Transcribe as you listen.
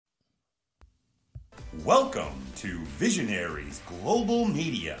Welcome to Visionaries Global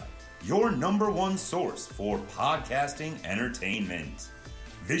Media, your number one source for podcasting entertainment.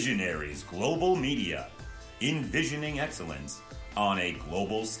 Visionaries Global Media, envisioning excellence on a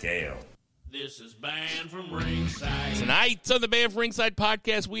global scale. This is Banned from Ringside. Tonight on the Banned from Ringside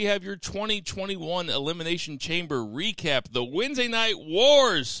podcast, we have your 2021 Elimination Chamber recap, the Wednesday Night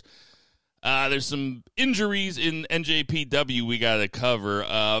Wars. There's some injuries in NJPW we got to cover.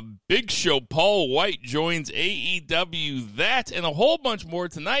 Big Show Paul Wight joins AEW. That and a whole bunch more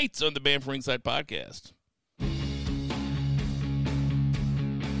tonight on the Banned from Ringside podcast.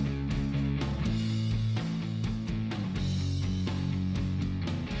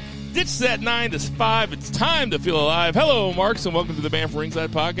 Ditch that 9 to 5. It's time to feel alive. Hello, Marks, and welcome to the Banned from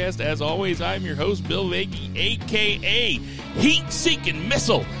Ringside podcast. As always, I'm your host, Bill Vagey, a.k.a. Heat-Seeking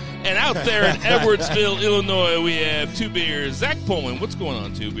Missile. And out there in Edwardsville, Illinois, we have Two Beers. Zach Pullman, what's going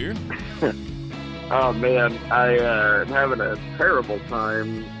on, Two Beer? Oh, man, I'm having a terrible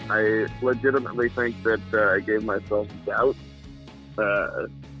time. I legitimately think that I gave myself gout. And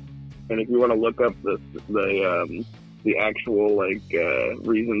if you want to look up the actual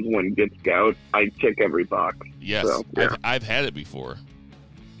reasons one gets gout, I tick every box. Yes, so, yeah. I've had it before.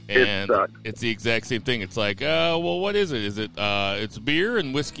 And it's the exact same thing. It's like, well, what is it? Is it it's beer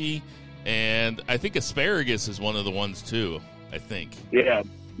and whiskey, and I think asparagus is one of the ones too, I think. Yeah,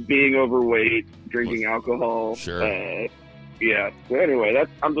 being overweight, drinking alcohol. Sure. Yeah. So anyway,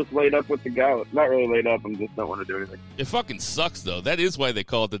 I'm just laid up with the gout. Not really laid up. I just don't want to do anything. It fucking sucks, though. That is why they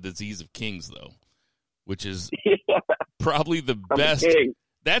call it the disease of kings, though, which is probably the best.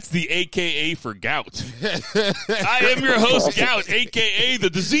 That's the AKA for gout. I am your host, Gout, AKA the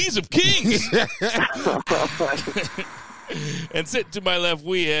disease of kings. And sitting to my left,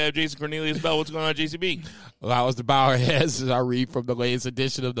 we have Jason Cornelius Bell. What's going on, JCB? Well, I was to bow our heads as I read from the latest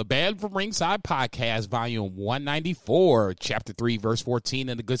edition of the Banned from Ringside podcast, volume 194, chapter 3, verse 14,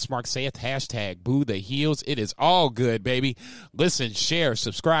 and the good smart saith, hashtag boo the heels. It is all good, baby. Listen, share,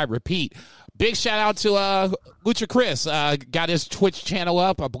 subscribe, repeat. Big shout out to Lucha Chris. Got his Twitch channel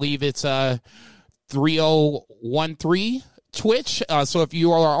up. I believe it's 3013 Twitch. So if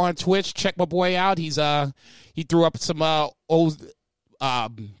you are on Twitch, check my boy out. He threw up some old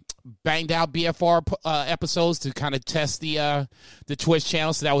banged out BFR episodes to kind of test the Twitch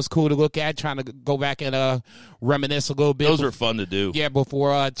channel. So that was cool to look at. Trying to go back and reminisce a little bit. Those are fun to do. Yeah,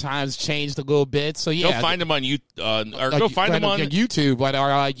 before times changed a little bit. So yeah, go find them on YouTube, or go find them on YouTube, but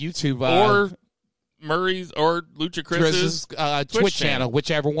our YouTube or Murray's or Lucha Chris's Twitch channel,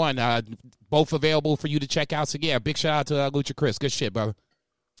 whichever one. Both available for you to check out. So yeah, big shout out to Lucha Chris. Good shit, brother.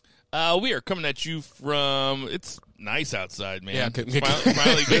 We are coming at you from, it's nice outside, man. Yeah,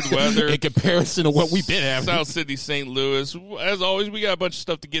 finally good weather. In comparison to what we've been having. South City, St. Louis. As always, we got a bunch of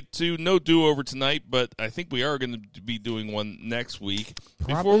stuff to get to. No do-over tonight, but I think we are going to be doing one next week.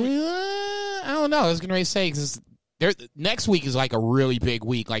 Probably, I don't know. I was going to say, because next week is like a really big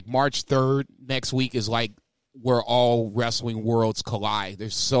week. Like March 3rd next week is like where all wrestling worlds collide.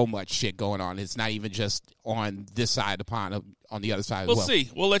 There's so much shit going on. It's not even just on this side of the pond, on the other side as well. We'll see.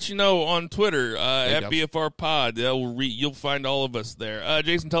 We'll let you know on Twitter, at BFR Pod. You'll find all of us there.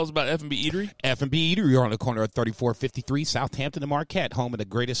 Jason, tell us about F&B Eatery. F&B Eatery, you're on the corner of 3453 Southampton and Marquette, home of the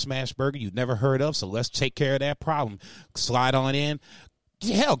greatest smash burger you've never heard of, so let's take care of that problem. Slide on in.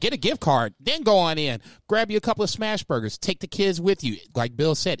 Hell, get a gift card, then go on in. Grab you a couple of smash burgers. Take the kids with you. Like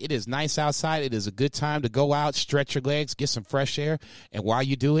Bill said, it is nice outside. It is a good time to go out, stretch your legs, get some fresh air, and while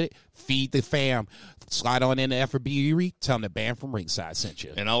you do it, feed the fam. Slide on in to F&B Eatery. Tell them the Banned from Ringside sent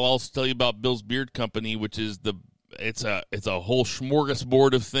you. And I'll also tell you about Bill's Beard Company, which is it's a whole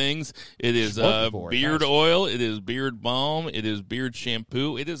smorgasbord of things. It is beard oil. It is beard balm. It is beard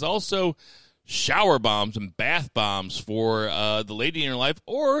shampoo. It is also shower bombs and bath bombs for the lady in your life,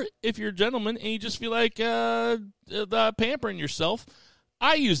 or if you're a gentleman and you just feel like pampering yourself.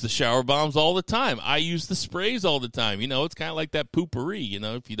 I use the shower bombs all the time. I use the sprays all the time. You know, it's kind of like that poopery, you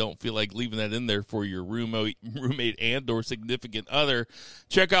know, if you don't feel like leaving that in there for your roommate and or significant other.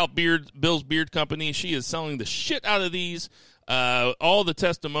 Check out Bill's Beard Company. She is selling the shit out of these. All the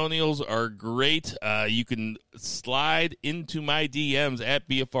testimonials are great. You can slide into my DMs at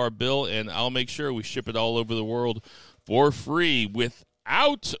BFR Bill, and I'll make sure we ship it all over the world for free.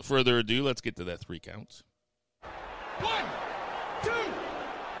 Without further ado, let's get to that 3 counts. 1, 2,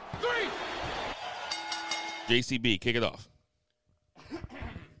 3. JCB, kick it off.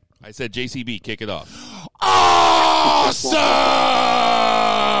 I said JCB, kick it off. Awesome!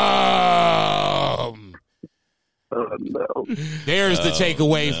 no. There's the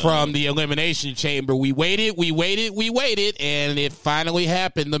takeaway from the Elimination Chamber. We waited, and it finally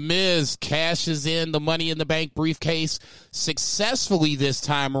happened. The Miz cashes in the Money in the Bank briefcase successfully this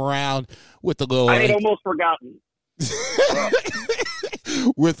time around with a little... I had almost forgotten.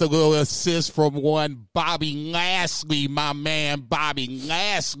 With a little assist from one Bobby Lashley, my man Bobby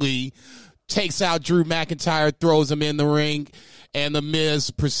Lashley takes out Drew McIntyre, throws him in the ring, and The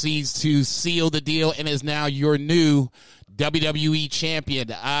Miz proceeds to seal the deal and is now your new WWE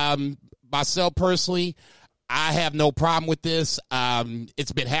champion. Myself personally, I have no problem with this.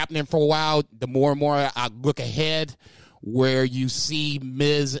 It's been happening for a while. The more and more I look ahead, where you see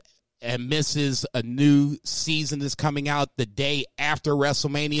Miz and Mrs. a new season is coming out the day after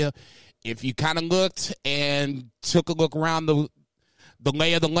WrestleMania. If you kind of looked and took a look around the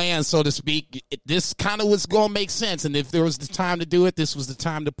lay of the land, so to speak, this kind of was going to make sense. And if there was the time to do it, this was the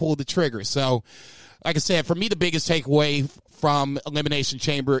time to pull the trigger. So, like I said, for me, the biggest takeaway from Elimination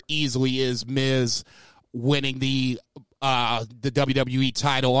Chamber easily is Miz winning the WWE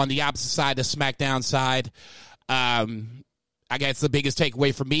title on the opposite side, the SmackDown side. I guess the biggest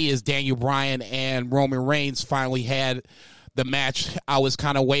takeaway for me is Daniel Bryan and Roman Reigns finally had the match I was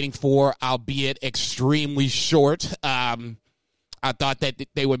kind of waiting for, albeit extremely short. I thought that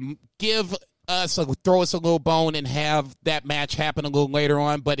they would give us, throw us a little bone and have that match happen a little later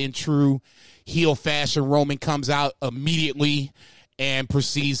on, but in true heel fashion, Roman comes out immediately and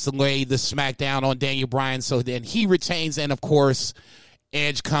proceeds to lay the smackdown on Daniel Bryan, so then he retains, and of course,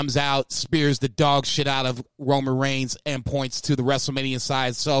 Edge comes out, spears the dog shit out of Roman Reigns, and points to the WrestleMania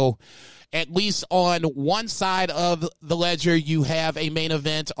side. So at least on one side of the ledger, you have a main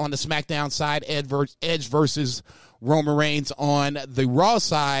event on the SmackDown side, Edge versus Roman Reigns. On the Raw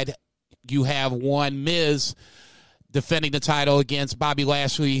side, you have one Miz defending the title against Bobby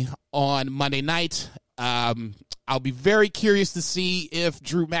Lashley on Monday night. I'll be very curious to see if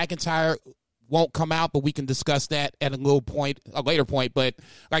Drew McIntyre won't come out, but we can discuss that at a later point. But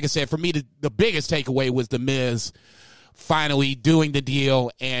like I said, for me, the biggest takeaway was The Miz finally doing the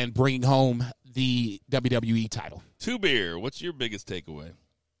deal and bringing home the WWE title. Two Beer, what's your biggest takeaway?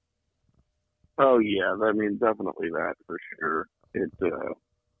 Oh, yeah. I mean, definitely that for sure.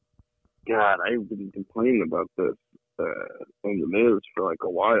 God, I've been complaining about this on The Miz for like a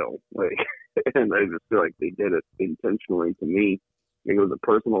while. Like, and I just feel like they did it intentionally to me. I think it was a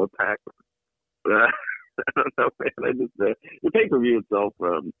personal attack. I don't know, man. I just the pay-per-view itself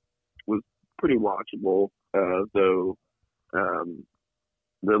was pretty watchable. Though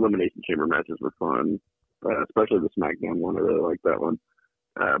the Elimination Chamber matches were fun, especially the SmackDown one. I really like that one.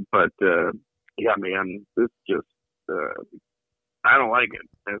 But yeah, man, this just I don't like it.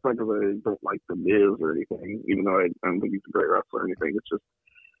 And it's not because I don't like The Miz or anything, even though I don't think he's a great wrestler or anything. It's just,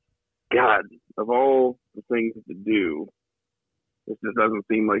 God, of all the things to do, this just doesn't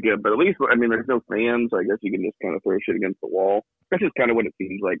seem like it. But at least, I mean, there's no fans. So I guess you can just kind of throw shit against the wall. That's just kind of what it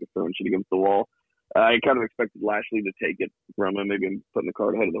seems like, is throwing shit against the wall. I kind of expected Lashley to take it from him. Maybe I'm putting the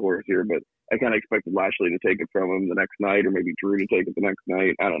cart ahead of the horse here, but I kind of expected Lashley to take it from him the next night, or maybe Drew to take it the next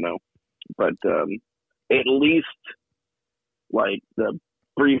night. I don't know. But at least, like, the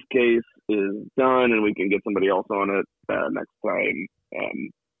briefcase is done and we can get somebody else on it next time.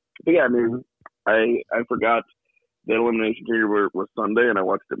 But yeah, I mean, I forgot that Elimination Chamber was Sunday, and I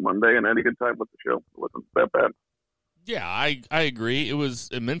watched it Monday, and I had a good time with the show. It wasn't that bad. Yeah, I agree. It was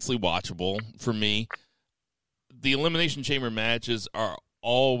immensely watchable for me. The Elimination Chamber matches are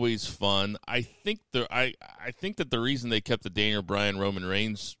always fun. I think that the reason they kept the Daniel Bryan Roman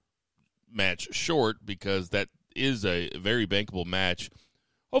Reigns match short, because that is a very bankable match.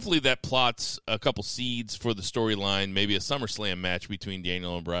 Hopefully that plots a couple seeds for the storyline. Maybe a SummerSlam match between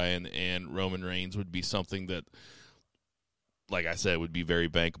Daniel Bryan and Roman Reigns would be something that, like I said, would be very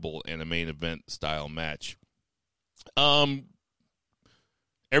bankable and a main event style match. Everything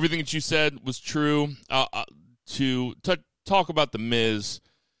that you said was true. To talk about The Miz,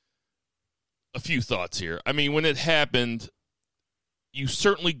 a few thoughts here. I mean, when it happened, you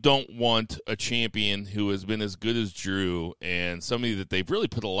certainly don't want a champion who has been as good as Drew and somebody that they've really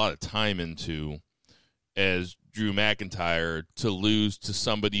put a lot of time into as Drew McIntyre to lose to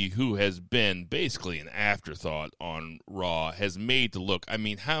somebody who has been basically an afterthought on Raw, has made to look. I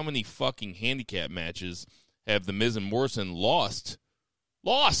mean, how many fucking handicap matches have The Miz and Morrison lost?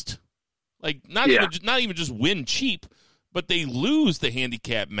 Like, not even just win cheap, but they lose the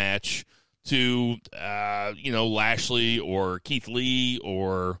handicap match to, Lashley or Keith Lee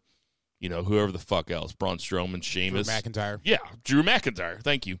or, whoever the fuck else, Braun Strowman, Sheamus. Drew McIntyre. Yeah, Drew McIntyre.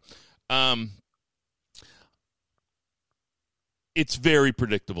 Thank you. It's very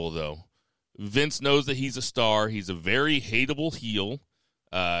predictable, though. Vince knows that he's a star. He's a very hateable heel.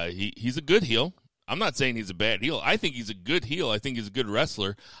 He's a good heel. I'm not saying he's a bad heel. I think he's a good heel. I think he's a good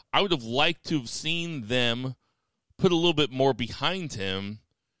wrestler. I would have liked to have seen them put a little bit more behind him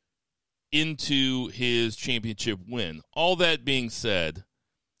into his championship win. All that being said,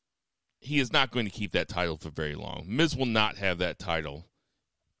 he is not going to keep that title for very long. Miz will not have that title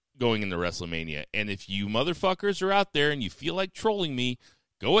going into WrestleMania. And if you motherfuckers are out there and you feel like trolling me,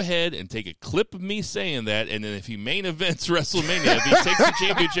 go ahead and take a clip of me saying that, and then if he main events WrestleMania, if he takes the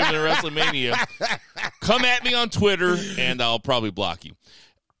championship in WrestleMania, come at me on Twitter, and I'll probably block you.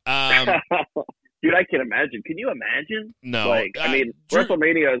 Dude, I can imagine. Can you imagine? No.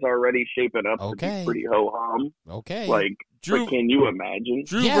 WrestleMania is already shaping up to be pretty ho-hum. Okay. But can you imagine?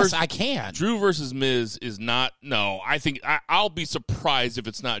 I can. Drew versus Miz is not. No, I think I'll be surprised if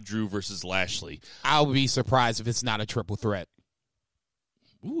it's not Drew versus Lashley. I'll be surprised if it's not a triple threat.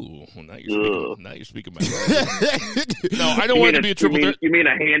 Ooh, well, now you're speaking my mind. No, I don't want it to be a triple threat. You mean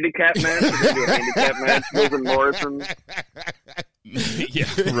a handicap match? You can do a handicap match, Miz and Morrison? Yeah,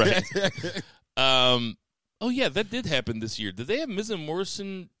 right. Oh yeah, that did happen this year. Did they have Miz and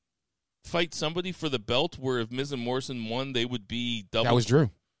Morrison fight somebody for the belt where if Miz and Morrison won, they would be double? That was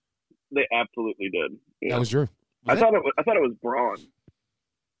Drew. They absolutely did. Yeah. That was Drew. I thought it was Braun.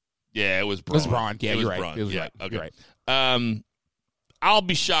 Yeah, it was Braun. It was Braun. Yeah, you're right. Braun. It was yeah, right. Okay. You're right. I'll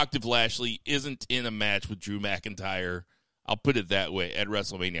be shocked if Lashley isn't in a match with Drew McIntyre. I'll put it that way at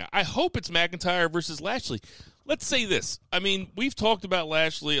WrestleMania. I hope it's McIntyre versus Lashley. Let's say this. I mean, we've talked about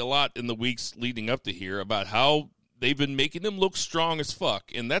Lashley a lot in the weeks leading up to here about how they've been making him look strong as fuck,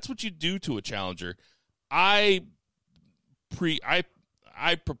 and that's what you do to a challenger. I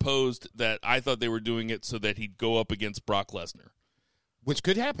proposed that I thought they were doing it so that he'd go up against Brock Lesnar. Which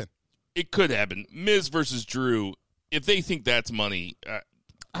could happen. It could happen. Miz versus Drew, if they think that's money.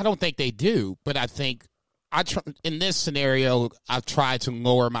 I don't think they do, but I think in this scenario, I've tried to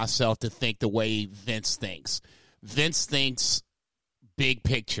lower myself to think the way Vince thinks. Vince thinks big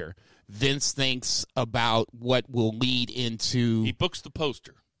picture. Vince thinks about what will lead into... He books the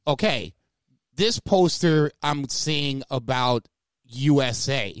poster. Okay. This poster I'm seeing about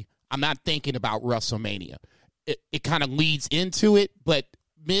USA. I'm not thinking about WrestleMania. It kind of leads into it, but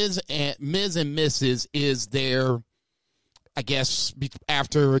Miz and Mrs. is their, I guess,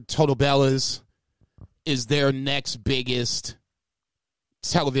 after Total Bellas, is their next biggest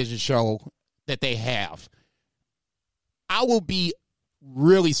television show that they have. I will be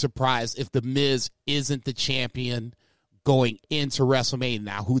really surprised if The Miz isn't the champion going into WrestleMania.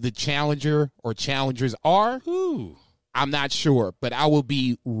 Now, who the challenger or challengers are, I'm not sure, but I will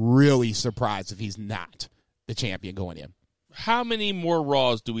be really surprised if he's not the champion going in. How many more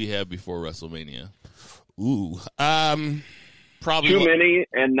Raws do we have before WrestleMania? Probably too many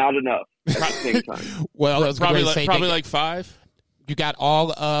and not enough at the same time. Well, I was probably say like 5. You got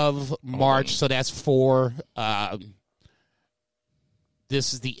all of March, so that's 4.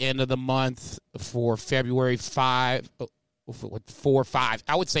 This is the end of the month for February 5. 4, 5.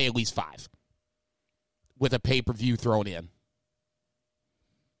 I would say at least 5 with a pay-per-view thrown in.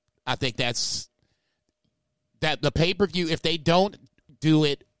 I think that the pay-per-view, if they don't do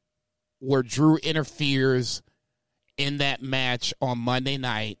it where Drew interferes in that match on Monday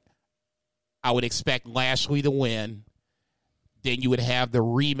night, I would expect Lashley to win. Then you would have the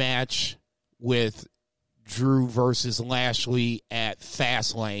rematch with Drew versus Lashley at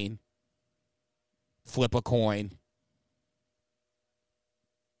Fastlane. Flip a coin.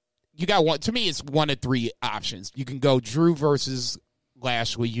 You got one. To me, it's 1 of 3 options. You can go Drew versus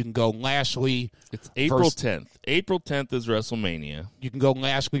Lashley. You can go Lashley. It's April 10th. April 10th is WrestleMania. You can go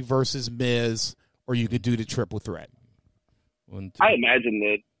Lashley versus Miz, or you could do the triple threat. I imagine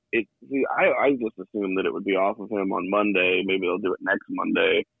that I just assumed that it would be off of him on Monday. Maybe they'll do it next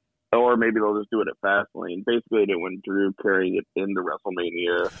Monday. Or maybe they'll just do it at Fastlane. Basically, they didn't want Drew carrying it into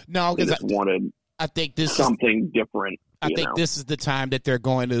WrestleMania. No, because I think this something different. I think this is the time that they're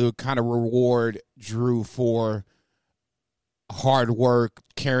going to kind of reward Drew for hard work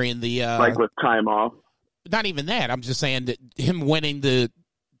carrying the like with time off. Not even that. I'm just saying that him winning the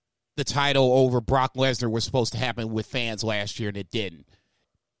title over Brock Lesnar was supposed to happen with fans last year, and it didn't.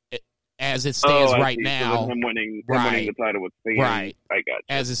 As it stands right now, so him winning the title with fans, right? I got you.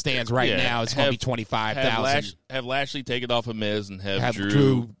 As it stands right now, it's going to be 25,000. Have Lashley take it off of Miz and have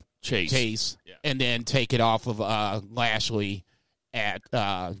Drew chase. Yeah. And then take it off of Lashley at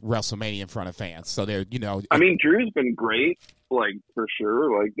WrestleMania in front of fans. So they're, I mean, Drew's been great, like for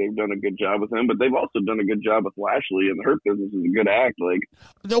sure. Like they've done a good job with him, but they've also done a good job with Lashley, and the Hurt Business is a good act. Like,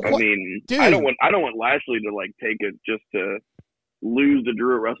 dude, I don't want Lashley to like take it just to lose to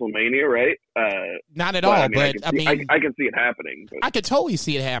Drew at WrestleMania, right? Not at all, I can see it happening. But. I could totally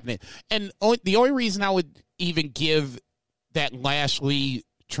see it happening. And the only reason I would even give that Lashley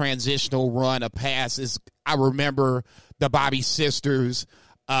transitional run a pass is I remember the Bobby Sisters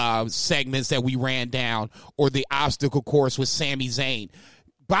segments that we ran down, or the obstacle course with Sami Zayn.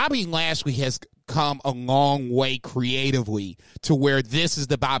 Bobby Lashley has come a long way creatively to where this is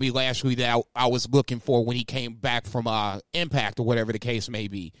the Bobby Lashley that I was looking for when he came back from Impact or whatever the case may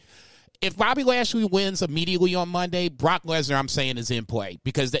be. If Bobby Lashley wins immediately on Monday, Brock Lesnar, I'm saying, is in play,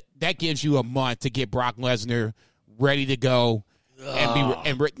 because that gives you a month to get Brock Lesnar ready to go.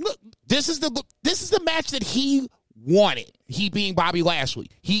 Look, this is the match that he wanted. He being Bobby Lashley,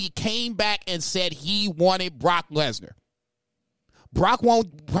 he came back and said he wanted Brock Lesnar. Brock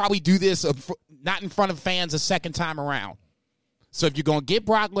won't probably do this not in front of fans a second time around. So if you're going to get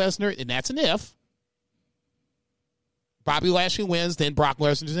Brock Lesnar, and that's an if, Bobby Lashley wins, then Brock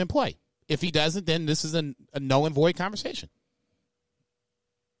Lesnar is in play. If he doesn't, then this is a null and void conversation.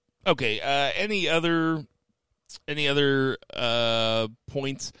 Okay. Any other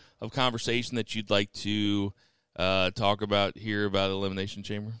points of conversation that you'd like to talk about here about Elimination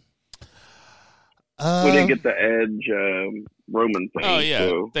Chamber? We didn't get the Edge Roman thing. Oh, yeah.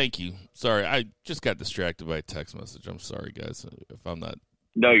 So. Thank you. Sorry, I just got distracted by a text message. I'm sorry, guys, if I'm not.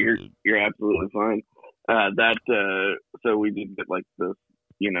 No, you're absolutely fine. So we did get like this,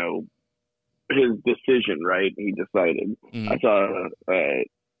 his decision, right? He decided. Mm-hmm. I saw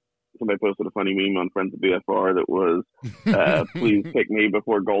somebody posted a funny meme on Friends of BFR that was, please pick me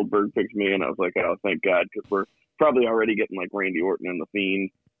before Goldberg picks me. And I was like, oh, thank God, because we're probably already getting like Randy Orton and The Fiend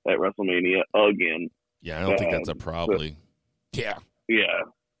at WrestleMania again. Yeah, I don't think that's a probably. Yeah. Yeah.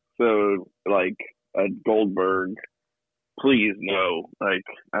 So, like, Goldberg, please no. Like,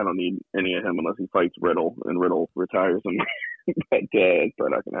 I don't need any of him unless he fights Riddle and Riddle retires him. But it's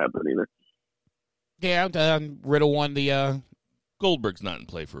probably not going to happen either. Yeah, Riddle won the... Goldberg's not in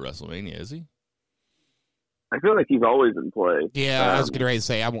play for WrestleMania, is he? I feel like he's always in play. Yeah, I was getting ready to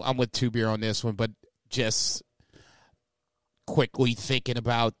say, I'm with Two Beer on this one, but just quickly thinking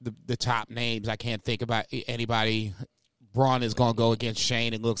about the top names, I can't think about anybody. Braun is going to go against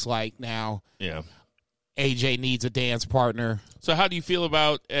Shane, it looks like now. Yeah. AJ needs a dance partner. So how do you feel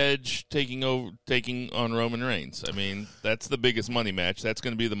about Edge taking on Roman Reigns? I mean, that's the biggest money match. That's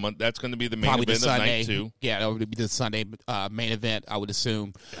going to be the main Probably event of night 2. Yeah, that would be the Sunday main event, I would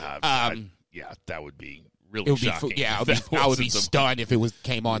assume. Yeah, that would be really shocking. I would be stunned if it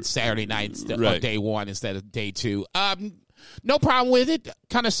came on Saturday night on day 1 instead of day 2. No problem with it.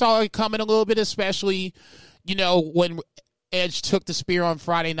 Kind of saw it coming a little bit, especially, when Edge took the spear on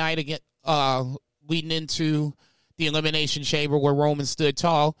Friday night again, leading into the Elimination Chamber where Roman stood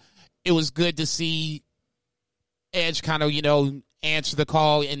tall. It was good to see Edge kind of, answer the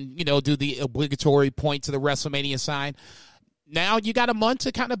call and, do the obligatory point to the WrestleMania sign. Now you got a month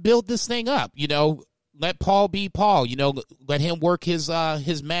to kind of build this thing up, let Paul be Paul, let him work his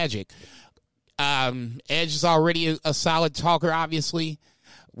magic. Edge is already a solid talker, obviously.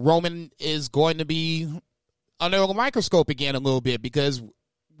 Roman is going to be under a microscope again a little bit because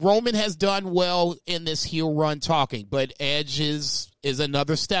Roman has done well in this heel run talking, but Edge is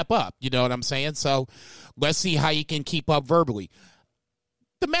another step up. You know what I'm saying? So let's see how he can keep up verbally.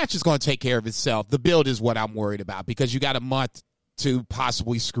 The match is going to take care of itself. The build is what I'm worried about because you got a month to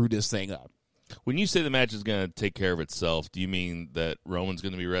possibly screw this thing up. When you say the match is going to take care of itself, do you mean that Roman's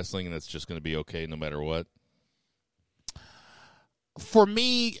going to be wrestling and that's just going to be okay no matter what? For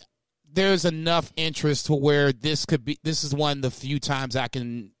me, there's enough interest to where this is one of the few times I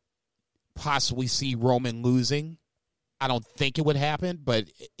can possibly see Roman losing. I don't think it would happen, but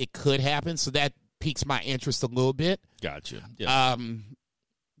it could happen. So that piques my interest a little bit. Gotcha. Yeah.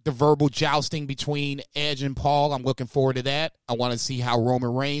 The verbal jousting between Edge and Paul, I'm looking forward to that. I want to see how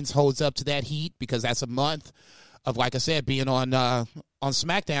Roman Reigns holds up to that heat because that's a month of, like I said, being on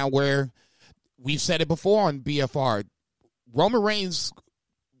SmackDown where we've said it before on BFR. Roman Reigns,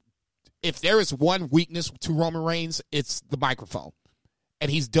 if there is one weakness to Roman Reigns, it's the microphone. And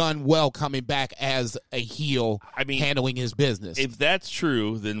he's done well coming back as a heel, handling his business. If that's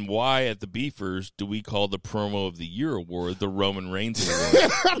true, then why at the Beefers do we call the Promo of the Year award the Roman Reigns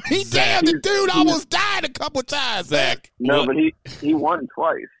award? Damn, the dude almost died a couple times, Zach. No, but he won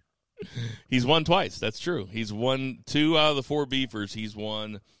twice. He's won twice. That's true. He's won 2 out of the 4 Beefers. He's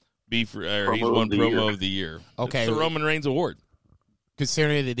won Promo of the Year. Okay, it's the Roman Reigns award.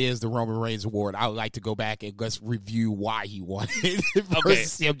 Considering it is the Roman Reigns award, I would like to go back and let's review why he won it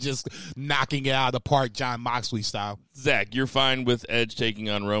versus him just knocking it out of the park, John Moxley style. Zach, you're fine with Edge taking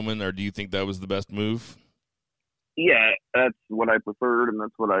on Roman, or do you think that was the best move? Yeah, that's what I preferred, and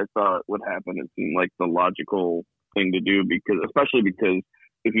that's what I thought would happen. It seemed like the logical thing to do, especially because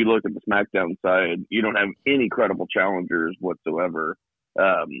if you look at the SmackDown side, you don't have any credible challengers whatsoever.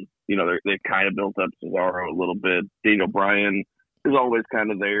 They kind of built up Cesaro a little bit. Daniel Bryan is always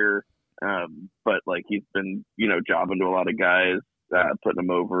kind of there, but like he's been, jobbing to a lot of guys, putting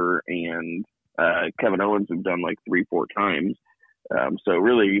them over, and Kevin Owens we've done like 3-4 times. So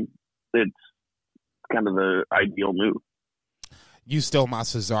really, it's kind of the ideal move. You stole my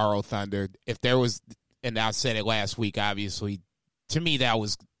Cesaro thunder. If there was, and I said it last week, obviously, to me that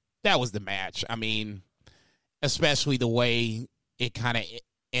was the match. I mean, especially the way it kind of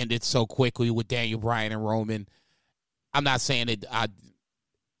ended so quickly with Daniel Bryan and Roman. I'm not saying it. I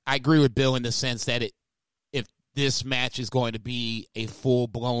agree with Bill in the sense that if this match is going to be a full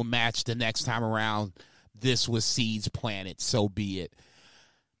blown match the next time around, this was seeds planted. So be it.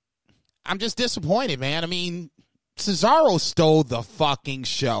 I'm just disappointed, man. I mean, Cesaro stole the fucking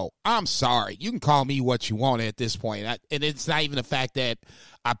show. I'm sorry. You can call me what you want at this point. And it's not even the fact that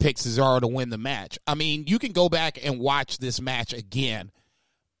I picked Cesaro to win the match. I mean, you can go back and watch this match again.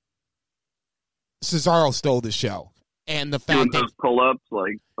 Cesaro stole the show. And the fact that pull-ups,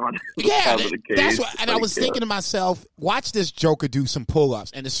 like, on yeah, top of the cage, that's what. And I was thinking to myself, watch this Joker do some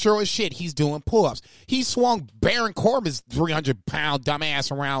pull-ups, and as sure as shit, he's doing pull-ups. He swung Baron Corbin's 300-pound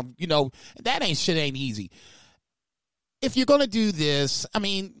dumbass around. That ain't easy. If you're gonna do this, I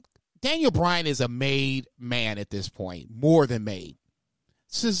mean, Daniel Bryan is a made man at this point, more than made.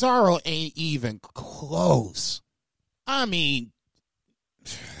 Cesaro ain't even close. I mean.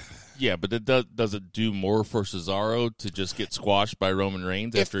 Yeah, but does it do more for Cesaro to just get squashed by Roman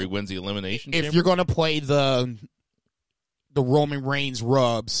Reigns after he wins the Elimination Chamber? If you're going to play the Roman Reigns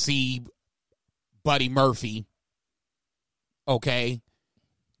rub, see Buddy Murphy, okay,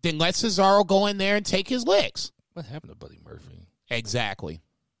 then let Cesaro go in there and take his licks. What happened to Buddy Murphy? Exactly.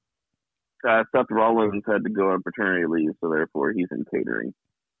 Seth Rollins had to go on paternity leave, so therefore he's in catering.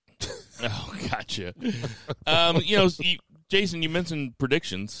 Oh, gotcha. Jason, you mentioned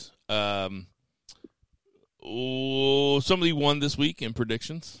predictions. Somebody won this week in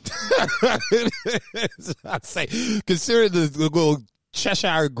predictions. I'd say, considering the little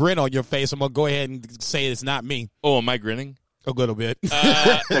Cheshire grin on your face, I'm going to go ahead and say it's not me. Oh, am I grinning? A little bit.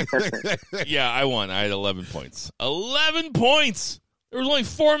 Yeah, I won. I had 11 points. 11 points! There was only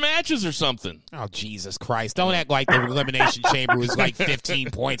 4 matches or something. Oh, Jesus Christ. Don't act like the Elimination Chamber was like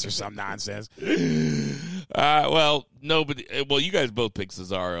 15 points or some nonsense. Well, nobody. Well, you guys both picked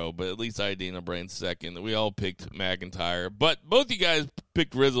Cesaro, but at least I had Daniel Bryan second. We all picked McIntyre, but both you guys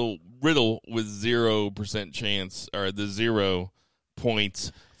picked Riddle with 0% chance, or the 0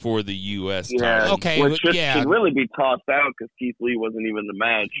 points for the U.S. title. Okay, which should really be tossed out because Keith Lee wasn't even the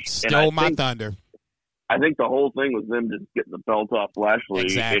match. Stole my thunder. I think the whole thing was them just getting the belt off Lashley,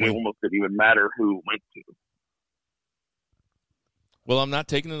 exactly. And it almost didn't even matter who went to. Well, I'm not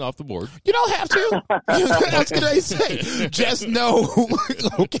taking it off the board. You don't have to. That's what I say. Just know,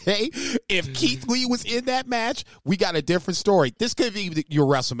 okay, if Keith Lee was in that match, we got a different story. This could be your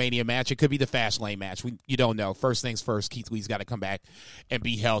WrestleMania match. It could be the Fastlane match. You don't know. First things first, Keith Lee's got to come back and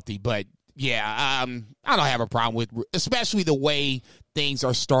be healthy. But, yeah, I don't have a problem with, especially the way things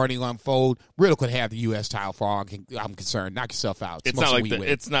are starting to unfold. Riddle could have the U.S. title for all I'm concerned. Knock yourself out.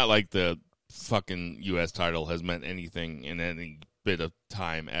 It's not like the fucking U.S. title has meant anything in any bit of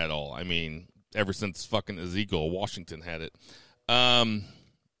time at all. I mean, ever since fucking Ezekiel Washington had it.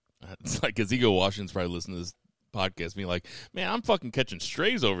 It's like Ezekiel Washington's probably listening to this podcast being like, man, I'm fucking catching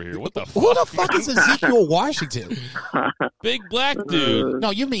strays over here. What the fuck? Who the fuck is Ezekiel Washington? Big black dude.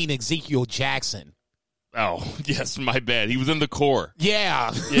 No, you mean Ezekiel Jackson. Oh, yes, my bad. He was in the core.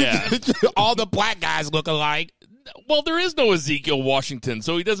 Yeah. Yeah. All the black guys look alike. Well, there is no Ezekiel Washington,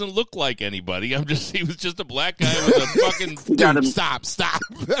 so he doesn't look like anybody. He was just a black guy with a fucking Dude, stop.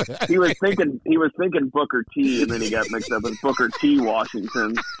 He was thinking Booker T, and then he got mixed up with Booker T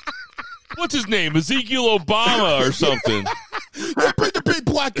Washington. What's his name? Ezekiel Obama or something. Hey, bring the big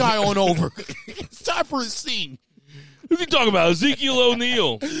black guy on over. It's time for a scene. Who's he talking about? Ezekiel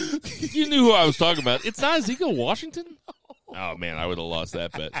O'Neal. You knew who I was talking about. It's not Ezekiel Washington? Oh, man, I would have lost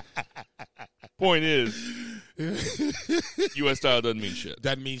that bet. Point is, U.S. title doesn't mean shit.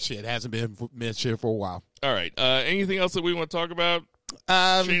 Doesn't mean shit. Hasn't been shit for a while. All right. Anything else that we want to talk about?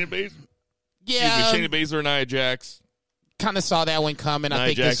 Shayna Baszler? Yeah. Shayna Baszler and Nia Jax. Kind of saw that one coming.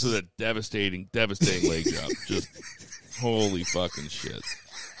 Nia Jax was a devastating leg drop. Just holy fucking shit.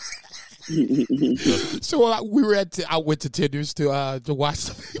 So I went to Tinder's to watch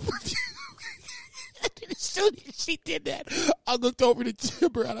the pay-per-view. As soon as she did that, I looked over to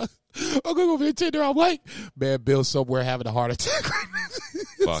Timber and I'm going over there tender. I'm like, man, Bill's somewhere having a heart attack.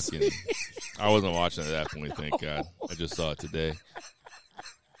 Fucking. I wasn't watching at that point, thank God. I just saw it today.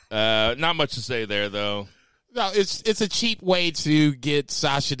 Not much to say there, though. No, it's a cheap way to get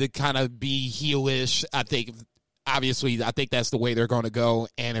Sasha to kind of be heelish. I think, obviously, I think that's the way they're going to go.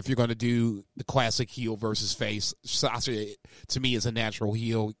 And if you're going to do the classic heel versus face, Sasha, to me, is a natural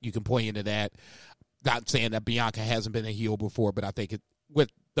heel. You can play into that. Not saying that Bianca hasn't been a heel before, but I think with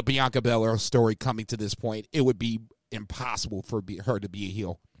the Bianca Belair story coming to this point, it would be impossible for her to be a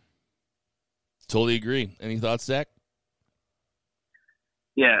heel. Totally agree. Any thoughts, Zach?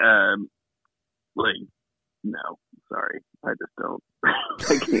 Yeah, no, sorry. I just don't.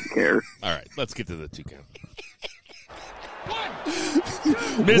 I can't care. All right, let's get to the 2 count.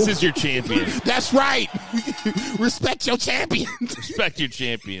 Miz is your champion. That's right. Respect your champion. Respect your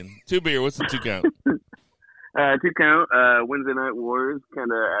champion. 2 beer. What's the 2 count? 2 count. Wednesday Night Wars,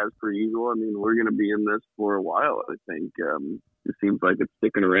 kind of as per usual. I mean, we're going to be in this for a while, I think. It seems like it's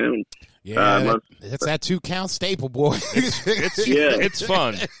sticking around. Yeah, it's that 2 count staple, boy. It's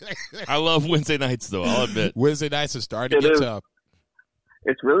fun. I love Wednesday nights, though, I'll admit. Wednesday nights are starting to get tough.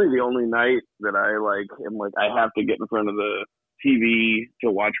 It's really the only night that I have to get in front of the TV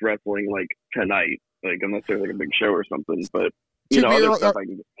to watch wrestling, tonight. Unless there's, a big show or something. But, other stuff I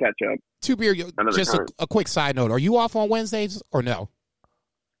can just catch up. 2 beer, just a quick side note. Are you off on Wednesdays or no?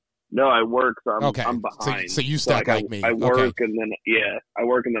 No, I work, so I'm behind. So you stuck like me. I work and then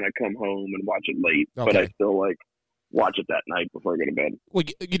I come home and watch it late, but I still watch it that night before I go to bed. Well,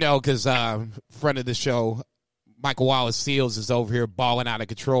 because friend of the show, Michael Wallace Seals, is over here balling out of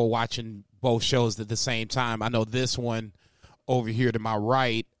control watching both shows at the same time. I know this one over here to my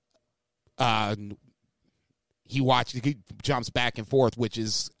right, he jumps back and forth, which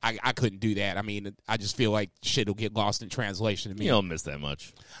is, I couldn't do that. I mean, I just feel like shit will get lost in translation to me. You don't miss that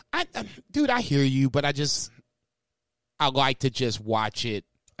much. Dude, I hear you, but I like to just watch it.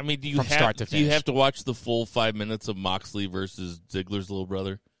 I mean, do you have to watch the full 5 minutes of Moxley versus Ziggler's little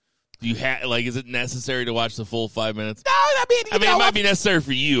brother? Do you is it necessary to watch the full 5 minutes? No, I mean, it might be necessary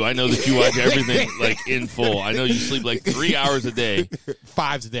for you. I know that you watch everything in full. I know you sleep 3 hours a day.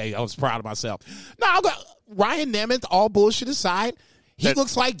 5 a day. I was proud of myself. No, Ryan Nemeth, all bullshit aside, he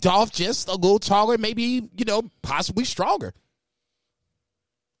looks like Dolph, just a little taller, maybe, possibly stronger.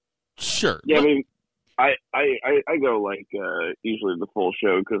 Sure. Yeah, I mean, I go usually the full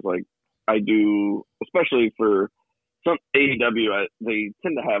show because I do, especially for some AEW, they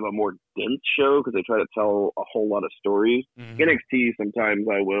tend to have a more dense show because they try to tell a whole lot of stories. Mm-hmm. NXT, sometimes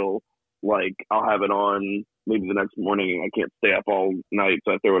I will, I'll have it on maybe the next morning. I can't stay up all night,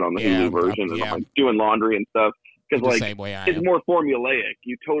 so I throw it on the Hulu version, and I'm doing laundry and stuff. Because it's more formulaic.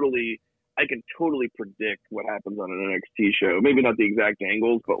 I can totally predict what happens on an NXT show. Maybe not the exact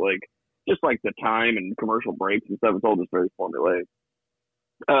angles, but just the time and commercial breaks and stuff. It's all just very formulaic.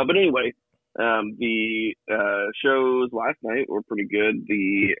 But anyway, the shows last night were pretty good.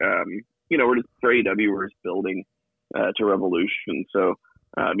 We're just for AEW, we're just building to Revolution. So,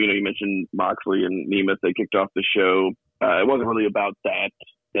 you mentioned Moxley and Nemeth. They kicked off the show. It wasn't really about that.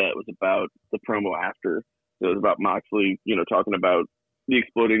 It was about the promo after. It was about Moxley, talking about the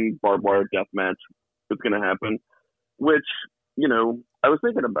exploding barbed wire death match that's going to happen, which, I was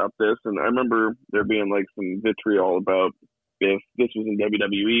thinking about this, and I remember there being some vitriol about if this was in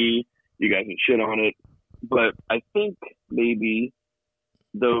WWE, you guys would shit on it. But I think maybe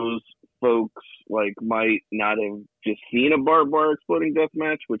those folks might not have just seen a barbed wire exploding death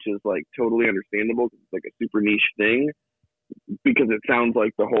match, which is totally understandable because it's a super niche thing, because it sounds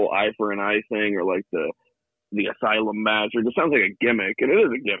like the whole eye for an eye thing, or the asylum match, or it just sounds like a gimmick, and it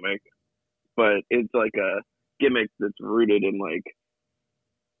is a gimmick, but it's a gimmick that's rooted in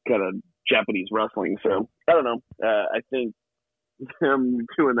kind of Japanese wrestling. So I don't know. I think him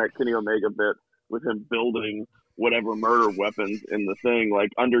doing that Kenny Omega bit with him building whatever murder weapons in the thing,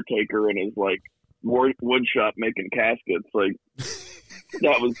 Undertaker and his wood shop making caskets,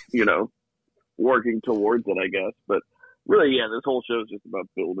 that was working towards it, I guess. But really, this whole show is just about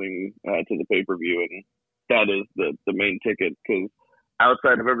building to the pay-per-view, and that is the main ticket, because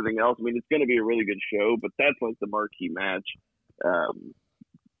outside of everything else, I mean, it's going to be a really good show, but that's the marquee match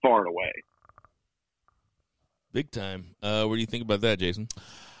far and away. Big time. What do you think about that, Jason?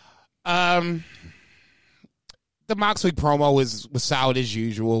 The Moxley promo was solid as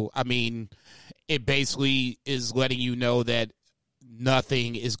usual. I mean, it basically is letting you know that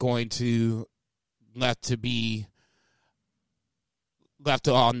nothing is going to left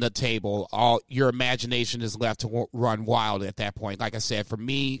on the table. All your imagination is left to run wild at that point. Like I said, for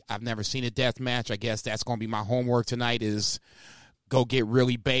me, I've never seen a death match. I guess that's going to be my homework tonight, is go get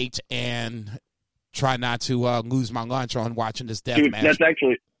really baked and try not to lose my lunch on watching this death match. That's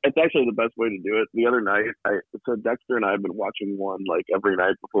actually the best way to do it. The other night, so Dexter and I have been watching one like every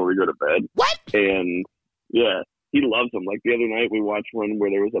night before we go to bed. What? And yeah, he loves them. Like the other night, we watched one where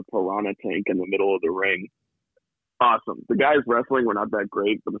there was a piranha tank in the middle of the ring. Awesome. The guys wrestling were not that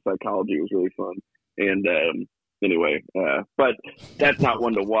great, but the psychology was really fun. And anyway, but that's not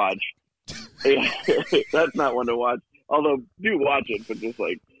one to watch. That's not one to watch. Although, do watch it, but just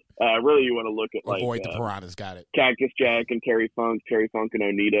like, really you want to look at like avoid the piranhas. Got it. Cactus Jack and Terry Funk and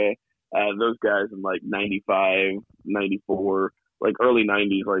Onita. Those guys in like 95, 94, like early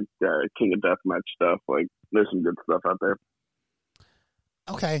 90s, like King of Deathmatch stuff. Like, there's some good stuff out there.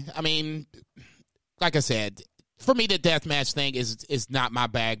 Okay. I mean, like I said, for me, the deathmatch thing is not my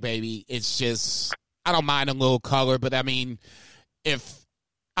bag, baby. It's just, I don't mind a little color, but I mean, if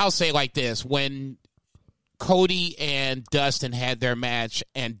I'll say like this, when Cody and Dustin had their match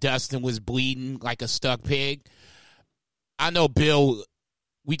and Dustin was bleeding like a stuck pig, I know Bill,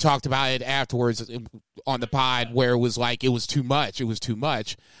 we talked about it afterwards on the pod where it was like, it was too much. It was too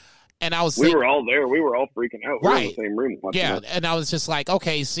much. And I was we were all there. We were all freaking out. We were in the same room. Yeah. And I was just like,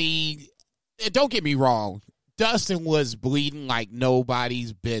 okay, see, don't get me wrong. Dustin was bleeding like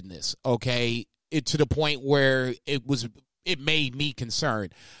nobody's business, okay? To the point where it made me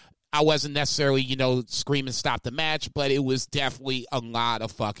concerned. I wasn't necessarily, screaming stop the match, but it was definitely a lot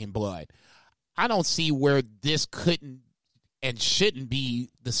of fucking blood. I don't see where this couldn't and shouldn't be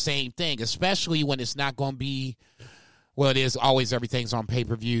the same thing, especially when it's not going to be, well, it is always, everything's on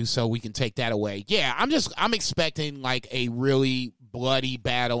pay-per-view, so we can take that away. Yeah, I'm expecting like a really bloody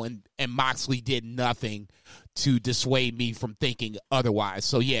battle, and Moxley did nothing to dissuade me from thinking otherwise.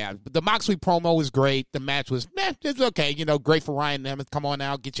 So, yeah, the Moxley promo was great. The match was, it's okay. Great for Ryan Nemeth. Come on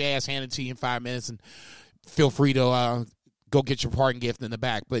out, get your ass handed to you in 5 minutes, and feel free to go get your parting gift in the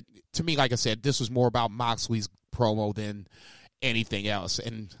back. But to me, like I said, this was more about Moxley's promo than anything else.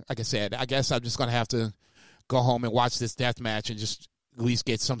 And like I said, I guess I'm just going to have to go home and watch this death match and just at least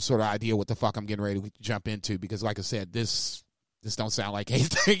get some sort of idea what the fuck I'm getting ready to jump into. Because like I said, this don't sound like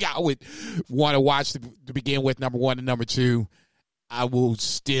anything I would want to watch to begin with, number one. And number two, I will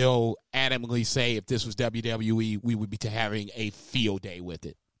still adamantly say if this was WWE, we would be having a field day with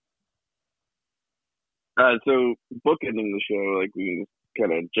it. So bookending the show, like we can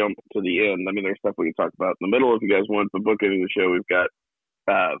kind of jump to the end. I mean, there's stuff we can talk about in the middle if you guys want, but bookending the show, we've got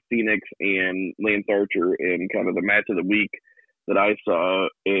Phoenix and Lance Archer in kind of the match of the week that I saw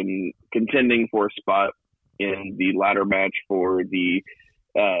in contending for a spot in the ladder match for the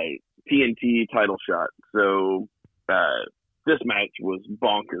TNT title shot. So this match was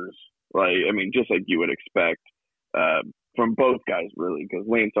bonkers. Like, I mean, just like you would expect from both guys, really, because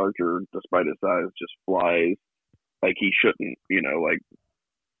Lance Archer, despite his size, just flies like he shouldn't. Like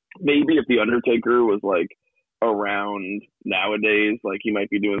maybe if the Undertaker was like around nowadays, like he might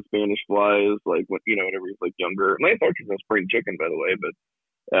be doing Spanish flies, like whenever he's like younger. Lance Archer's no spring chicken, by the way, but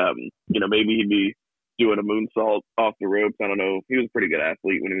maybe he'd be doing a moonsault off the ropes. I don't know. He was a pretty good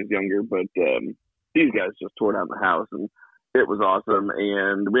athlete when he was younger, but these guys just tore down the house, and it was awesome.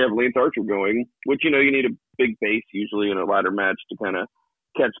 And we have Lance Archer going, which you need a big base usually in a ladder match to kind of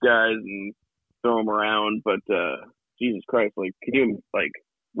catch guys and throw them around. But Jesus Christ, like, can you like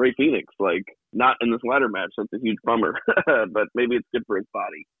Ray Phoenix, like, not in this ladder match? That's a huge bummer. But maybe it's good for his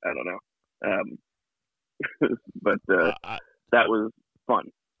body. I don't know. But that was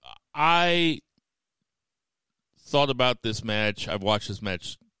fun. I thought about this match. I've watched this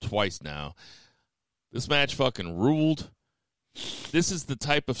match twice now. This match fucking ruled. This is the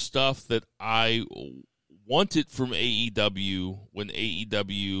type of stuff that I wanted from AEW when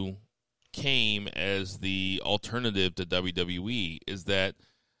AEW came as the alternative to WWE, is that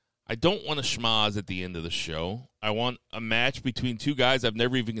I don't want to schmaz at the end of the show. I want a match between two guys I've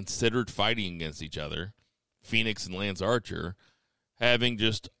never even considered fighting against each other, Phoenix and Lance Archer, having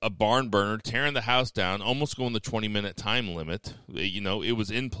just a barn burner, tearing the house down, almost going the 20-minute time limit. It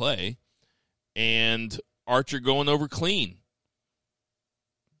was in play. And Archer going over clean.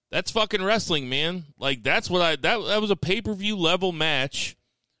 That's fucking wrestling, man. Like, that's what that was a pay-per-view level match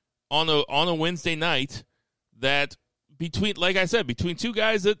on a Wednesday night that between two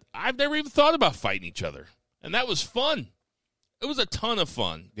guys that I've never even thought about fighting each other. And that was fun. It was a ton of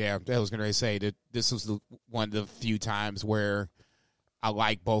fun. Yeah, I was going to say that this was one of the few times where I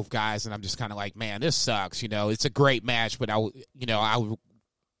like both guys, and I'm just kind of like, man, this sucks. It's a great match, but I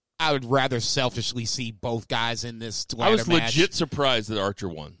would rather selfishly see both guys in this ladder match. I was legit surprised that Archer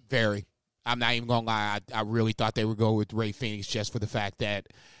won. Very. I'm not even going to lie. I really thought they would go with Ray Phoenix just for the fact that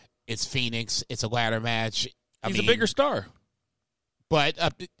it's Phoenix. It's a ladder match. He's a bigger star. But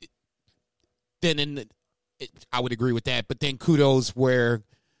then I would agree with that. But then kudos where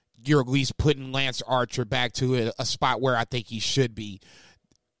you're at least putting Lance Archer back to a spot where I think he should be.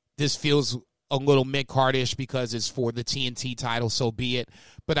 This feels a little mid-cardish because it's for the TNT title, so be it.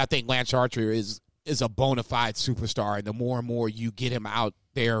 But I think Lance Archer is a bona fide superstar, and the more and more you get him out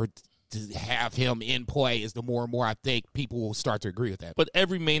there to have him in play, is the more and more I think people will start to agree with that. But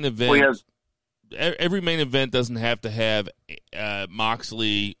every main event, doesn't have to have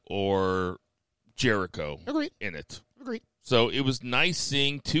Moxley or Jericho in it. Agreed. So it was nice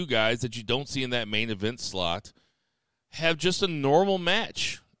seeing two guys that you don't see in that main event slot have just a normal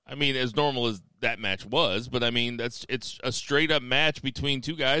match. I mean, as normal as that match was, but I mean, it's a straight-up match between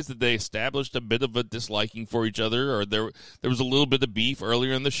two guys that they established a bit of a disliking for each other, or there was a little bit of beef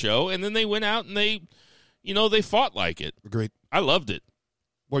earlier in the show, and then they went out and they fought like it. Agreed. I loved it.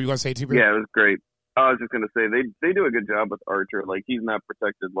 What were you going to say, T-Bird? Yeah, it was great. I was just going to say, they do a good job with Archer. Like, he's not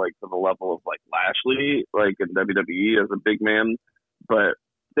protected, like, to the level of, like, Lashley, like, in WWE as a big man. But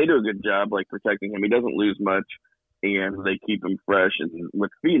they do a good job, like, protecting him. He doesn't lose much, and they keep him fresh. And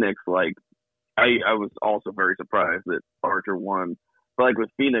with Phoenix, like, I was also very surprised that Archer won. But, like,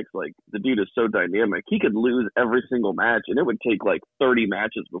 with Phoenix, like, the dude is so dynamic. He could lose every single match, and it would take, like, 30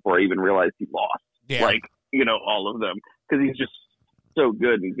 matches before I even realized he lost. Yeah. Like, all of them. Because he's just so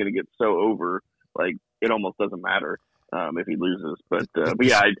good, and he's going to get so over. Like, it almost doesn't matter if he loses. But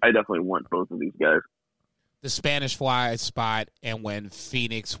yeah, I definitely want both of these guys. The Spanish Fly spot and when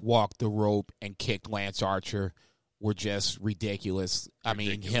Phoenix walked the rope and kicked Lance Archer were just ridiculous. I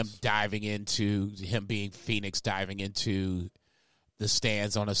mean, him being Phoenix diving into the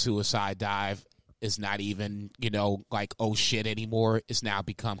stands on a suicide dive is not even, like, oh shit anymore. It's now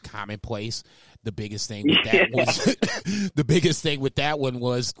become commonplace. The biggest thing with that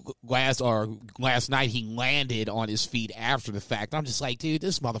was last night he landed on his feet after the fact. I'm just like, dude,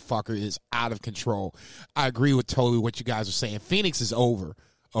 this motherfucker is out of control. I agree with totally what you guys are saying. Phoenix is over.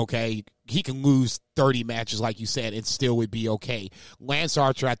 Okay, he can lose 30 matches, like you said, and still would be okay. Lance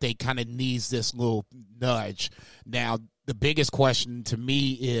Archer, I think, kind of needs this little nudge. Now, the biggest question to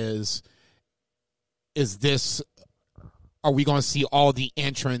me is this? Are we going to see all the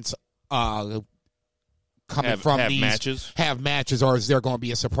entrants coming from these matches? Have matches, or is there going to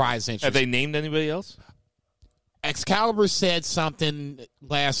be a surprise entrance? Have they named anybody else? Excalibur said something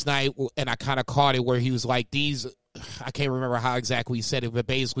last night, and I kind of caught it, where he was like, "These." I can't remember how exactly he said it, but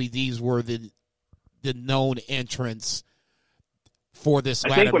basically these were the known entrants for this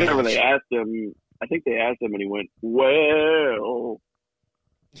ladder match. I think whenever they asked him, and he went, "Well."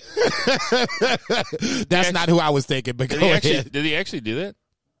 That's not who I was thinking, but go ahead. Did he actually do that?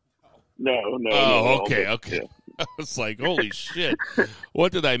 No. Oh, okay. Yeah. I was like, holy shit.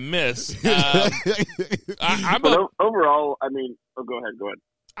 What did I miss? Overall, I mean, go ahead.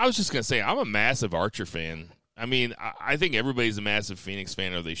 I was just going to say, I'm a massive Archer fan. I mean, I think everybody's a massive Phoenix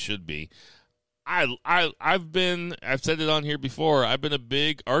fan, or they should be. I've said it on here before, I've been a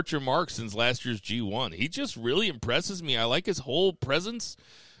big Archer mark since last year's G1. He just really impresses me. I like his whole presence.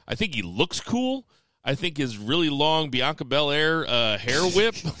 I think he looks cool. I think his really long Bianca Belair hair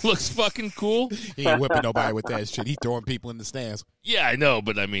whip looks fucking cool. He ain't whipping nobody with that shit. He's throwing people in the stands. Yeah, I know,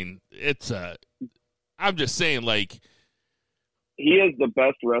 but I mean, it's I'm just saying, like, he is the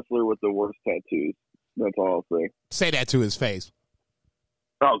best wrestler with the worst tattoos. That's all I'll say. Say that to his face.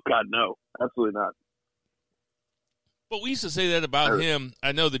 Oh, God, no. Absolutely not. But we used to say that about him.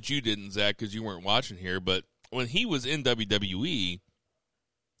 I know that you didn't, Zach, because you weren't watching here, but when he was in WWE,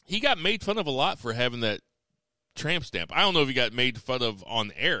 he got made fun of a lot for having that tramp stamp. I don't know if he got made fun of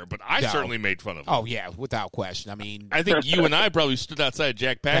on air, but I certainly made fun of him. Oh, yeah, without question. I mean, I think you and I probably stood outside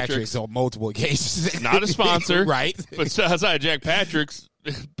Jack Patrick's on multiple occasions. Not a sponsor. Right. But stood outside Jack Patrick's.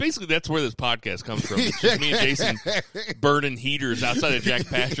 Basically, that's where this podcast comes from. It's just me and Jason burning heaters outside of Jack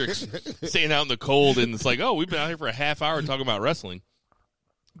Patrick's, staying out in the cold, and it's like, oh, we've been out here for a half hour talking about wrestling.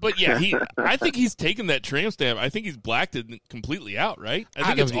 But yeah, I think he's taken that tramp stamp. I think he's blacked it completely out, right? I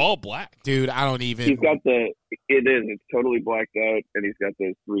think it's all black. Dude, I don't even. He's got it's totally blacked out, and he's got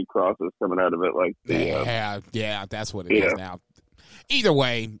those 3 crosses coming out of it. Like yeah, that's what it is now. Either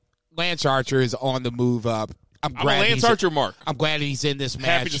way, Lance Archer is on the move up. I'm glad a Lance Archer mark. I'm glad he's in this match.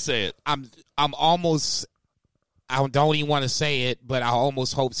 Happy to say it. I'm almost. I don't even want to say it, but I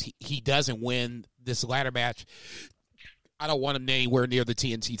almost hope he doesn't win this ladder match. I don't want him anywhere near the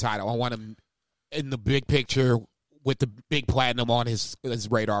TNT title. I want him in the big picture with the big platinum on his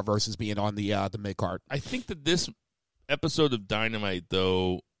radar versus being on the mid card. I think that this episode of Dynamite,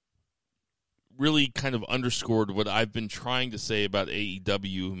 though, really kind of underscored what I've been trying to say about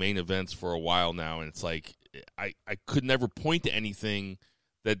AEW main events for a while now, and it's like, I could never point to anything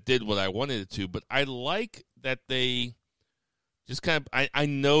that did what I wanted it to. But I like that they just kind of, I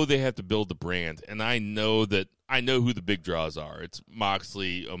know they have to build the brand, and I know who the big draws are. It's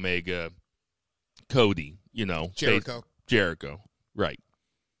Moxley, Omega, Cody, Jericho, right.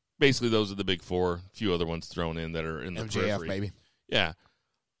 Basically, those are the big four. A few other ones thrown in that are in the MJF, periphery. maybe. Yeah.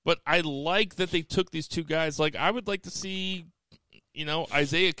 But I like that they took these two guys. Like, I would like to see,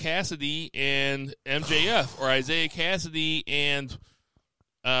 Isaiah Cassidy and MJF, or Isaiah Cassidy and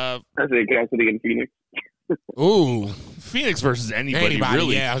Phoenix. Ooh, Phoenix versus anybody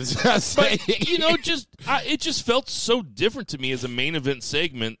really. Yeah, but, it just felt so different to me as a main event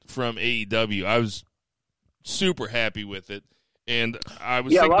segment from AEW. I was super happy with it. And I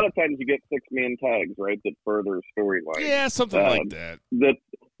was a lot of times you get 6-man tags, right, that further storyline. Yeah, something like that. That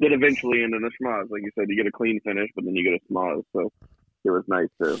eventually end in a schmoz. Like you said, you get a clean finish, but then you get a schmoz. So it was nice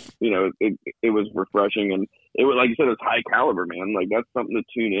to, it was refreshing. And it was, like you said, it was high caliber, man. Like, that's something to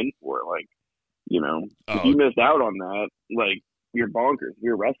tune in for. Like, if you missed out on that, like, you're bonkers. If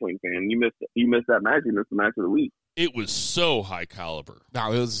you're a wrestling fan, you missed that match. You missed the match of the week. It was so high caliber.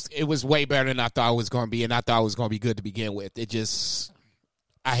 No, it was way better than I thought it was going to be, and I thought it was going to be good to begin with.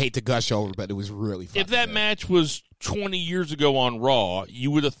 I hate to gush over, but it was really fun. If that match was 20 years ago on Raw,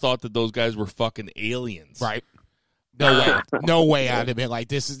 you would have thought that those guys were fucking aliens. Right. No way. No way I'd have been like,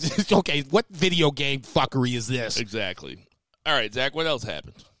 this is, okay, what video game fuckery is this? Exactly. All right, Zach, what else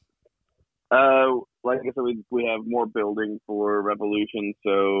happened? Like I said, we have more building for Revolution.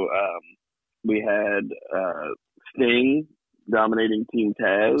 So we had Sting dominating Team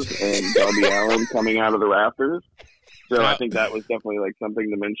Taz and Darby Allin coming out of the rafters. So I think that was definitely like something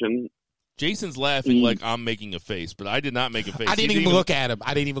to mention. Jason's laughing like I'm making a face, but I did not make a face. I didn't even look at him.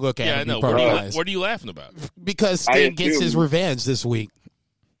 I didn't even look at him. Yeah, I know. What are you laughing about? Because Sting gets his revenge this week.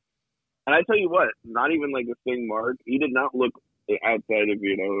 And I tell you what, not even like a Sting mark. He did not look, outside of,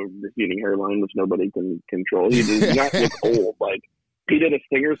 receding hairline, which nobody can control. He did not look old. Like, he did a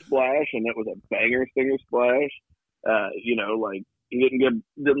stinger splash, and it was a banger stinger splash. Like, he didn't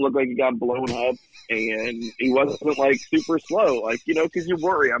look like he got blown up, and he wasn't like super slow. Like, because you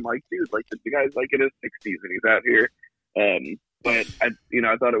worry. I'm like, dude, like, the guy's like in his 60s and he's out here. But I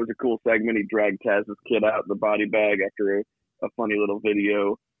thought it was a cool segment. He dragged Taz's kid out in the body bag after a funny little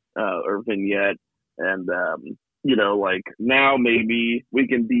video or vignette, and like, now maybe we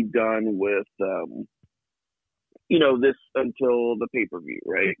can be done with this until the pay-per-view,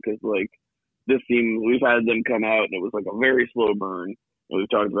 right? Because like, this seems, we've had them come out and it was like a very slow burn, and we've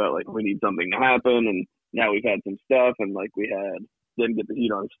talked about like we need something to happen, and now we've had some stuff, and like we had them get the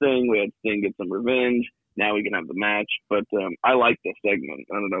heat on Sting, we had Sting get some revenge, now we can have the match. But I like this segment.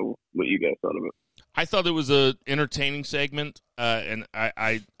 I don't know what you guys thought of it. I thought it was a entertaining segment, and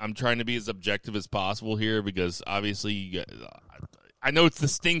I'm trying to be as objective as possible here, because obviously I know it's the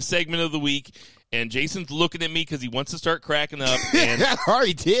Sting segment of the week, and Jason's looking at me because he wants to start cracking up. And I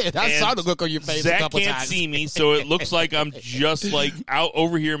already did. I saw the look on your face Zach a couple times. Zach can't see me, so it looks like I'm just like out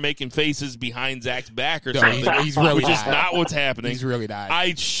over here making faces behind Zach's back or something. He's really which is not what's happening. He's really not.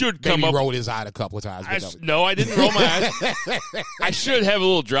 I should come up. He rolled his eye a couple of times. No, I didn't roll my eyes. I should have a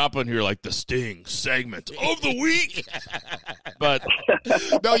little drop on here like the Sting segment of the week. But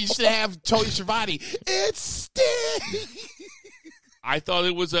no, you should have Tony Schiavone. It's Sting. I thought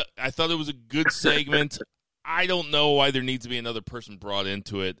it was a good segment. I don't know why there needs to be another person brought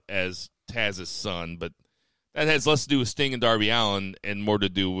into it as Taz's son, but that has less to do with Sting and Darby Allin and more to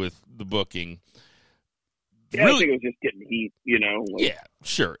do with the booking. Yeah, really, I think it was just getting heat, Like, yeah,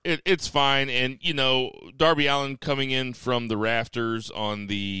 sure. It's fine. And, Darby Allin coming in from the rafters on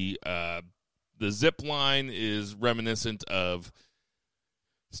the zip line is reminiscent of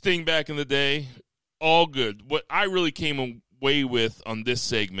Sting back in the day. All good. What I really came away with on this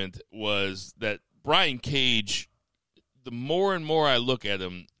segment was that Brian Cage, the more and more I look at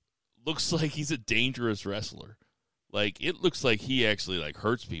him, looks like he's a dangerous wrestler. Like, it looks like he actually like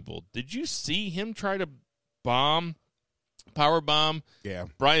hurts people. Did you see him try to power bomb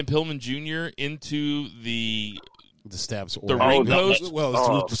Brian Pillman Jr. into the steps, the ring post? It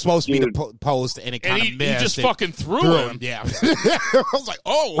was supposed to be the post, and it kind of missed. He just fucking threw him. Yeah. I was like,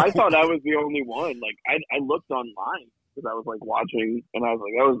 oh. I thought I was the only one. Like, I looked online because I was like watching, and I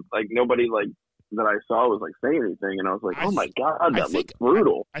was like, nobody like that I saw was like saying anything, and I was like, oh my god, that looked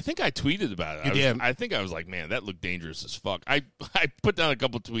brutal. I think I tweeted about it. I think I was like, man, that looked dangerous as fuck. I put down a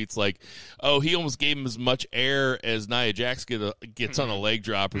couple tweets like, oh, he almost gave him as much air as Nia Jax gets on a leg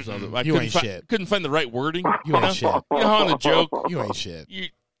drop or something. I couldn't find the right wording. You ain't shit. You know how on a joke, you ain't shit. You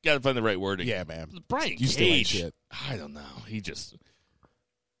got to find the right wording. Yeah, man. Brian you Cage, still ain't shit. I don't know. He just.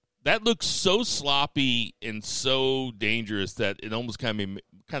 that looked so sloppy and so dangerous that it almost kind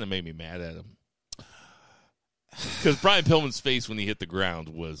of made me mad at him. Because Brian Pillman's face when he hit the ground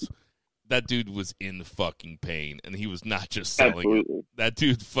was, that dude was in fucking pain, and he was not just selling Absolutely. it. That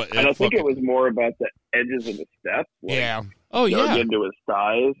dude, and I think it was more about the edges of the steps. Like, Yeah. Oh yeah. Into his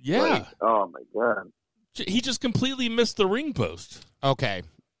thighs. Yeah. Like, oh my god. He just completely missed the ring post. Okay.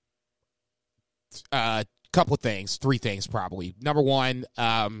 Couple of things, 3 things probably. Number one,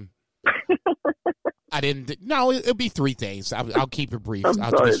 I didn't. No, it'll be 3 things. I'll keep it brief. I'm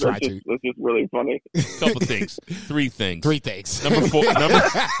I'll sorry, just try that's just really funny. Couple things, 3 things. 3 things. Number 4.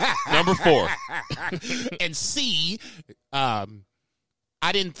 Number 4. And C, I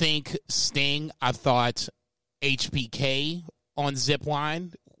didn't think Sting. I thought HBK on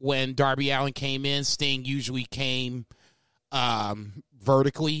Zipline when Darby Allin came in. Sting usually came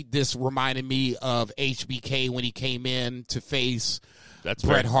vertically. This reminded me of HBK when he came in to face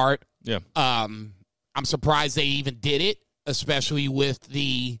Bret Hart. Yeah. I'm surprised they even did it, especially with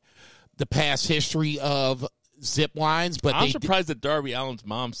the past history of zip lines. But I'm surprised that Darby Allin's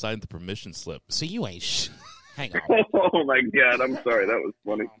mom signed the permission slip. See, you ain't hang on. Oh my god, I'm sorry, that was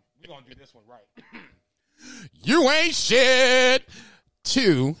funny. We're gonna do this one right. You ain't shit.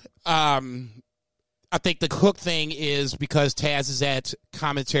 2, I think the Hook thing is because Taz is at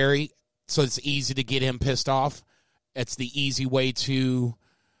commentary, so it's easy to get him pissed off. It's the easy way to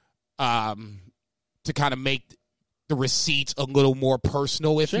kind of make the receipts a little more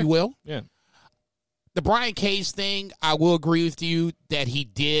personal, if you will. Yeah. The Brian Cage thing, I will agree with you that he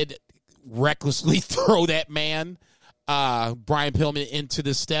did recklessly throw that man, Brian Pillman, into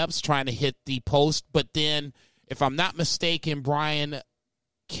the steps trying to hit the post. But then, if I'm not mistaken, Brian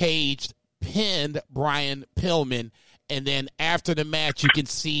Cage pinned Brian Pillman, and then after the match, you can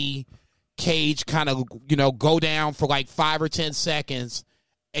see Cage kind of, go down for like 5 or 10 seconds,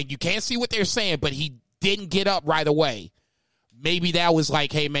 and you can't see what they're saying, but he didn't get up right away. Maybe that was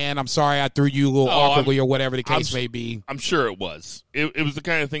like, hey, man, I'm sorry I threw you a little awkwardly or whatever the case may be. I'm sure it was. It was the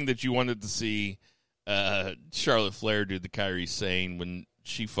kind of thing that you wanted to see Charlotte Flair do to Kairi Sane when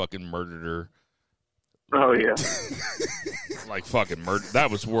she fucking murdered her. Oh, yeah. Like fucking murder.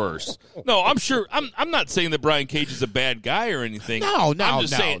 That was worse. No, I'm sure. I'm not saying that Brian Cage is a bad guy or anything. No. I'm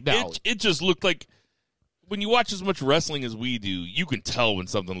just saying it just looked like, when you watch as much wrestling as we do, you can tell when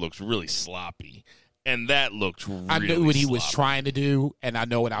something looks really sloppy. And that looked really I knew what he was sloppy. trying to do, and I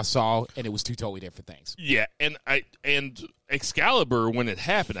know what I saw, and it was 2 totally different things. Yeah, and Excalibur, when it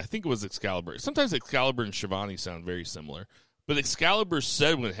happened, I think it was Excalibur. Sometimes Excalibur and Shivani sound very similar. But Excalibur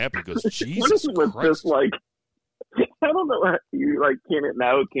said when it happened, he goes, Jesus What is it with Christ. this, like, I don't know how you,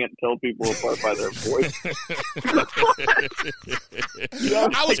 can't tell people apart by their voice.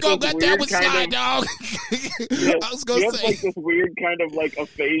 I was going to let that one slide, dog. Yeah, I was going to say. Like this weird kind of like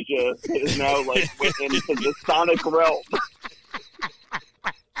aphasia that is now like went into the sonic realm.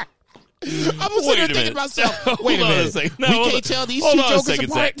 I was sitting there thinking to myself, wait a minute. No, we can't tell these 2 jokers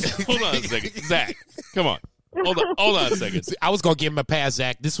apart. Zach. Hold on a second. Zach, come on. Hold on a second. I was going to give him a pass,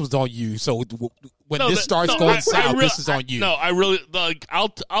 Zach. This was on you. So when this starts going south, this is on you. No, I really, like, I'll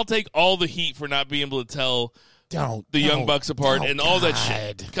take all the heat for not being able to tell the Young Bucks apart and all that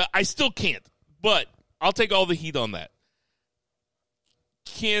shit. I still can't, but I'll take all the heat on that.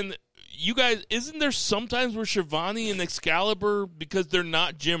 Can you guys, isn't there sometimes where Shivani and Excalibur, because they're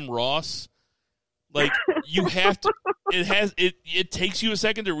not Jim Ross, like, you have to, it takes you a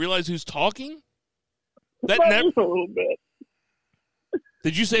second to realize who's talking? Not even a little bit.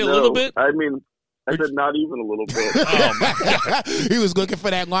 Did you say a little bit? I mean, I said not even a little bit. Oh my God. He was looking for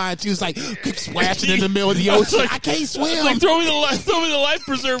that line. She was like, keep splashing in the middle of the ocean. I can't swim. Like, throw me the life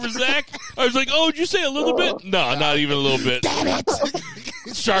preserver, Zach. I was like, oh, did you say a little bit? No, not even a little bit. Damn it.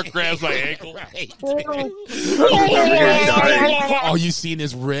 Shark grabs my ankle. Right. All you seen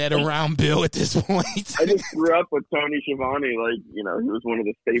is red around Bill at this point. I just grew up with Tony Schiavone. Like, he was one of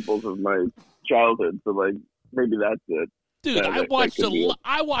the staples of my childhood. So, like, maybe that's it. Dude,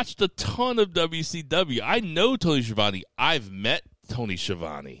 I watched a ton of WCW. I know Tony Schiavone. I've met Tony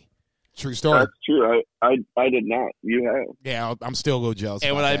Schiavone. True story. That's true. I did not. You have. Yeah, I'm still a little jealous.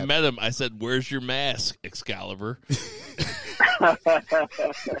 And when I met him, I said, "Where's your mask, Excalibur?"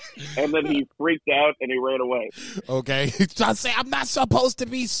 And then he freaked out and he ran away. Okay. He's trying to say, I'm not supposed to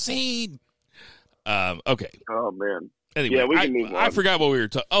be seen. Okay. Oh, man. Anyway, yeah, we can move on. I forgot what we were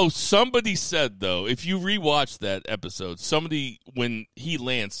talking. Oh, somebody said, though, if you rewatch that episode, when he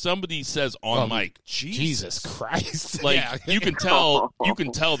lands, somebody says on mic, Jesus Christ. Like, yeah. you can tell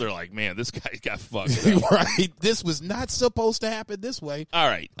they're like, man, this guy got fucked up. Right. This was not supposed to happen this way. All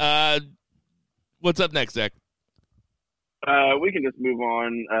right. What's up next, Zach? We can just move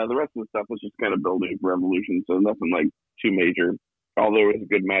on. The rest of the stuff was just kind of building for Revolution, so nothing like too major. Although it was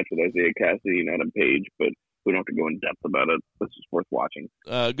a good match with Isaiah Cassidy and Adam Page, but we don't have to go in depth about it. It's just worth watching.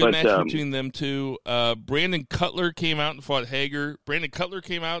 Good match between them two. Brandon Cutler came out and fought Hager. Brandon Cutler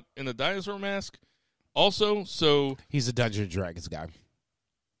came out in a dinosaur mask also, so... He's a Dungeons & Dragons guy.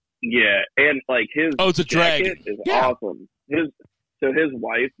 Yeah, and like his it's a jacket dragon. is awesome. His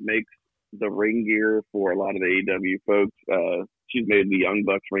wife makes the ring gear for a lot of the AEW folks. She's made the Young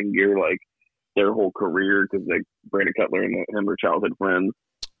Bucks ring gear like their whole career because like Brandon Cutler and him are childhood friends.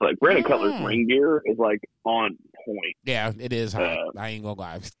 Like Brandon Cutler's ring gear is like on point. Yeah, it is hot. I ain't gonna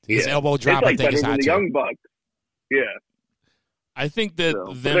lie. His elbow drop, it's like I think, is better hot than the too. Young Bucks. Yeah. I think that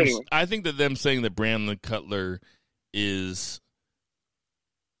anyway. I think that them saying that Brandon Cutler is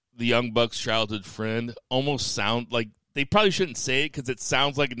the Young Bucks' childhood friend almost sound like they probably shouldn't say it because it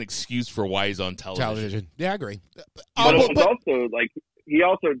sounds like an excuse for why he's on television. Yeah, I agree. But it was also like he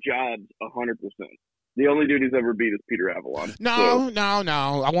also jobs 100%. The only dude he's ever beat is Peter Avalon. No.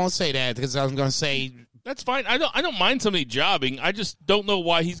 I won't say that because I was going to say that's fine. I don't mind somebody jobbing. I just don't know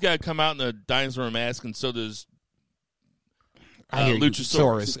why he's got to come out in a dinosaur mask and so does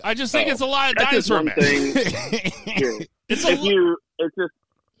Luchasaurus. I just think it's a lot of dinosaur masks. It's just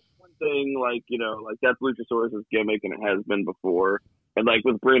one thing, like, you know, like that's Luchasaurus' gimmick and it has been before. And like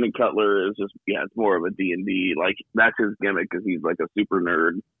with Brandon Cutler, it's just, it's more of a D&D. Like that's his gimmick because he's like a super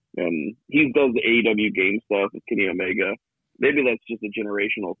nerd. And he does the AEW game stuff with Kenny Omega. Maybe that's just a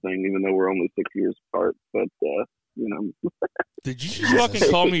generational thing, even though we're only 6 years apart. But, you know. Did you just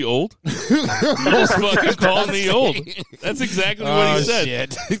fucking call me old? You just fucking called me old. That's exactly what he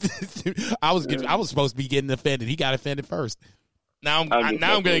said. Shit. I was supposed to be getting offended. He got offended first. Now I'm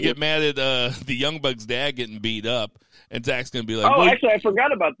going to get mad at the Young Bucks' dad getting beat up. And Zach's going to be like, actually, I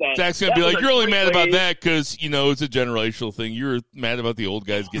forgot about that. Zach's going to be like, you're only mad about that because, you know, it's a generational thing. You're mad about the old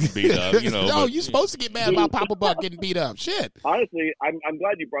guys getting beat up, you know. No, you're supposed to get mad about Papa Buck getting beat up. Shit. Honestly, I'm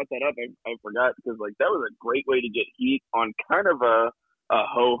glad you brought that up. I forgot because, like, that was a great way to get heat on kind of a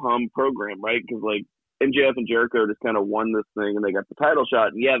ho-hum program, right? Because, like, MJF and Jericho just kind of won this thing and they got the title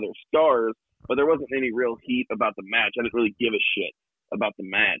shot. And, yeah, they're stars, but there wasn't any real heat about the match. I didn't really give a shit about the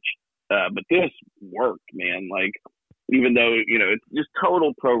match. But this worked, man. Like, even though, you know, it's just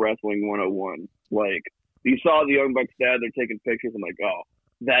total pro wrestling 101. Like, you saw the Young Bucks dad, they're taking pictures. I'm like, oh,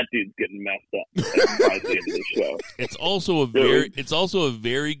 that dude's getting messed up by the end of the show. It's also a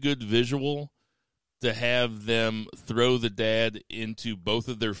very good visual to have them throw the dad into both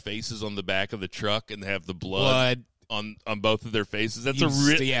of their faces on the back of the truck and have the blood. On both of their faces. That's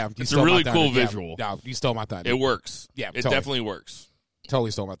it's a really cool visual. Yeah, no, you stole my thunder. It works. Yeah, it definitely works.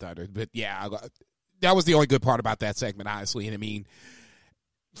 Totally stole my thunder. But yeah, that was the only good part about that segment, honestly. And I mean,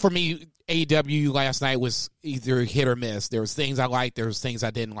 for me, AEW last night was either hit or miss. There was things I liked. There was things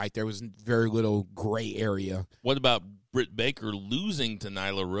I didn't like. There was very little gray area. What about Britt Baker losing to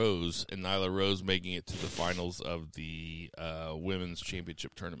Nyla Rose and Nyla Rose making it to the finals of the Women's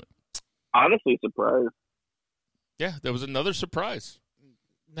Championship tournament? Honestly, surprised. Yeah, that was another surprise.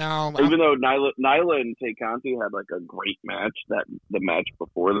 No, even though Nyla and Tay Conti had like a great match, the match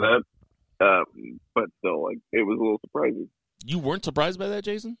before that, but still, like it was a little surprising. You weren't surprised by that,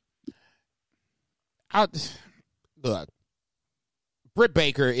 Jason? Look, Britt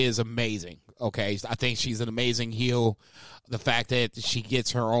Baker is amazing. Okay, I think she's an amazing heel. The fact that she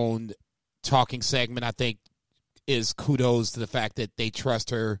gets her own talking segment, I think, is kudos to the fact that they trust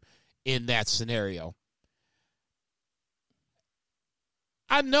her in that scenario.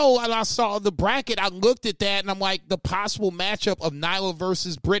 I know, and I saw the bracket. I looked at that, and I'm like, the possible matchup of Nyla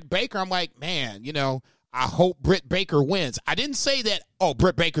versus Britt Baker. I'm like, man, you know, I hope Britt Baker wins. I didn't say that,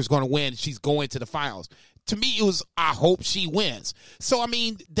 Britt Baker's going to win. She's going to the finals. To me, it was, I hope she wins. So, I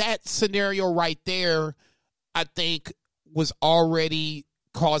mean, that scenario right there, I think, was already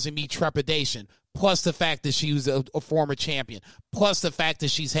causing me trepidation. Plus the fact that she was a former champion. Plus the fact that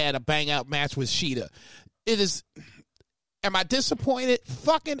she's had a bang-out match with Sheeta. It is... Am I disappointed?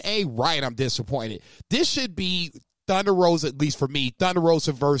 Fucking A right, I'm disappointed. This should be Thunder Rosa, at least for me, Thunder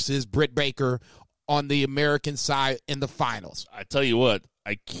Rosa versus Britt Baker on the American side in the finals. I tell you what,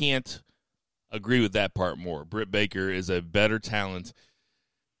 I can't agree with that part more. Britt Baker is a better talent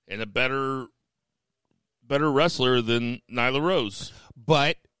and a better wrestler than Nyla Rose.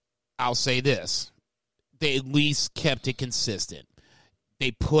 But I'll say this. They at least kept it consistent.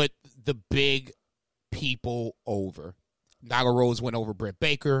 They put the big people over. Nyla Rose went over Britt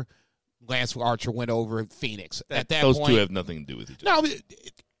Baker. Lance Archer went over Phoenix. At that those point, two have nothing to do with each other. No,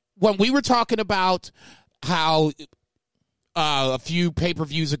 when we were talking about how a few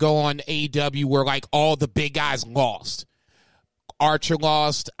pay-per-views ago on AEW where like all the big guys lost, Archer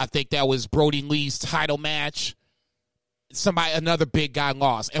lost. I think that was Brody Lee's title match. Another big guy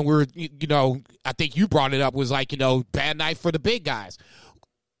lost. And I think you brought it up, was like, bad night for the big guys.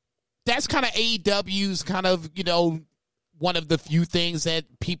 That's kind of AEW's kind of, one of the few things that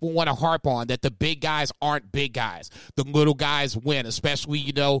people want to harp on, that the big guys aren't big guys. The little guys win,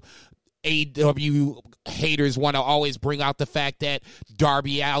 especially, AEW haters want to always bring out the fact that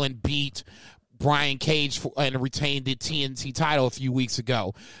Darby Allin beat Brian Cage and retained the TNT title a few weeks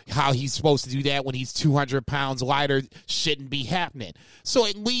ago. How he's supposed to do that when he's 200 pounds lighter shouldn't be happening. So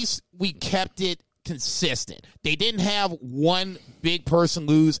at least we kept it consistent. They didn't have one big person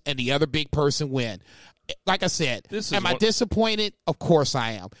lose and the other big person win. Like I said, am I disappointed? Of course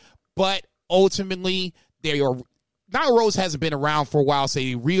I am. But ultimately, Nyla Rose hasn't been around for a while, so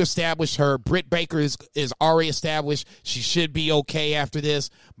they reestablished her. Britt Baker is already established. She should be okay after this.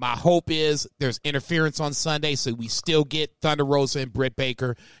 My hope is there's interference on Sunday, so we still get Thunder Rosa and Britt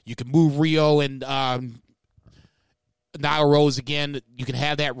Baker. You can move Rio and Nyla Rose again. You can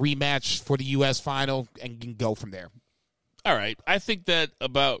have that rematch for the U.S. final, and you can go from there. All right. I think that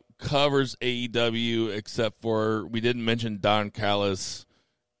about covers AEW, except for we didn't mention Don Callis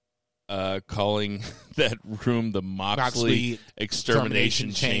calling that room the Moxley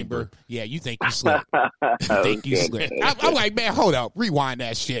Extermination Chamber. Yeah, you think you slick. I'm like, man, hold up. Rewind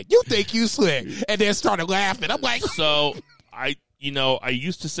that shit. You think you slick. And then started laughing. I'm like. So, I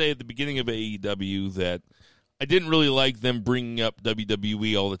used to say at the beginning of AEW that I didn't really like them bringing up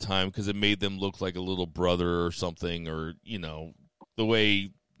WWE all the time because it made them look like a little brother or something, or, the way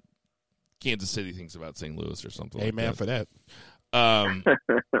Kansas City thinks about St. Louis or something like that. Amen for that.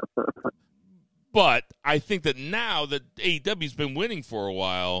 But I think that now that AEW's been winning for a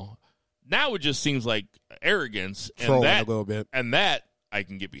while, now it just seems like arrogance, and that, a little bit. And that I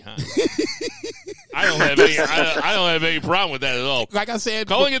can get behind. I don't have any problem with that at all. Like I said,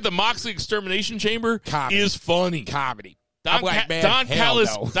 calling it the Moxley Extermination Chamber is funny. Comedy. Don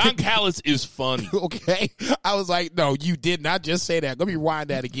Callis is funny. Okay. I was like, no, you did not just say that. Let me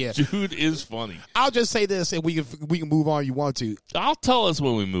rewind that again. Dude is funny. I'll just say this, and we can move on if you want to. I'll tell us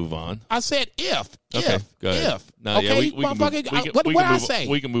when we move on. I said if. Okay, go ahead. If. No, okay, yeah, what did I say?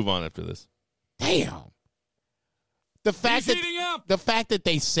 We can move on after this. Damn. The fact that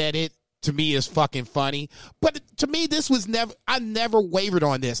they said it, to me, is fucking funny. But to me, I never wavered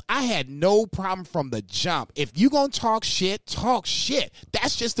on this. I had no problem from the jump. If you gonna talk shit, talk shit.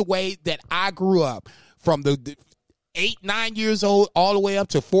 That's just the way that I grew up, from the 8, 9 years old all the way up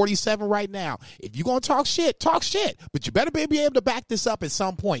to 47 right now. If you gonna talk shit, talk shit. But you better be able to back this up at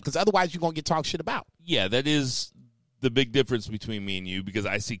some point, because otherwise you're gonna get talked shit about. Yeah, that is the big difference between me and you, because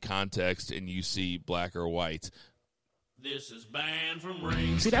I see context and you see black or white. This is banned from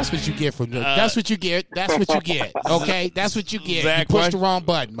Ringside. See, that's what you get from that's what you get. That's what you get. Okay? That's what you get. Zach, you pushed the wrong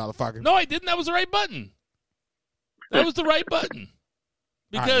button, motherfucker. No, I didn't. That was the right button. That was the right button.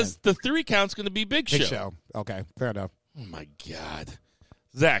 Because the 3 count's going to be Big Show. Okay, fair enough. Oh, my God.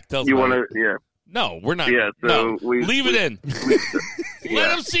 Zach, tell us. You want to, yeah. No, we're not. Yeah, so no. Leave it in.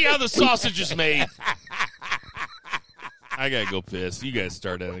 Let them see how the sausage is made. I got to go piss. You guys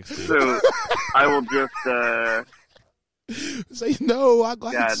start NXT. So I will just... say no. I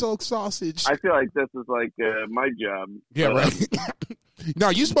like soaked sausage. I feel like this is like my job. Yeah, right. No,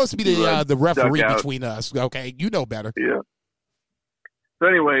 you're supposed to be the referee between us. Okay, you know better. Yeah. So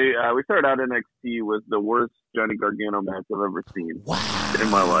anyway, we started out NXT with the worst Johnny Gargano match I've ever seen in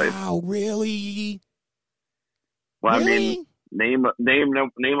my life. Wow, really? Well, really? I mean, name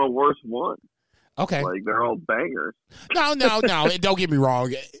a worse one. Okay, like they're all bangers. No. Don't get me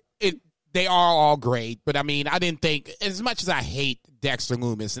wrong. They are all great, but I mean, I didn't think, as much as I hate Dexter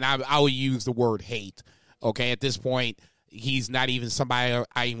Lumis, and I will use the word hate, okay, at this point, he's not even somebody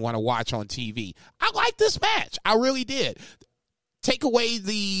I even want to watch on TV. I like this match. I really did. Take away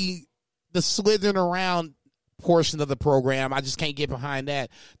the slithering around portion of the program. I just can't get behind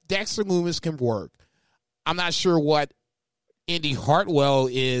that. Dexter Lumis can work. I'm not sure what Indy Hartwell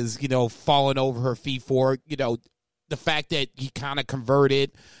is, falling over her feet for, the fact that he kind of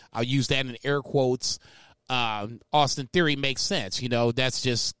converted, I'll use that in air quotes, Austin Theory makes sense. That's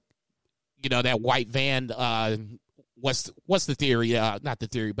just, that white van, what's the theory? Not the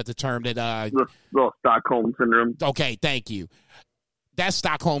theory, but the term that... the Stockholm Syndrome. Okay, thank you. That's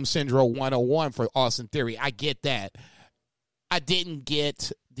Stockholm Syndrome 101 for Austin Theory. I get that. I didn't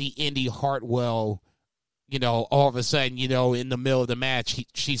get the Indy Hartwell... all of a sudden, in the middle of the match,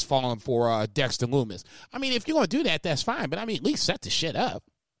 she's falling for Dexter Lumis. I mean, if you're going to do that, that's fine. But, I mean, at least set the shit up.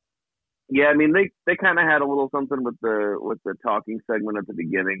 Yeah, I mean, they kind of had a little something with the talking segment at the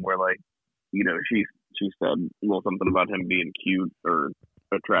beginning where, like, she said a little something about him being cute or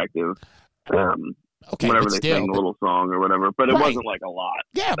attractive. Okay, whenever they still, sang a little song or whatever, but it right. wasn't like a lot.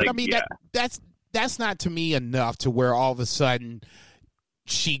 Yeah, but like, I mean that's not to me enough to where all of a sudden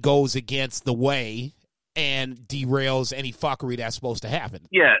she goes against the way and derails any fuckery that's supposed to happen.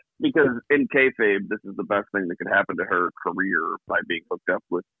 Yeah, because in kayfabe, this is the best thing that could happen to her career by being hooked up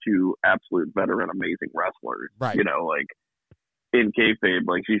with two absolute veteran, amazing wrestlers. Right. You know, like in kayfabe,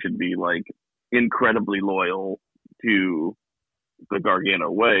 like she should be like incredibly loyal to the Gargano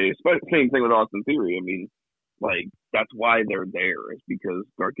way. Same thing with Austin Theory. I mean, like that's why they're there, is because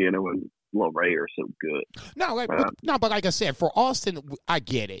Gargano and LeRae are so good. But like I said, for Austin, I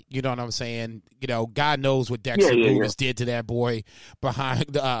get it. You know what I'm saying? You know, God knows what Dexter Lumis did to that boy behind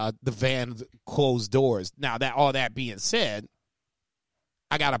the van closed doors. Now, that all that being said,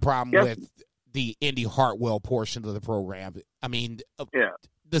 I got a problem with the Indy Hartwell portion of the program. I mean,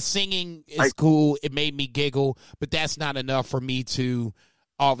 the singing is cool. It made me giggle, but that's not enough for me to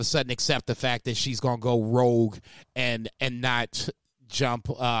all of a sudden accept the fact that she's going to go rogue and not jump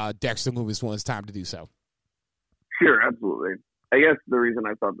Dexter Lumis when it's time to do so. Sure, absolutely. I guess the reason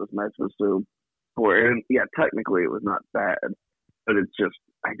I thought this match was so poor, and yeah, technically it was not bad, but it's just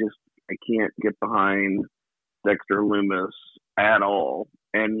I can't get behind Dexter Lumis at all.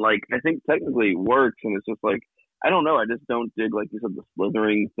 And like I think technically it works, and it's just like I don't know, I just don't dig, like you said, the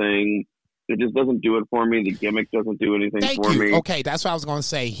slithering thing. It just doesn't do it for me. The gimmick doesn't do anything for me. Okay, that's what I was going to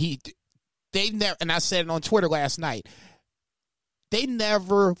say. They never, and I said it on Twitter last night. They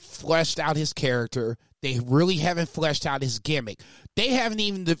never fleshed out his character. They really haven't fleshed out his gimmick. They haven't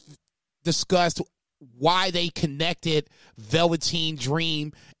even discussed why they connected Velveteen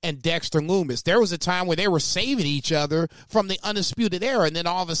Dream and Dexter Lumis. There was a time where they were saving each other from the Undisputed Era, and then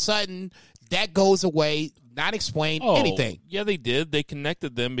all of a sudden that goes away, not explained anything. Yeah, they did. They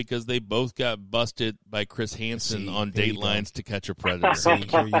connected them because they both got busted by Chris Hansen on Datelines to Catch a Predator. See,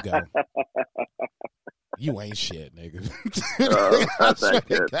 here you go. You ain't shit, nigga.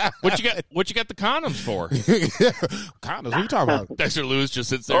 What you got the condoms for? Condoms? What are you talking about? Dexter Lumis just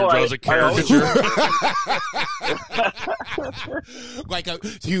sits there and draws a caricature. Like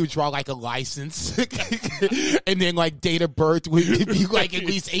he would draw like a license, and then like date of birth would be like at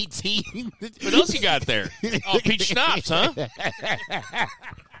least 18. What else you got there? Oh, peach schnapps, huh? God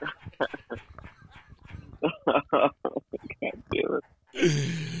damn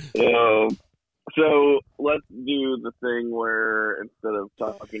it. So let's do the thing where instead of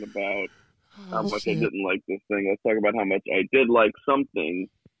talking about how much I didn't like this thing, let's talk about how much I did like something,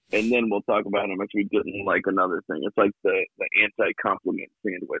 and then we'll talk about how much we didn't like another thing. It's like the anti-compliment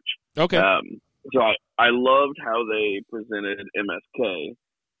sandwich. Okay. So I loved how they presented MSK.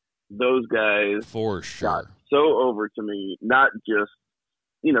 Those guys for sure got so over to me. Not just,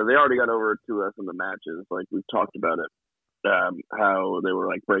 they already got over to us in the matches, like we've talked about it. How they were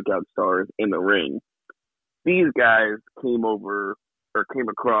like breakout stars in the ring. These guys came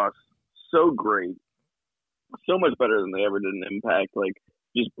across so great, so much better than they ever did in Impact. Like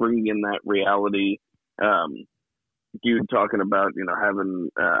just bringing in that reality. Dude talking about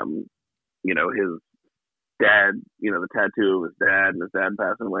having his dad, the tattoo of his dad, and his dad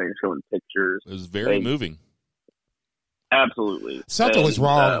passing away, and showing pictures. It was very moving. Absolutely. Something was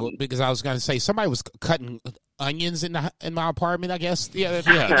wrong because I was going to say somebody was cutting onions in my apartment, I guess. Yeah.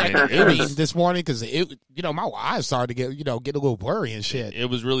 This morning because my eyes started to get a little blurry and shit. It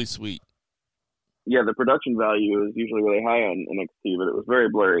was really sweet. Yeah, the production value is usually really high on NXT, but it was very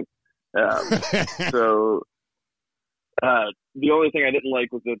blurry. So the only thing I didn't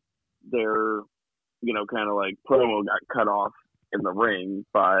like was that their kind of like promo got cut off in the ring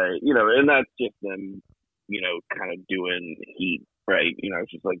by and that's just them kind of doing heat, right?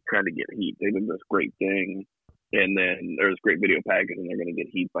 It's just like trying to get heat. They did this great thing, and then there's great video package, and they're going to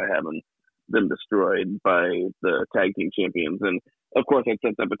get heat by having them destroyed by the tag team champions. And of course, that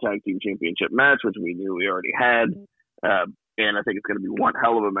sets up a tag team championship match, which we knew we already had. And I think it's going to be one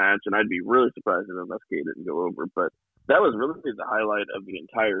hell of a match, and I'd be really surprised if MSK didn't go over. But that was really the highlight of the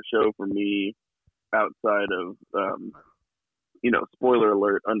entire show for me, outside of spoiler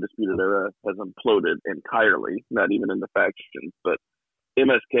alert, Undisputed Era has imploded entirely, not even in the factions, but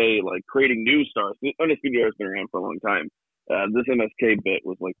MSK, like, creating new stars. Undisputed Era has been around for a long time. This MSK bit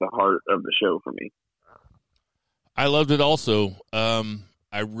was, like, the heart of the show for me. I loved it also.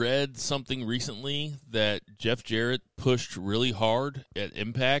 I read something recently that Jeff Jarrett pushed really hard at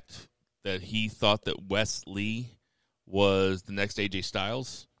Impact, that he thought that Wes Lee was the next AJ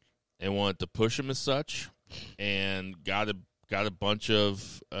Styles and wanted to push him as such, and got a bunch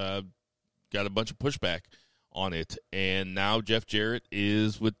of pushback on it. And now Jeff Jarrett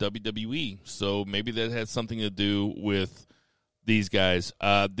is with WWE. So maybe that has something to do with these guys.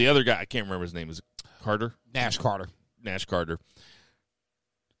 The other guy, I can't remember his name. Is it Carter? Nash Carter. Nash Carter.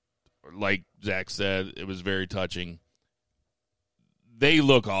 Like Zach said, it was very touching. They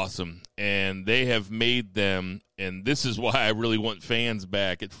look awesome, and they have made them, and this is why I really want fans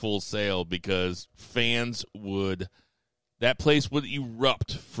back at Full Sail, because that place would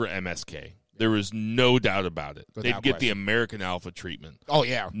erupt for MSK. There is no doubt about it. They'd get the American Alpha treatment. Oh,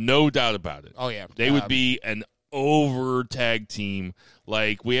 yeah. No doubt about it. Oh, yeah. They would be an over tag team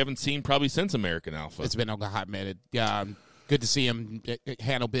like we haven't seen probably since American Alpha. It's been a hot minute. Good to see him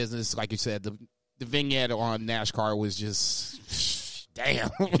handle business. Like you said, the vignette on NASCAR was just... Damn.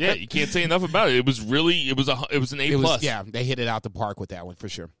 Yeah, you can't say enough about it. It was an A+. Yeah, they hit it out the park with that one for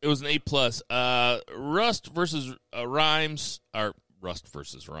sure. It was an A+. Rust versus Rhymes, or Rust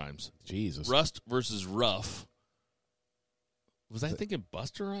versus Rhymes. Jesus. Rust versus Ruff. Was I thinking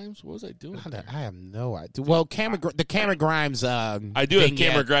Buster Rhymes? What was I doing? I have no idea. Well, the Cameron Grimes. I do have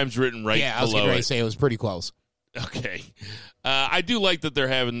Cameron Grimes written right below. Yeah, I was going to say it was pretty close. Okay. I do like that they're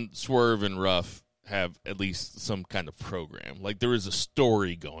having Swerve and Ruff have at least some kind of program. Like there is a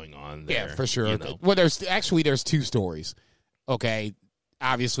story going on there. Yeah, for sure. You know? Well, there's two stories. Okay.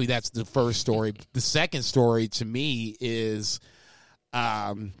 Obviously that's the first story. The second story to me is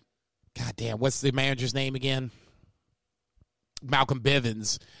goddamn, what's the manager's name again? Malcolm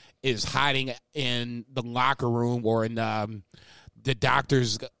Bivens is hiding in the locker room or in the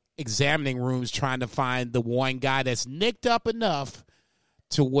doctor's examining rooms trying to find the one guy that's nicked up enough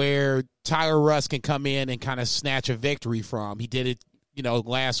to where Tyler Russ can come in and kind of snatch a victory from. He did it,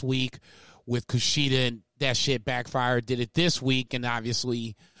 last week with Kushida, and that shit backfired. Did it this week, and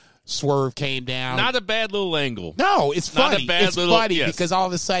obviously Swerve came down. Not a bad little angle. No, it's funny. It's funny yes. Because all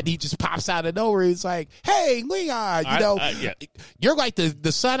of a sudden he just pops out of nowhere. He's like, "Hey, Leon, you're like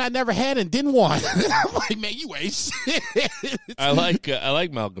the son I never had and didn't want." I'm like, man, you ain't shit. I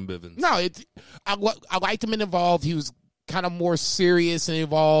like Malcolm Bivens. No, I liked him involved. He was kind of more serious and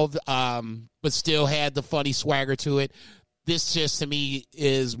involved, but still had the funny swagger to it. This just to me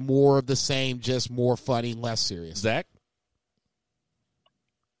is more of the same, just more funny, less serious. Zach?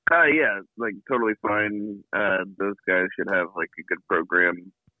 Yeah, like totally fine. Those guys should have like a good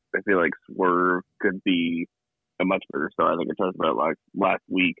program. I feel like Swerve could be a much better star. I think I talked about like last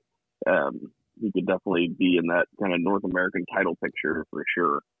week. He could definitely be in that kind of North American title picture for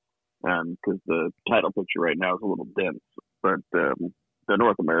sure. Because the title picture right now is a little dense, but the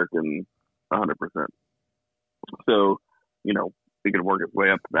North American, 100%. So, he could work his way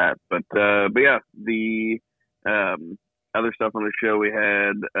up to that. But yeah, the other stuff on the show we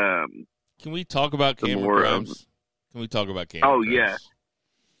had. Can we talk about Cameron Grimes? Can we talk about Cameron? Oh, yeah.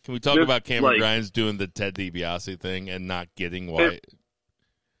 Can we talk about Cameron Grimes doing the Ted DiBiase thing and not getting why?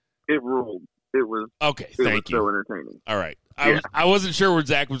 It ruled. It was okay. Thank you. So entertaining. All right. I wasn't sure where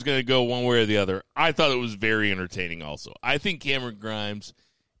Zach was going to go one way or the other. I thought it was very entertaining also. I think Cameron Grimes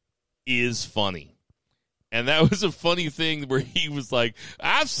is funny. And that was a funny thing where he was like,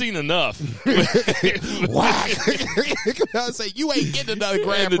 I've seen enough. Whack. I was like, you ain't getting another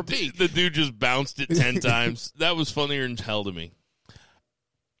grab from me. The dude just bounced it 10 times. That was funnier than hell to me.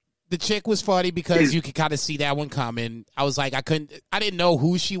 The chick was funny because you could kind of see that one coming. I was like, I didn't know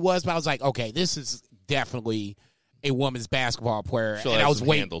who she was, but I was like, okay, this is definitely a women's basketball player. She'll and have I was some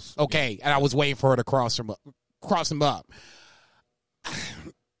waiting. handles. Okay, and I was waiting for her to cross him up.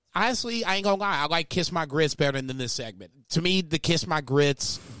 Honestly, I ain't gonna lie. I like Kiss My Grits better than this segment. To me, the Kiss My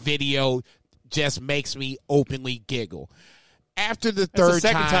Grits video just makes me openly giggle. After the third That's the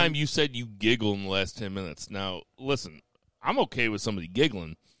second time you said you giggle in the last 10 minutes. Now, listen, I'm okay with somebody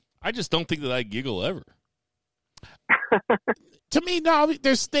giggling. I just don't think that I giggle ever. To me, no,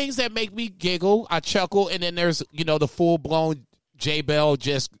 there's things that make me giggle. I chuckle, and then there's, the full-blown J Bell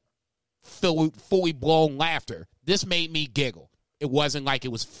just fully blown laughter. This made me giggle. It wasn't like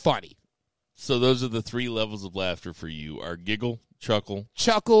it was funny. So those are the 3 levels of laughter for you: are giggle, chuckle.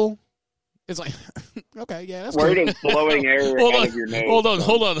 It's like, okay, yeah, that's Word cool. of blowing air out of your nose.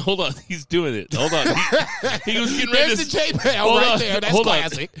 Hold on. He's doing it. Hold on. He was getting ready to... There's the J-Bell right there. That's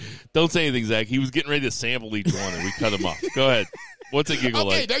classic. Don't say anything, Zach. He was getting ready to sample each one, and we cut him off. Go ahead. What's a giggle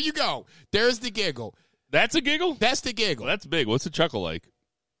like? Okay, there you go. There's the giggle. That's a giggle? That's the giggle. Well, that's big. What's a chuckle like?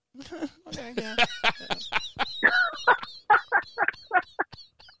 Okay, yeah.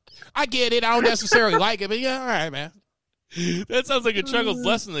 I get it. I don't necessarily like it, but yeah, all right, man. That sounds like a chuckle's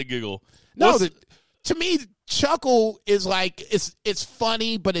less than a giggle. No, To me, chuckle is like it's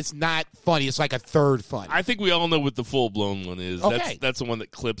funny, but it's not funny. It's like a third funny. I think we all know what the full blown one is. Okay. That's the one that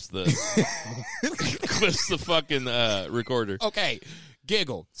clips the clips the fucking recorder. Okay,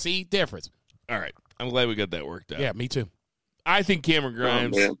 giggle. See difference. All right, I'm glad we got that worked out. Yeah, me too. I think Cameron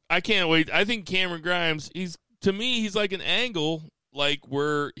Grimes. man. I can't wait. I think Cameron Grimes. He's like an angle, like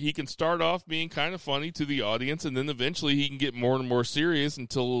where he can start off being kind of funny to the audience, and then eventually he can get more and more serious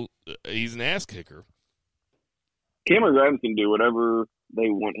until he's an ass kicker. Cameron Grimes can do whatever they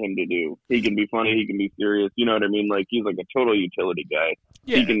want him to do. He can be funny. He can be serious. You know what I mean? Like, he's like a total utility guy.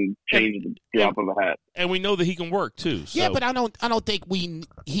 Yeah. He can change the drop of a hat. And we know that he can work too. So. Yeah, but I don't think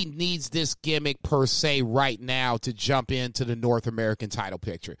he needs this gimmick per se right now to jump into the North American title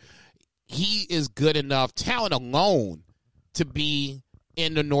picture. He is good enough, talent alone, to be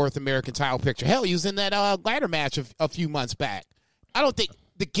in the North American title picture. Hell, he was in that ladder match a few months back. I don't think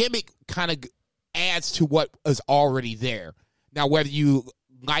the gimmick kind of adds to what is already there. Now, whether you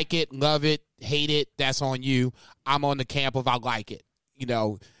like it, love it, hate it, that's on you. I'm on the camp of I like it. You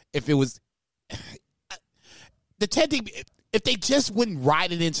know, if it was the Ted DiBiase, if they just wouldn't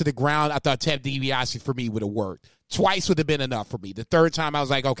ride it into the ground, I thought Ted DiBiase for me would have worked. Twice would have been enough for me. The third time, I was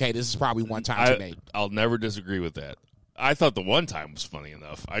like, okay, this is probably one time too many. I'll never disagree with that. I thought the one time was funny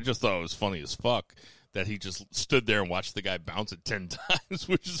enough. I just thought it was funny as fuck that he just stood there and watched the guy bounce it 10 times,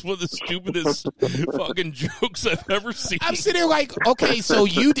 which is one of the stupidest fucking jokes I've ever seen. I'm sitting there like, okay, so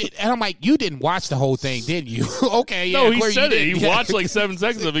you did, and I'm like, you didn't watch the whole thing, didn't you? Okay, yeah. No, he said it. He watched like 7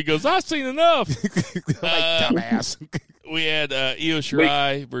 seconds of it. He goes, I've seen enough. Like, dumbass. We had Io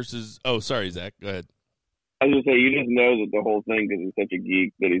Shirai versus, oh, sorry, Zach. Go ahead. I was going to say, you just know that the whole thing, because he's such a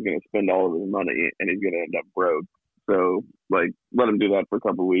geek, that he's going to spend all of his money and he's going to end up broke. So, like, let him do that for a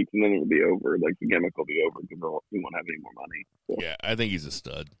couple of weeks, and then it'll be over. Like, the gimmick will be over because he won't have any more money. So. Yeah, I think he's a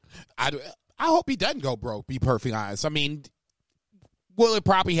stud. I hope he doesn't go broke, be perfectly honest. I mean, will it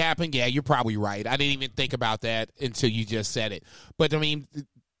probably happen? Yeah, you're probably right. I didn't even think about that until you just said it. But, I mean,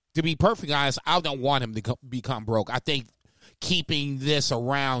 to be perfectly honest, I don't want him to become broke. I think keeping this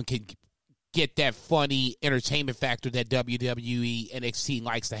around can get that funny entertainment factor that WWE NXT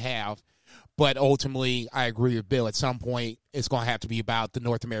likes to have. But ultimately, I agree with Bill. At some point, it's going to have to be about the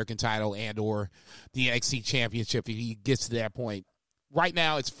North American title and or the NXT Championship if he gets to that point. Right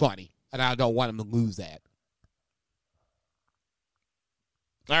now, it's funny, and I don't want him to lose that.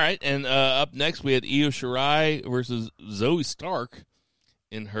 All right, and up next, we had Io Shirai versus Zoe Stark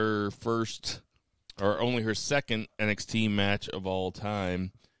in her first, or only her second NXT match of all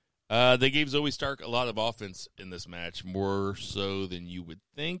time. They gave Zoe Stark a lot of offense in this match, more so than you would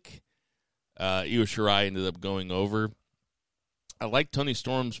think. Io Shirai ended up going over. I like Toni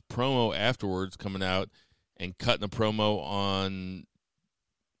Storm's promo afterwards, coming out and cutting a promo on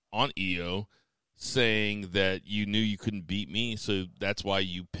Io, saying that you knew you couldn't beat me, so that's why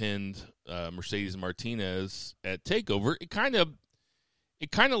you pinned Mercedes Martinez at TakeOver. It kind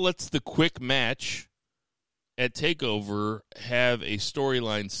of lets the quick match at TakeOver have a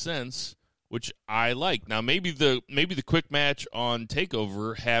storyline sense, which I like. Now, maybe the quick match on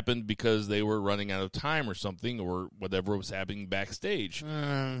TakeOver happened because they were running out of time or something, or whatever was happening backstage.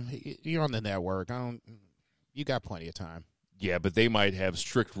 You're on the network. You got plenty of time. Yeah, but they might have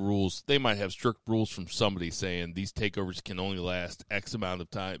strict rules. They might have strict rules from somebody saying these takeovers can only last X amount of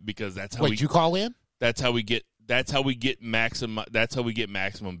time because that's how you call in? That's how we get maximum. That's how we get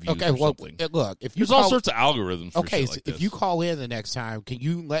maximum views. Okay, well, look, if you there's all sorts of algorithms. Okay, for shit like if this. you call in the next time, can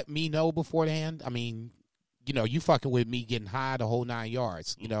you let me know beforehand? I mean, you know, you fucking with me getting high the whole 9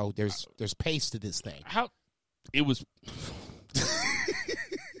 yards. You know, there's pace to this thing. How it was.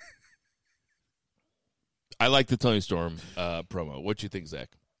 I like the Toni Storm promo. What do you think, Zach?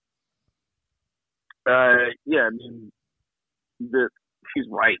 Yeah, I mean, she's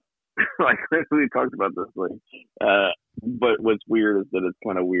right. Like, we talked about this thing. But what's weird is that it's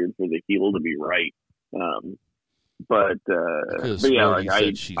kind of weird for the heel to be right. But yeah,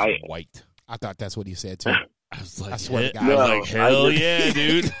 like she's white. I thought that's what he said too. I was like, I swear to God. I was like, hell yeah,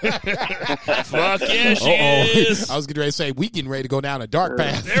 dude. Fuck yeah, she is. I was getting ready to say, we getting ready to go down a dark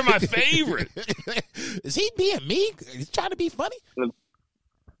path. They're my favorite. Is he being mean? He's trying to be funny? It's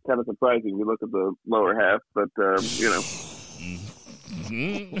kind of surprising. We look at the lower half, but, you know.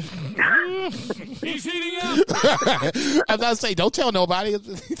 He's heating up. As I say, don't tell nobody.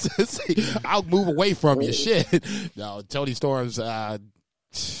 I'll move away from your shit. No, Toni Storm's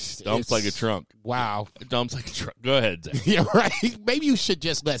dumps like a trunk. Wow. Dumps like a trunk. Go ahead, Zach. Yeah, right. Maybe you should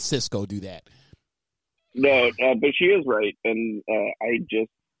just let Cisco do that. No, but she is right, and I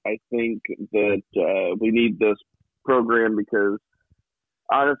think that we need this program because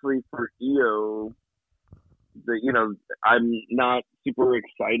honestly, for Io, I'm not super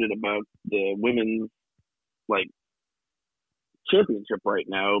excited about the women's like championship right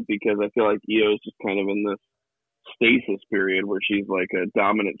now because I feel like Io is just kind of in this stasis period where she's like a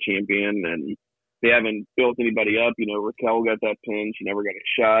dominant champion and they haven't built anybody up. Raquel got that pin. She never got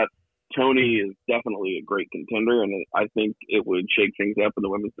a shot. Tony is definitely a great contender, and I think it would shake things up in the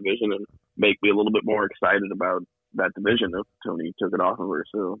women's division and make me a little bit more excited about that division if Tony took it off of her.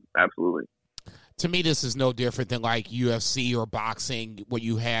 So, absolutely. To me, this is no different than like UFC or boxing where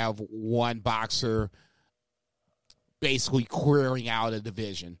you have one boxer basically clearing out a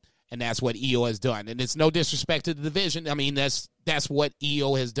division. And that's what Io has done. And it's no disrespect to the division. I mean, that's what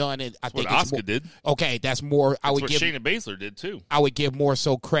Io has done. And I think what Asuka did. Okay, that's more. That's what Shayna Baszler did too. I would give more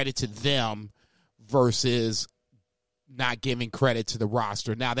so credit to them versus not giving credit to the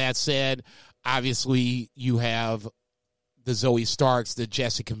roster. Now that said, obviously you have the Zoe Starks, the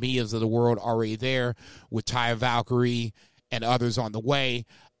Jessica Mias of the world already there with Taya Valkyrie and others on the way.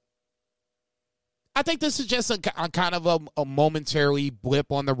 I think this is just a kind of a momentarily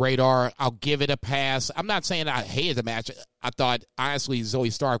blip on the radar. I'll give it a pass. I'm not saying I hated the match. I thought, honestly, Zoe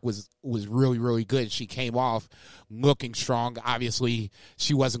Stark was really, really good. She came off looking strong. Obviously,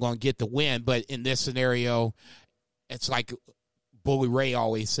 she wasn't going to get the win, but in this scenario, it's like Bully Ray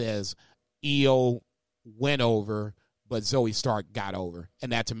always says, Io went over, but Zoe Stark got over.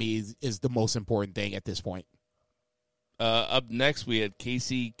 And that, to me, is the most important thing at this point. Up next, we had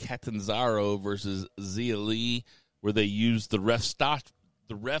Casey Catanzaro versus Zia Lee, where they used the ref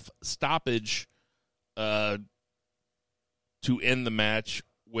stoppage to end the match,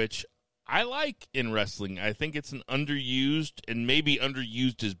 which I like in wrestling. I think it's an underused, and maybe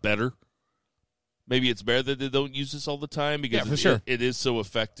underused is better. Maybe it's better that they don't use this all the time because it is so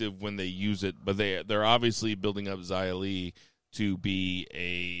effective when they use it. But they're obviously building up Zia Lee to be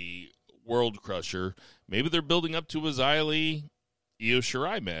a world crusher. Maybe they're building up to a Zia Lee Io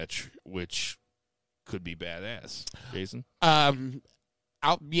Shirai match, which could be badass. Jason?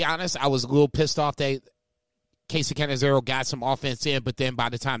 I'll be honest, I was a little pissed off that Casey Catanzaro got some offense in, but then by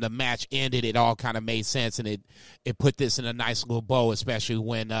the time the match ended, it all kind of made sense, and it put this in a nice little bow, especially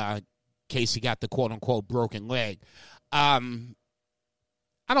when Casey got the quote-unquote broken leg. I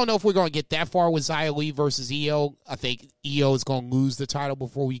don't know if we're going to get that far with Zia Lee versus Io. I think Io is going to lose the title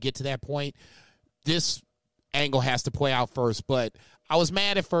before we get to that point. This angle has to play out first, but I was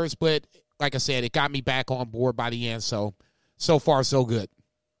mad at first, but like I said, it got me back on board by the end, so far, so good.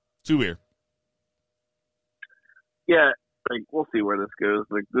 Two here. Yeah, like, we'll see where this goes.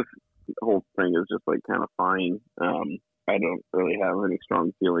 Like, this whole thing is just, like, kind of fine. I don't really have any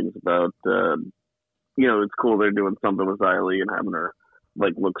strong feelings about, it's cool they're doing something with Zia Lee and having her,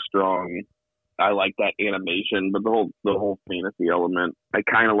 like, look strong. I like that animation, but the whole fantasy element, I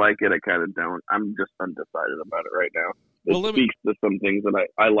kind of like it. I kind of don't. I'm just undecided about it right now. It speaks to some things that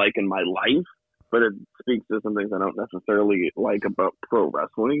I like in my life, but it speaks to some things I don't necessarily like about pro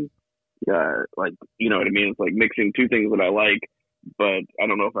wrestling. Yeah, like, you know what I mean? It's like mixing two things that I like, but I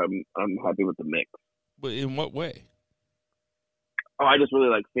don't know if I'm happy with the mix. But in what way? Oh, I just really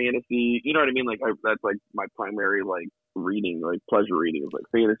like fantasy. You know what I mean? Like, that's like my primary, like, reading, like pleasure reading is like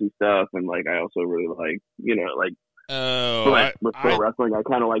fantasy stuff, and like I also really like, with pro wrestling, I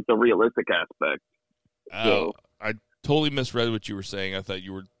kind of like the realistic aspect. So I totally misread what you were saying. I thought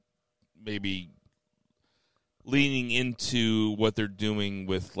you were maybe leaning into what they're doing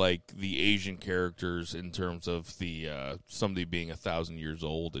with like the Asian characters in terms of the somebody being 1,000 years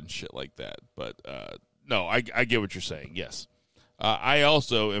old and shit like that. But no, I get what you're saying. Yes. I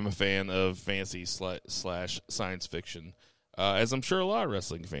also am a fan of fantasy / science fiction, as I'm sure a lot of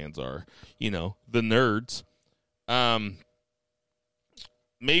wrestling fans are. The nerds.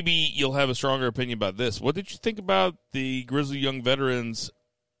 Maybe you'll have a stronger opinion about this. What did you think about the Grizzly Young Veterans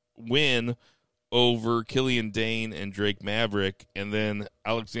win over Killian Dane and Drake Maverick, and then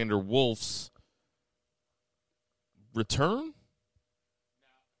Alexander Wolf's return?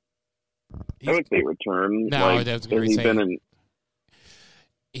 I would say return. No, that's what he's saying.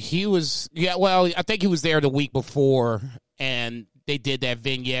 He was, I think he was there the week before, and they did that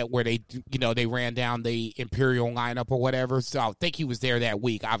vignette where they ran down the Imperial lineup or whatever. So I think he was there that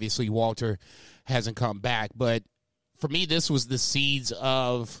week. Obviously, Walter hasn't come back. But for me, this was the seeds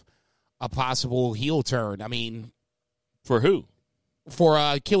of a possible heel turn. I mean, for who?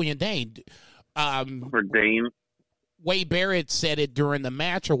 For Killian Dane. For Dane. Wade Barrett said it during the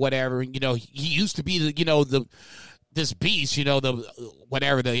match or whatever. He used to be this beast, the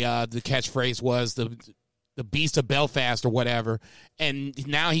whatever the catchphrase was, the beast of Belfast or whatever, and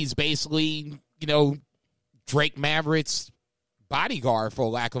now he's basically Drake Maverick's bodyguard, for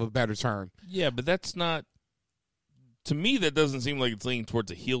lack of a better term. Yeah, but that's not to me, that doesn't seem like it's leaning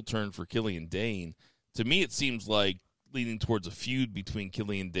towards a heel turn for Killian Dane. To me, it seems like leaning towards a feud between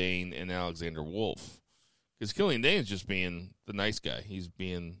Killian Dane and Alexander Wolf. Because Killian Dane is just being the nice guy. He's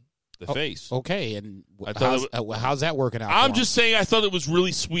being the face. Okay, and how's that working out? I'm just saying I thought it was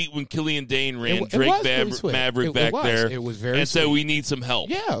really sweet when Killian Dane ran Drake Maverick back there. It was very sweet. Said we need some help.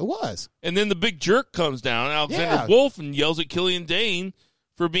 Yeah, it was. And then the big jerk comes down, Alexander Wolf, and yells at Killian Dane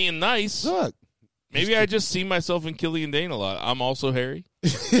for being nice. Look. Maybe I just see myself in Killian Dane a lot. I'm also hairy.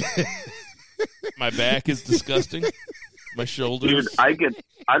 My back is disgusting. My shoulders. Dude,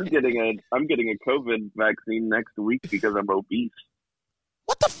 I'm getting a COVID vaccine next week because I'm obese.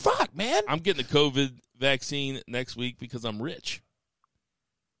 What the fuck, man? I'm getting a COVID vaccine next week because I'm rich.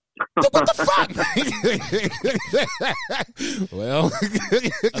 What the fuck? Well,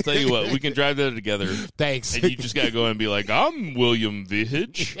 I'll tell you what, we can drive that together. Thanks. And you just got to go and be like, I'm William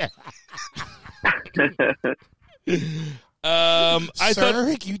Vihage.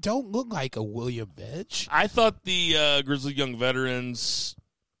 Sir, you don't look like a William Vihage. I thought the Grizzly Young Veterans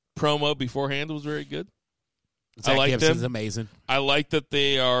promo beforehand was very good. Zach I like Gibson's them. Amazing. I like that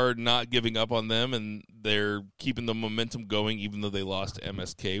they are not giving up on them and they're keeping the momentum going even though they lost to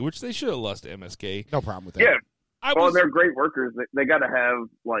MSK, which they should have lost to MSK. No problem with that. Yeah. They're great workers. They got to have,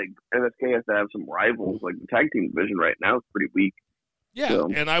 like, MSK has to have some rivals. Like, the tag team division right now is pretty weak. Yeah,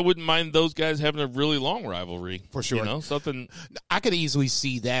 so. And I wouldn't mind those guys having a really long rivalry. For sure. You know, something. I could easily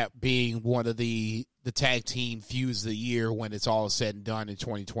see that being one of the tag team feuds of the year when it's all said and done in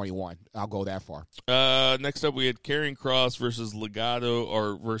 2021. I'll go that far. Next up, we had Karrion Kross versus Legado,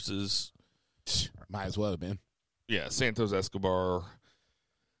 or versus... Might as well have been. Yeah, Santos Escobar.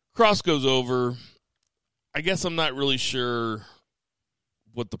 Kross goes over. I guess I'm not really sure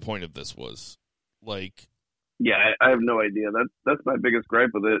what the point of this was. Like... Yeah, I have no idea. That's my biggest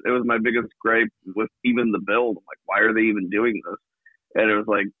gripe with it. It was my biggest gripe with even the build. I'm like, why are they even doing this? And it was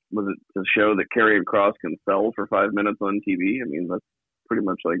like, was it to show that Karrion Kross can sell for 5 minutes on TV? I mean, that's pretty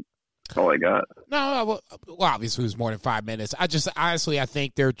much like all I got. No, well, obviously it was more than 5 minutes. I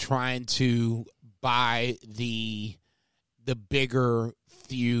think they're trying to buy the bigger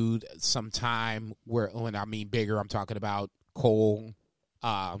feud sometime when I mean bigger, I'm talking about Cole,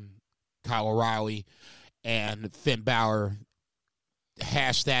 Kyle O'Reilly, and Finn Balor,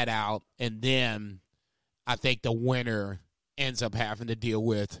 hash that out, and then I think the winner ends up having to deal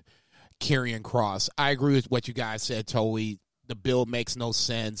with Karrion Kross. I agree with what you guys said, totally. The build makes no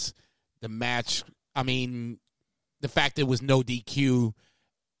sense. The match, I mean, the fact that it was no DQ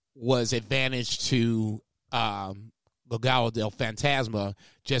was advantage to Legado del Fantasma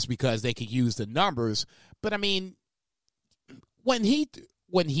just because they could use the numbers. But, I mean, when he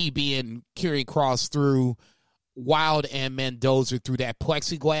being Karrion Kross through Wild and Mendoza through that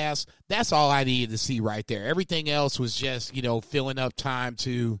plexiglass, that's all I needed to see right there. Everything else was just, filling up time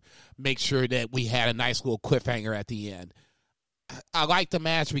to make sure that we had a nice little cliffhanger at the end. I like the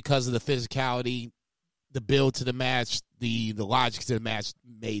match because of the physicality, the build to the match, the logic to the match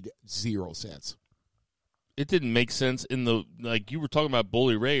made zero sense. It didn't make sense like you were talking about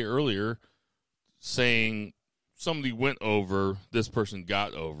Bully Ray earlier, saying somebody went over, this person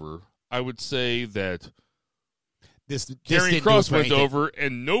got over. I would say that Karrion Kross went over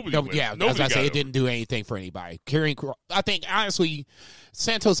and nobody went. Yeah, as I say, it didn't do anything for anybody. Karrion Kross, I think, honestly,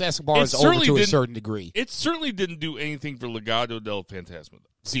 Santos Escobar is over to a certain degree. It certainly didn't do anything for Legado del Fantasma.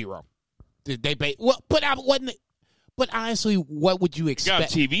 Zero. But honestly, what would you expect? Got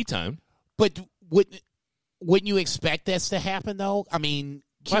TV time. But wouldn't you expect this to happen, though? I mean,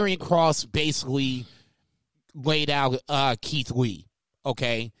 Karrion Kross basically laid out Keith Lee,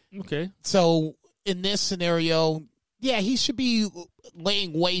 okay? Okay. So in this scenario, yeah, he should be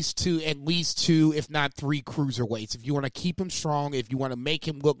laying waste to at least 2, if not 3 cruiserweights. If you want to keep him strong, if you want to make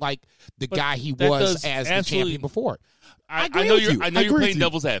him look like the guy he was as the champion before. I know you're playing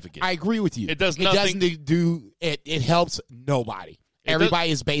devil's advocate. I agree with you. It does nothing. It helps nobody.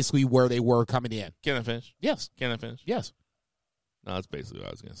 Everybody is basically where they were coming in. Can I finish? Yes. Can I finish? Yes. No, that's basically what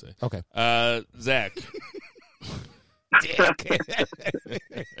I was going to say. Okay. Zach.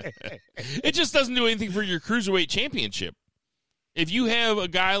 It just doesn't do anything for your Cruiserweight Championship. If you have a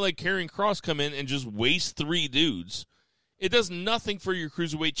guy like Karrion Kross come in and just waste 3 dudes, it does nothing for your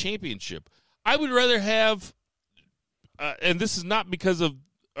Cruiserweight Championship. I would rather have, and this is not because of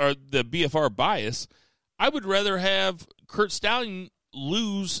the BFR bias, I would rather have Kurt Stallion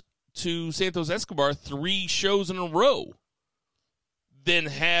lose to Santos Escobar 3 shows in a row than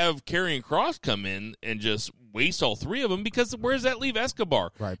have Karrion Kross come in and just waste all 3 of them, because where does that leave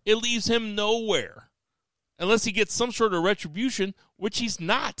Escobar? Right. It leaves him nowhere unless he gets some sort of retribution, which he's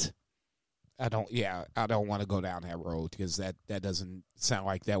not. I don't want to go down that road because that doesn't sound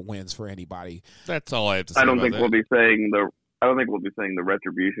like that wins for anybody. That's all I have to say. I don't think we'll be saying the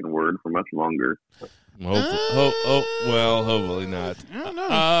retribution word for much longer. Well, hopefully not. I don't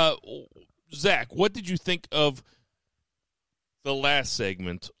know. Zach, what did you think of the last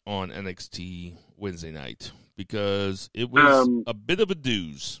segment on NXT Wednesday night? Because it was a bit of a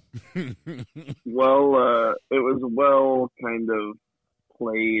dooze. Well, it was well kind of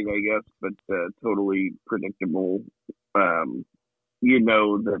played, I guess, but totally predictable. You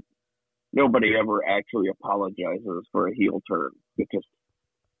know that nobody ever actually apologizes for a heel turn. Because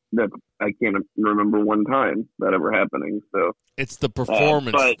I can't remember one time that ever happening. So it's the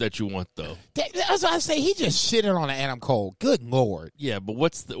performance that you want, though. As I say, he just shitted on Adam Cole. Good Lord. Yeah, but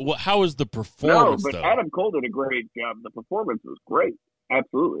how is the performance? No, but though? Adam Cole did a great job. The performance was great.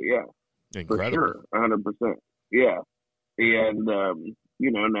 Absolutely, yeah. Incredible. For sure, 100%. Yeah, and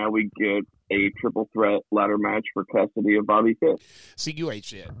now we get a triple threat ladder match for custody of Bobby Fish. See, you ain't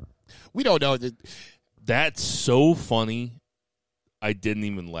shit. We don't know that. That's so funny. I didn't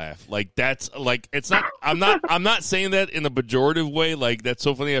even laugh. Like that's like it's not. I'm not saying that in a pejorative way. Like that's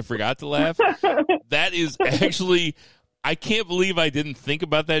so funny. I forgot to laugh. That is actually. I can't believe I didn't think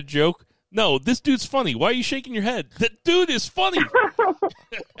about that joke. No, this dude's funny. Why are you shaking your head? That dude is funny.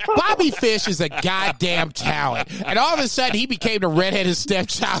 Bobby Fish is a goddamn talent. And all of a sudden, he became the redheaded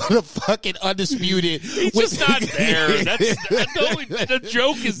stepchild of fucking Undisputed. He's just not there. The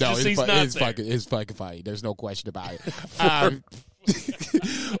joke is just he's not there. It's fucking funny. There's no question about it.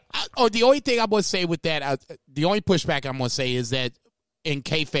 The only thing I'm going to say with that, the only pushback I'm going to say is that in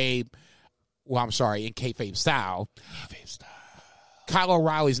kayfabe style, Kyle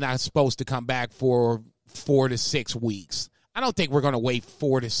O'Reilly's not supposed to come back for 4 to 6 weeks. I don't think we're going to wait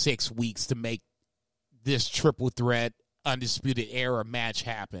 4 to 6 weeks to make this triple threat Undisputed Era match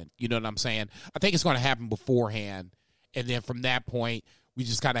happen. You know what I'm saying? I think it's going to happen beforehand. And then from that point, we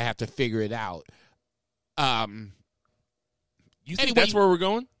just kind of have to figure it out. You think that's where we're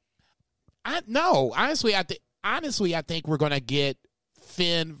going? No. Honestly, I think we're going to get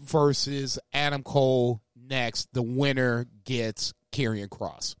Finn versus Adam Cole next. The winner gets Karrion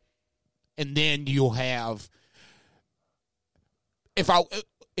Kross. And then you'll have, if I'll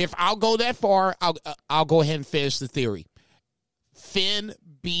go that far, I'll go ahead and finish the theory. Finn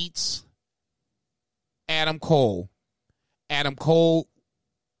beats Adam Cole. Adam Cole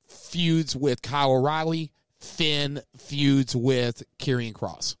feuds with Kyle O'Reilly. Finn feuds with Karrion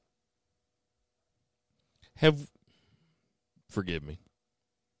Kross. Forgive me.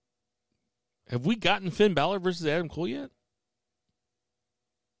 Have we gotten Finn Balor versus Adam Cole yet?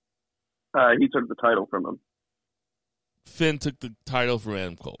 He took the title from him. Finn took the title from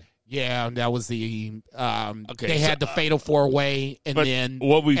Adam Cole. Yeah, that was the they had the fatal 4-way, and then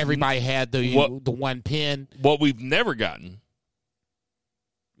everybody had the one pin. What we've never gotten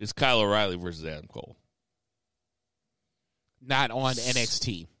is Kyle O'Reilly versus Adam Cole. Not on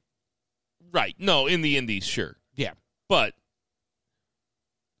NXT. Right. No, in the Indies, sure. Yeah. But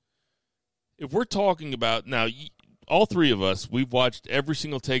if we're talking about now, all three of us, we've watched every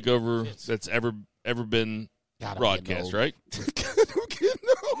single takeover that's ever been broadcast, right?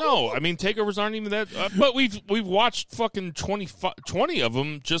 No, I mean takeovers aren't even that. But we've watched fucking 20 of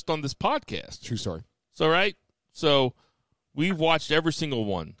them just on this podcast. True story. So we've watched every single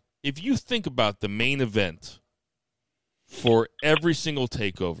one. If you think about the main event for every single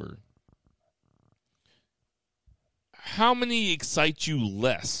takeover, how many excite you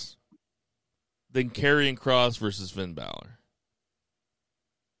less than Karrion Kross versus Finn Balor?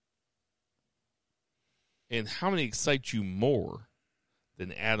 And how many excite you more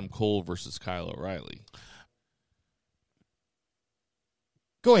than Adam Cole versus Kyle O'Reilly?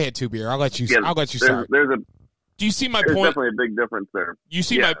 Go ahead, Two Beer. I'll let you start. Do you see my point? There's definitely a big difference there. You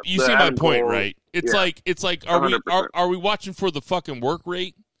see my point, right? It's like are we watching for the fucking work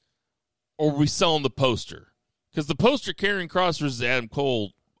rate, or are we selling the poster? Because the poster Karrion Kross versus Adam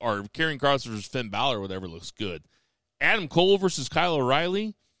Cole, or Karrion Kross versus Finn Balor, or whatever, looks good. Adam Cole versus Kyle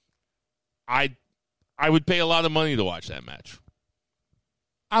O'Reilly, I would pay a lot of money to watch that match.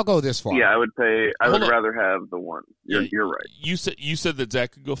 I'll go this far. Yeah, I would pay. I would rather have the one. You're right. You said that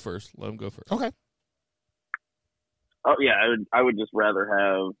Zach could go first. Let him go first. Okay. Oh yeah, I would just rather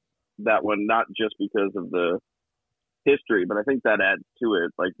have that one, not just because of the history, but I think that adds to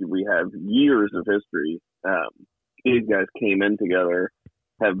it. Like, we have years of history. These guys came in together,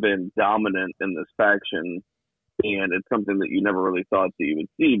 have been dominant in this faction, and it's something that you never really thought that you would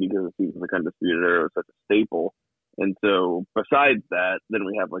see because it seems like Undisputed Era was such a staple. And so besides that, then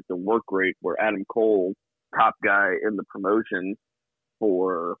we have like the work rate where Adam Cole, top guy in the promotion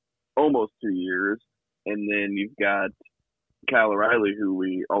for almost 2 years. And then you've got Kyle O'Reilly, who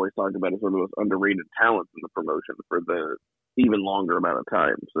we always talk about as one of the most underrated talents in the promotion for the even longer amount of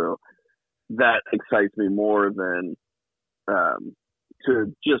time. So that excites me more than to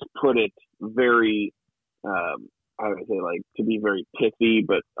just put it very, I would say, like, to be very pithy,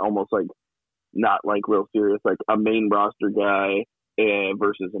 but almost like not like real serious, like a main roster guy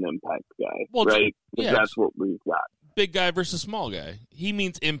versus an Impact guy, right? Yeah, that's what we've got. Big guy versus small guy. He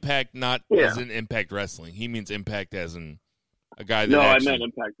means Impact, not as in Impact Wrestling. He means Impact as in a guy that I meant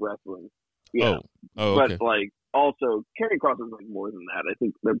Impact Wrestling. Yeah. Oh, but, okay. like, also, Karrion Kross is like more than that. I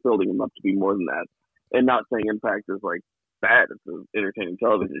think they're building him up to be more than that. And not saying Impact is, like, bad. It's an entertaining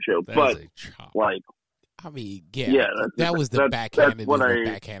television show. But, like, I mean, that was the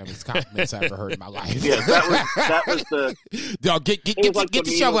backhandedest compliments I've ever heard in my life. Yeah, that was the get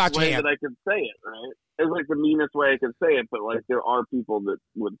the shovel out your hand. That I could say it, right? It's like the meanest way I could say it, but like there are people that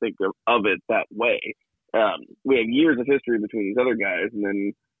would think of it that way. We have years of history between these other guys, and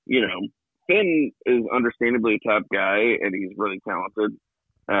then Finn is understandably a top guy, and he's really talented.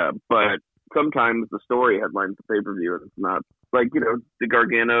 But sometimes the story headlines the pay-per-view, and it's not like the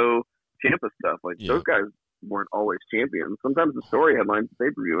Gargano Ciampa stuff. Like those guys weren't always champions. Sometimes the story headlines the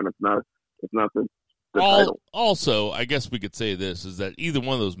pay-per-view, and it's not the title. Also, I guess we could say this is that either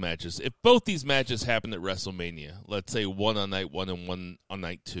one of those matches, if both these matches happened at WrestleMania, let's say one on night 1 and one on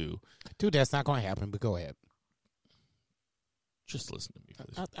night 2. Dude, that's not going to happen, but go ahead. Just listen to me,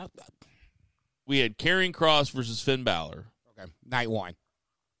 please. We had Karrion Kross versus Finn Balor. Okay, night 1.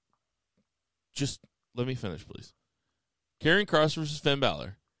 Just let me finish, please. Karrion Kross versus Finn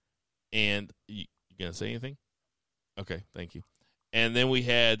Balor. And you going to say anything? Okay, thank you. And then we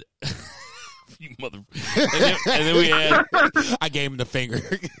had... you mother... And then we had... I gave him the finger.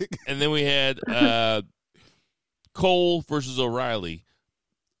 And then we had Cole versus O'Reilly.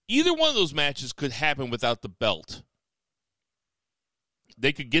 Either one of those matches could happen without the belt.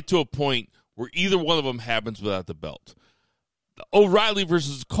 They could get to a point where either one of them happens without the belt. The O'Reilly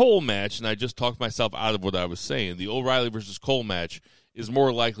versus Cole match, and I just talked myself out of what I was saying, the O'Reilly versus Cole match is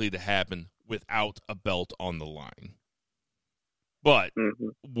more likely to happen without a belt on the line. But,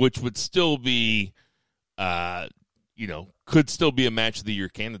 which would still be, could still be a match of the year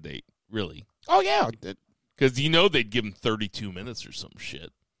candidate, really. Oh, yeah. Because they'd give him 32 minutes or some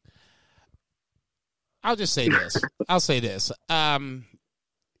shit. I'll just say this.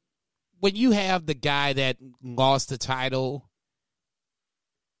 When you have the guy that lost the title,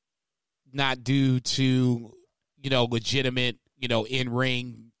 not due to, legitimate,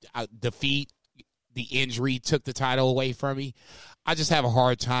 in-ring defeat, the injury took the title away from me, I just have a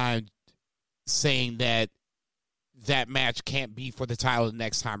hard time saying that match can't be for the title the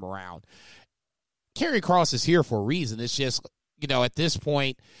next time around. Karrion Kross is here for a reason. It's just, at this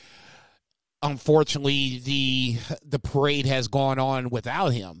point, unfortunately, the parade has gone on without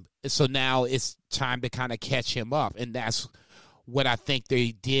him. So now it's time to kind of catch him up. And that's what I think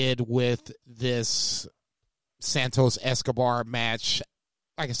they did with this Santos Escobar match.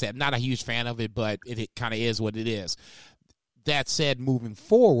 Like I said, I'm not a huge fan of it, but it kind of is what it is. That said, moving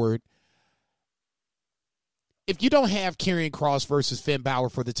forward, if you don't have Karrion Kross versus Finn Balor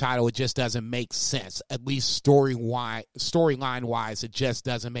for the title, it just doesn't make sense. At least storyline-wise, it just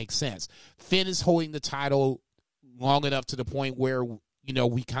doesn't make sense. Finn is holding the title long enough to the point where,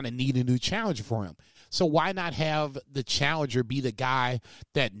 we kind of need a new challenger for him. So why not have the challenger be the guy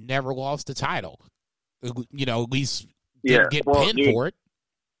that never lost the title? At least get pinned for it.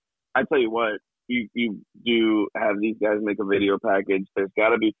 I tell you what, you do have these guys make a video package. There's got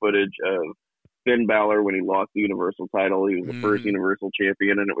to be footage of Finn Balor when he lost the Universal title. He was the first Universal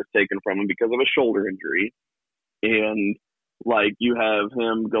champion, and it was taken from him because of a shoulder injury. And you have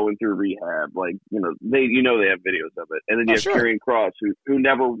him going through rehab. They have videos of it. And then you have Karrion Kross, who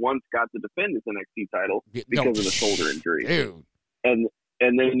never once got to defend his NXT title because of the shoulder injury. Dude. And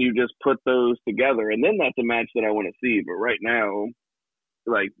then you just put those together, and then that's a match that I want to see. But right now,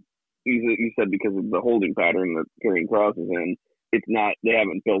 you said because of the holding pattern that Karrion Kross is in, it's not. They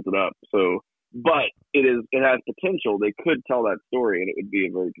haven't built it up. So, but it has potential. They could tell that story, and it would be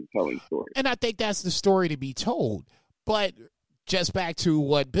a very compelling story. And I think that's the story to be told. But just back to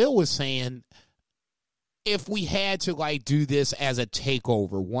what Bill was saying, if we had to do this as a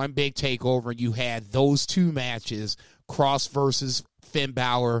takeover, one big takeover, and you had those two matches, Kross versus Finn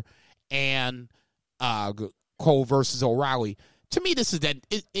Balor and Cole versus O'Reilly, to me, this is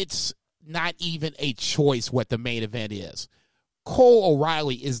it's not even a choice what the main event is. Cole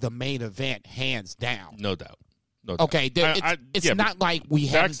O'Reilly is the main event, hands down. No doubt. Okay, it's not like we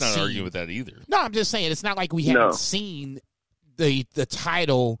haven't seen. Zach's not arguing with that either. No, I'm just saying it's not like we haven't seen the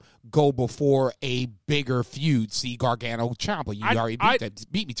title go before a bigger feud. See Gargano Ciampa. You already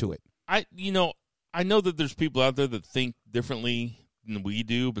beat me to it. I know that there's people out there that think differently than we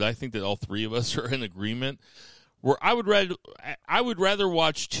do, but I think that all three of us are in agreement. Where I would rather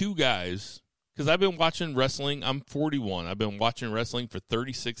watch two guys, because I've been watching wrestling. I'm 41. I've been watching wrestling for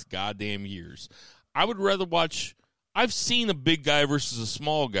 36 goddamn years. I would rather watch. I've seen a big guy versus a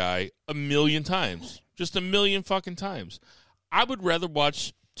small guy 1,000,000 times, just 1,000,000 fucking times. I would rather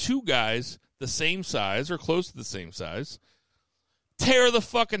watch two guys the same size or close to the same size tear the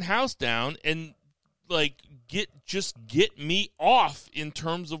fucking house down and get me off in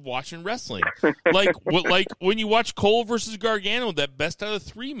terms of watching wrestling. like when you watch Cole versus Gargano, that best out of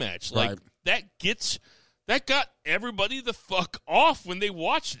three match, like right. that got everybody the fuck off when they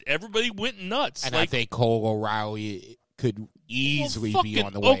watched it. Everybody went nuts. And I think Cole O'Reilly could easily be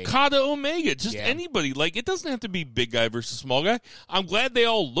on the way. Okada Omega, just anybody. Like, it doesn't have to be big guy versus small guy. I'm glad they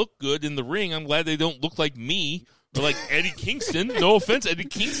all look good in the ring. I'm glad they don't look like me. Or like Eddie Kingston. No offense, Eddie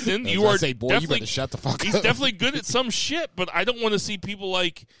Kingston. You better shut the fuck up. He's definitely good at some shit, but I don't want to see people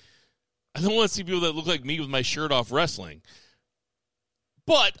that look like me with my shirt off wrestling.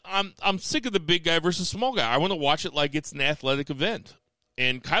 But I'm sick of the big guy versus small guy. I want to watch it like it's an athletic event.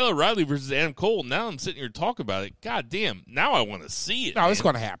 And Kyle O'Reilly versus Adam Cole, now I'm sitting here talking about it. God damn, now I want to see it. No, it's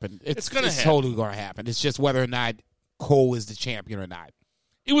going to happen. It's totally going to happen. It's just whether or not Cole is the champion or not.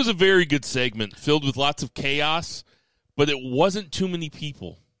 It was a very good segment, filled with lots of chaos, but it wasn't too many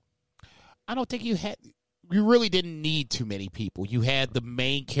people. I don't think you really didn't need too many people. You had the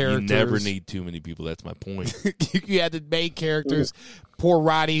main characters. You never need too many people. That's my point. You had the main characters. Poor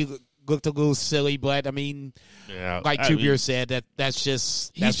Roddy looked a little silly, but I mean, like Two Beer said, that's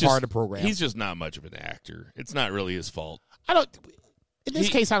part of the program. He's just not much of an actor. It's not really his fault. In this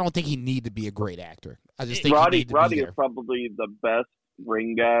case, I don't think he needed to be a great actor. I just think Roddy is probably the best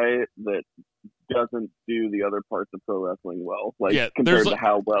ring guy that doesn't do the other parts of pro wrestling well, compared to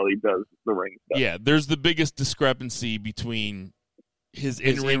how well he does the ring stuff. Yeah, there's the biggest discrepancy between his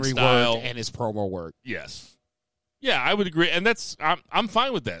in-ring style and his promo work. Yes. Yeah, I would agree, and I'm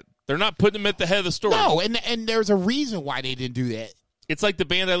fine with that. They're not putting him at the head of the story. No, and there's a reason why they didn't do that. It's like the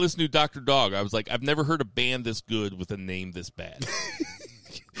band I listened to, Dr. Dog. I was like, I've never heard a band this good with a name this bad.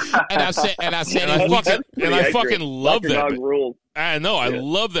 I fucking love that band. Rules. I know, I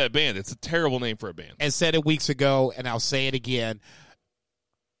love that band. It's a terrible name for a band. And said it weeks ago, and I'll say it again.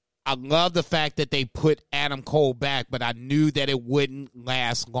 I love the fact that they put Adam Cole back, but I knew that it wouldn't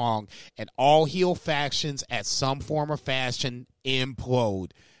last long. And all heel factions, at some form or fashion,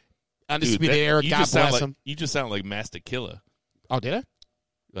 implode. Undisputed Era, God bless him. You just sound like Master Killer. Oh, did I?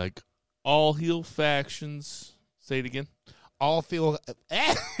 Like, all heel factions. Say it again. All heel.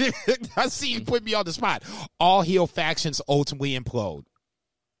 I see you put me on the spot. All heel factions ultimately implode.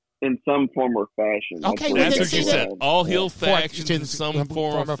 In some form or fashion. Okay, that's what you said. All heel factions in some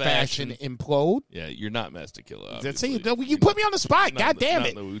form or fashion implode. Yeah, you're not Master Killer. That's it. You put me on the spot. God damn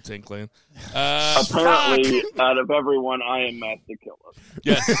it. Not in the Wu-Tang Clan. Apparently, out of everyone, I am Master Killer.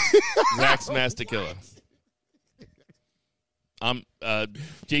 Yes, Zach's Master Killer. I'm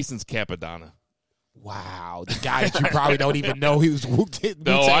Jason's Capadonna. Wow, the guy that you probably don't even know he was Wu-Tang.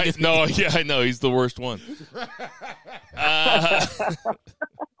 I know he's the worst one.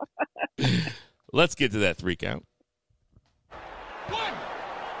 Let's get to that 3 count. 1,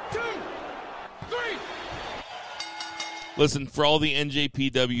 2, 3. Listen, for all the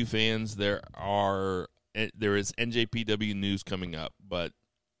NJPW fans, there is NJPW news coming up, but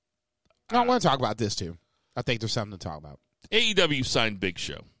I want to talk about this too. I think there's something to talk about. AEW signed Big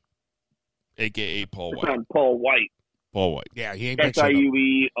Show, a.k.a. Paul Wight. Paul Wight. Paul White. Yeah, he ain't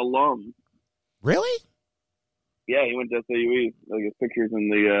SIUE alum. Really? Yeah, he went to SIUE. Like his pictures in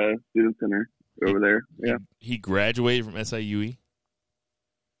the student center over there. Yeah, he graduated from SIUE.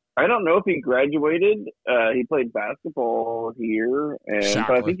 I don't know if he graduated. He played basketball here, but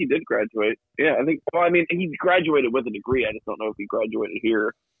I think he did graduate. Yeah, I think. Well, I mean, he graduated with a degree. I just don't know if he graduated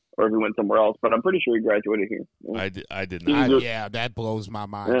here or if he went somewhere else. But I'm pretty sure he graduated here. Yeah. I did not. Yeah, that blows my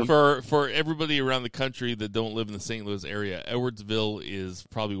mind. Yeah. For everybody around the country that don't live in the St. Louis area, Edwardsville is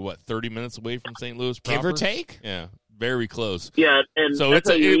probably 30 minutes away from St. Louis proper? Give or take. Yeah, very close. Yeah, and so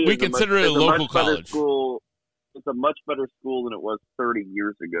we consider it a local college. School. It's a much better school than it was 30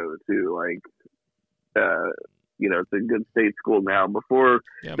 years ago, too. It's a good state school now. Before,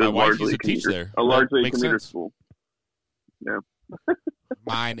 my wife used to teach there. A largely commuter school. Yeah.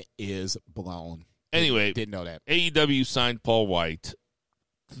 Mine is blown. Anyway, didn't know that. AEW signed Paul Wight.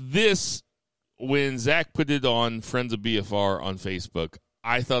 When Zach put it on Friends of BFR on Facebook,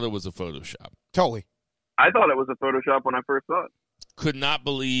 I thought it was a Photoshop. Totally. I thought it was a Photoshop when I first saw it. Could not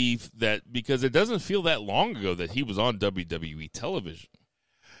believe that, because it doesn't feel that long ago that he was on WWE television.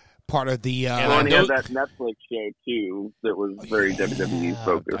 Part of the and he had that Netflix show too that was very WWE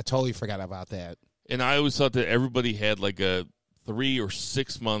focused. I totally forgot about that. And I always thought that everybody had like a 3 or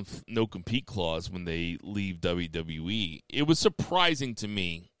 6 month no compete clause when they leave WWE. It was surprising to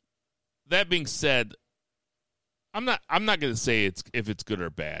me. That being said, I'm not going to say if it's good or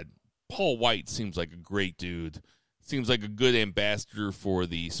bad. Paul Wight seems like a great dude. Seems like a good ambassador for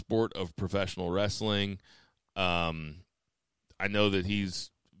the sport of professional wrestling. I know that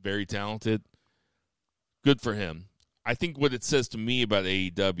he's very talented. Good for him. I think what it says to me about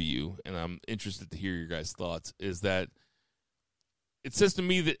AEW, and I'm interested to hear your guys' thoughts, is that it says to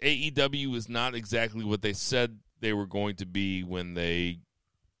me that AEW is not exactly what they said they were going to be when they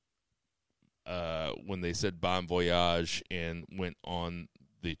said bon voyage and went on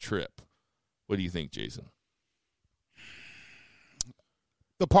the trip. What do you think, Jason?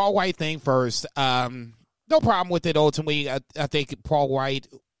 The Paul Wight thing first. No problem with it ultimately. I think Paul Wight,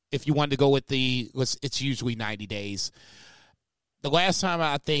 if you wanted to go with it's usually 90 days. The last time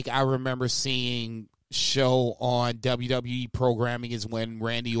I think I remember seeing show on WWE programming is when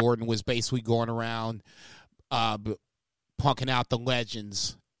Randy Orton was basically going around punking out the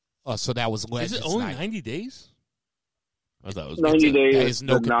legends. So that was Legends. Is it only 90 days? I thought it was 90 days is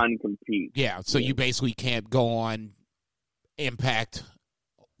no non-compete. Yeah, so you basically can't go on Impact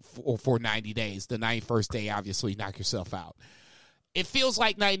for 90 days. The 91st day, obviously, knock yourself out. It feels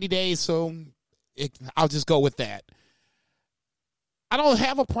like 90 days, so I'll just go with that. I don't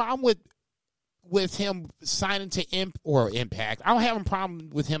have a problem with him signing to Impact. I don't have a problem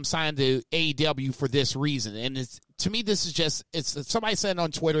with him signing to AEW for this reason. And to me, this is just, somebody said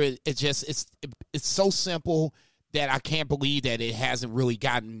on Twitter, it's so simple that I can't believe that it hasn't really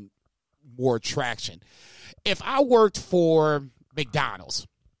gotten more traction. If I worked for McDonald's,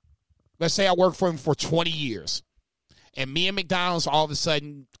 let's say I worked for him for 20 years, and me and McDonald's all of a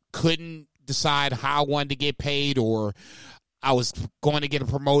sudden couldn't decide how I wanted to get paid, or I was going to get a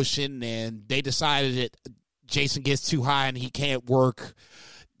promotion and they decided that Jason gets too high and he can't work,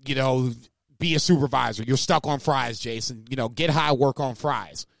 be a supervisor. You're stuck on fries, Jason. Get high, work on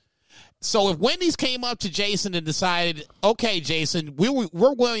fries. So if Wendy's came up to Jason and decided, okay, Jason, we're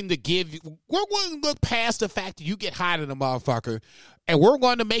willing to look past the fact that you get high to the motherfucker, and we're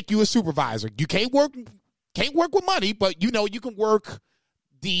going to make you a supervisor. You can't work with money, but you can work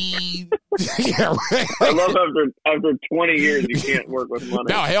the yeah, right. I love after 20 years you can't work with money.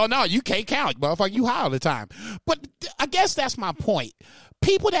 No, hell no, you can't count, motherfucker. You high all the time. But I guess that's my point.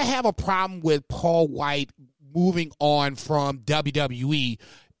 People that have a problem with Paul Wight moving on from WWE,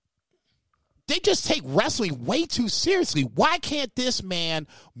 they just take wrestling way too seriously. Why can't this man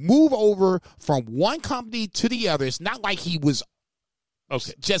move over from one company to the other? It's not like he was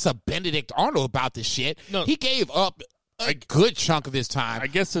just a Benedict Arnold about this shit. No. He gave up a good chunk of his time. I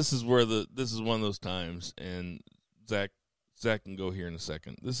guess this is one of those times, and Zach can go here in a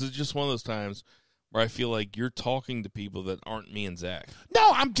second. This is just one of those times where I feel like you're talking to people that aren't me and Zach.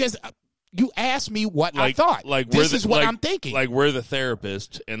 No, I'm just... You asked me what I thought. This is what I'm thinking. Like we're the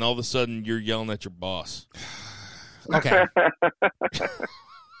therapist, and all of a sudden you're yelling at your boss. Okay.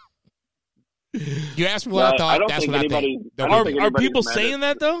 You asked me what I thought. That's what I think. Are people saying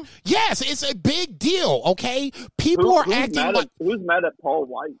that, though? Yes, it's a big deal, okay? People are acting like... Who's mad at Paul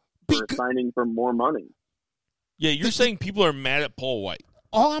Wight for signing for more money? Yeah, you're saying people are mad at Paul Wight.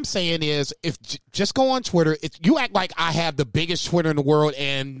 All I'm saying is, just go on Twitter. You act like I have the biggest Twitter in the world,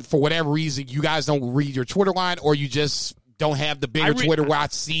 and for whatever reason, you guys don't read your Twitter line, or you just don't have the bigger Twitter where I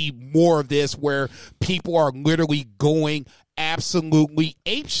see more of this, where people are literally going absolutely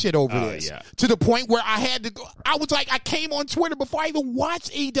ape shit over this. Yeah. To the point where I had to go. I was like, I came on Twitter before I even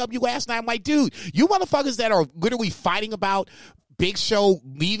watched AEW last night. I'm like, dude, you motherfuckers that are literally fighting about Big Show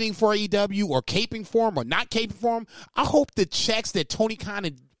leaving for AEW or caping for him or not caping for him, I hope the checks that Tony Khan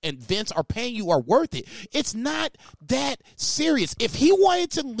and Vince are paying you are worth it. It's not that serious. If he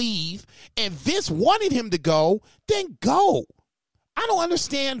wanted to leave and Vince wanted him to go, then go. I don't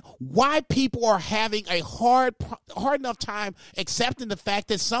understand why people are having a hard enough time accepting the fact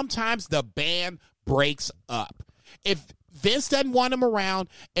that sometimes the band breaks up. If Vince doesn't want him around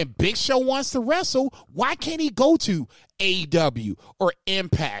and Big Show wants to wrestle, why can't he go to AEW or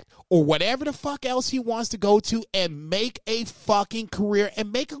Impact or whatever the fuck else he wants to go to and make a fucking career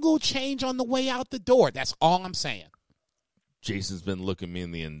and make a little change on the way out the door? That's all I'm saying. Jason's been looking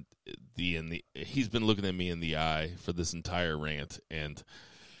me he's been looking at me in the eye for this entire rant, and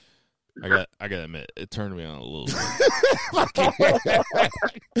I gotta admit, it turned me on a little bit.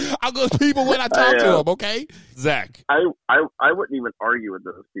 I'll go to people when I talk to them, okay? Zach. I wouldn't even argue with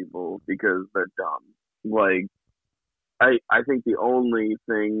those people because they're dumb. Like, I think the only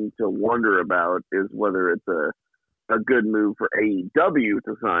thing to wonder about is whether it's a good move for AEW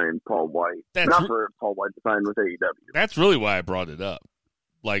to sign Paul Wight. Not for Paul Wight to sign with AEW. That's really why I brought it up.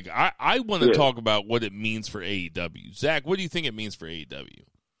 Like, I want to talk about what it means for AEW. Zach, what do you think it means for AEW?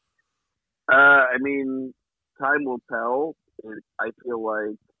 I mean, time will tell. I feel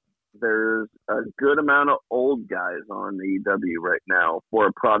like there's a good amount of old guys on AEW right now for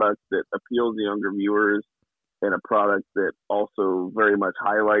a product that appeals to younger viewers and a product that also very much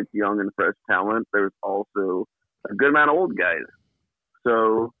highlights young and fresh talent. There's also a good amount of old guys.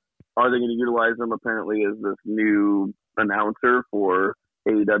 So are they going to utilize them apparently as this new announcer for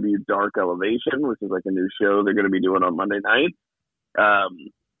AEW Dark Elevation, which is like a new show they're going to be doing on Monday night?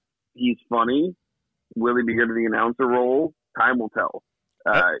 He's funny. Will he be good at the announcer role? Time will tell.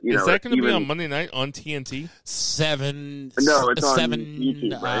 Is that going to be on Monday night on TNT? 7. No, it's on 7.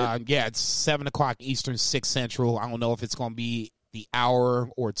 YouTube, right? Yeah, it's 7 o'clock Eastern, 6 Central. I don't know if it's going to be the hour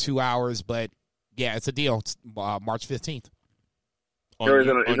or 2 hours, but yeah, it's a deal. It's March 15th. Is it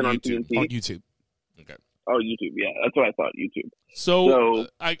on TNT? On YouTube. Okay. Oh, YouTube. Yeah, that's what I thought. YouTube. So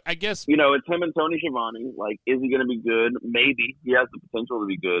I guess it's him and Tony Schiavone. Like, is he going to be good? Maybe he has the potential to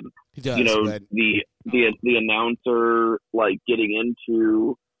be good. He does. But the announcer like getting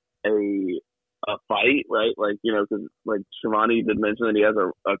into a fight, right? Like, because like Schiavone did mention that he has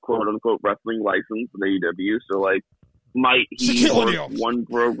a quote unquote wrestling license in AEW. So like, might he work one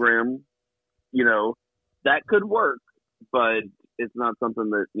program? That could work, but it's not something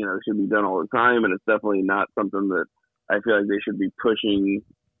that should be done all the time, and it's definitely not something that I feel like they should be pushing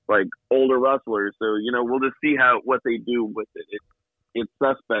like older wrestlers. So we'll just see what they do with it. It's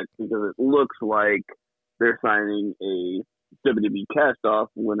suspect because it looks like they're signing a WWE cast-off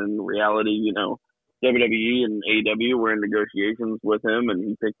when in reality, WWE and AEW were in negotiations with him, and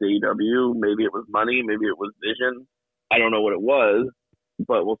he picked AEW. Maybe it was money, maybe it was vision. I don't know what it was,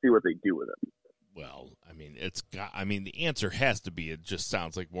 but we'll see what they do with him. Well, the answer has to be it just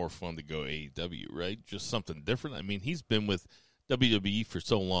sounds like more fun to go AEW, right? Just something different. I mean, he's been with WWE for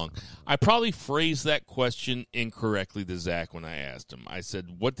so long. I probably phrased that question incorrectly to Zach when I asked him. I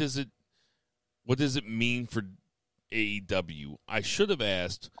said, what does it mean for AEW? I should have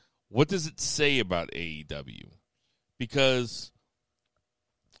asked, what does it say about AEW? Because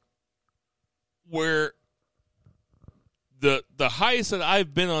where the highest that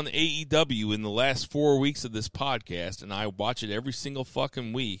I've been on AEW in the last 4 weeks of this podcast, and I watch it every single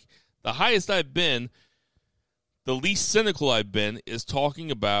fucking week, the highest I've been, the least cynical I've been, is talking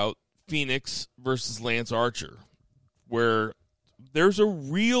about Phoenix versus Lance Archer, where there's a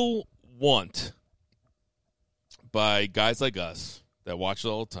real want by guys like us that watch it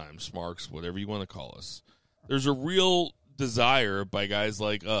all the time, smarks, whatever you want to call us. There's a real desire by guys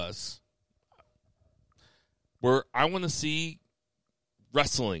like us where I want to see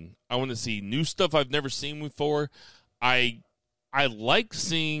wrestling. I want to see new stuff I've never seen before. I like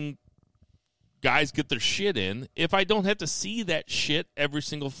seeing guys get their shit in if I don't have to see that shit every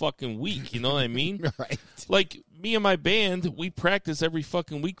single fucking week. You know what I mean? Right. Like, me and my band, we practice every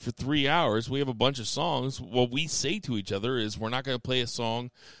fucking week for 3 hours. We have a bunch of songs. What we say to each other is we're not going to play a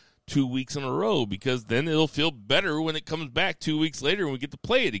song 2 weeks in a row because then it'll feel better when it comes back 2 weeks later and we get to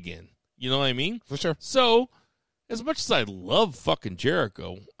play it again. You know what I mean? For sure. So, as much as I love fucking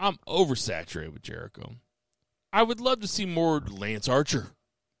Jericho, I'm oversaturated with Jericho. I would love to see more Lance Archer.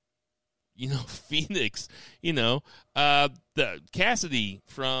 Phoenix. The Cassidy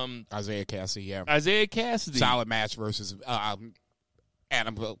from Isaiah Cassidy, yeah. Isaiah Cassidy. Solid match versus Adam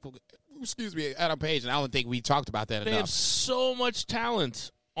Page, and I don't think we talked about that enough. They have so much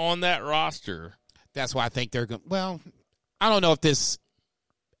talent on that roster. That's why I think they're going. Well, I don't know if this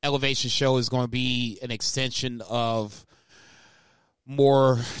Elevation show is going to be an extension of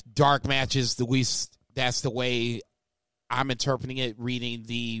more dark matches. At least that's the way I'm interpreting it, reading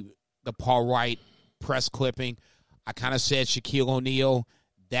the Paul Wight press clipping. I kind of said Shaquille O'Neal.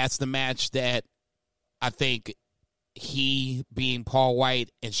 That's the match that I think he, being Paul Wight,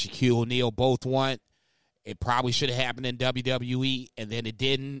 and Shaquille O'Neal both want. It probably should have happened in WWE, and then it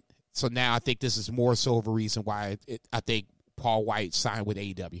didn't. So now I think this is more so of a reason why I think Paul Wight signed with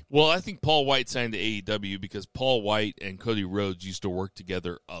AEW. Well, I think Paul Wight signed to AEW because Paul Wight and Cody Rhodes used to work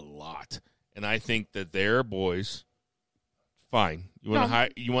together a lot. And I think that they're boys. Fine. You want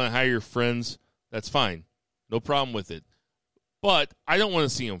to hire your friends? That's fine. No problem with it. But I don't want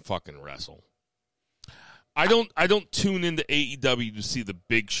to see them fucking wrestle. I don't tune into AEW to see the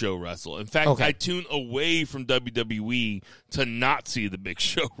Big Show wrestle. In fact, I tune away from WWE to not see the Big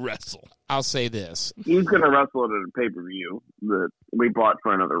Show wrestle. I'll say this. He's going to wrestle at a pay-per-view that we bought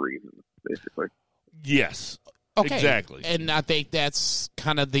for another reason, basically. Yes. Okay. Exactly. And I think that's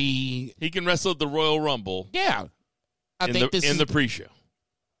kind of the... He can wrestle at the Royal Rumble. Yeah. In the pre-show.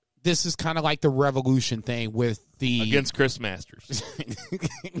 This is kind of like the Revolution thing with the... Against Chris Masters.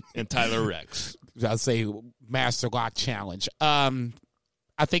 And Tyler Rex. I'll say Master Lock Challenge.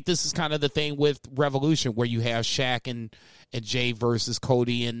 I think this is kind of the thing with Revolution where you have Shaq and Jay versus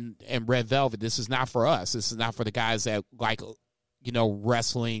Cody and Red Velvet. This is not for us. This is not for the guys that like,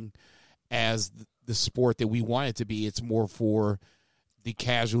 wrestling as the sport that we want it to be. It's more for the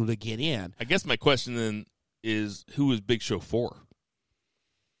casual to get in. I guess my question then is, who is Big Show for?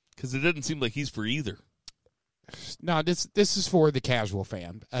 Because it doesn't seem like he's for either. No, this is for the casual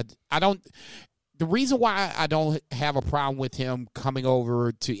fan. The reason why I don't have a problem with him coming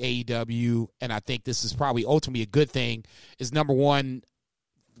over to AEW, and I think this is probably ultimately a good thing, is number one,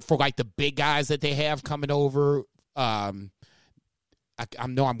 for like the big guys that they have coming over. I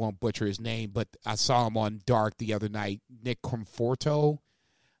know I'm going to butcher his name, but I saw him on Dark the other night. Nick Conforto.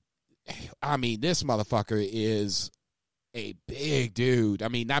 I mean, this motherfucker is a big dude. I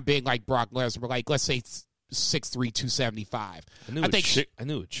mean, not big like Brock Lesnar, but like, let's say 6'3", 275. I knew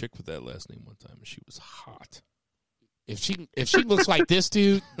a chick with that last name one time, and she was hot. If she looks like this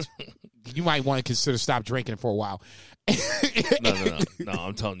dude, you might want to consider stop drinking for a while. No,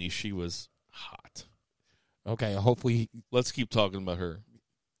 I'm telling you, she was hot. Okay, hopefully. Let's keep talking about her.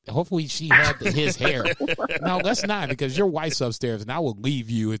 Hopefully she had his hair. No, let's not, because your wife's upstairs, and I will leave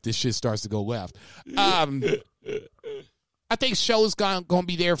you if this shit starts to go left. I think show's going to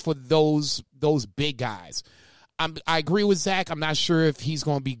be there for those big guys. I agree with Zach. I'm not sure if he's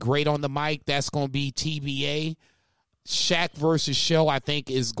going to be great on the mic. That's going to be TBA. Shaq versus Show, I think,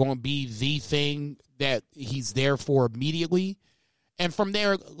 is going to be the thing that he's there for immediately. And from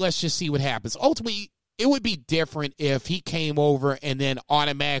there, let's just see what happens. Ultimately, it would be different if he came over and then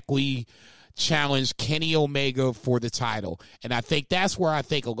automatically challenged Kenny Omega for the title. And I think that's where I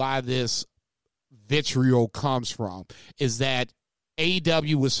think a lot of this vitriol comes from, is that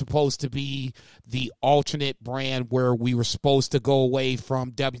AEW was supposed to be the alternate brand where we were supposed to go away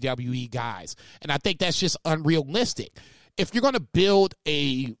from WWE guys. And I think that's just unrealistic. If you're going to build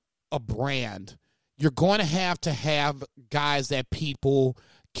a brand, you're going to have guys that people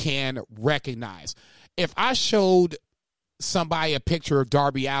can recognize. If I showed somebody a picture of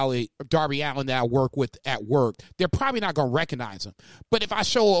Darby Allin that I work with at work, they're probably not going to recognize him. But if I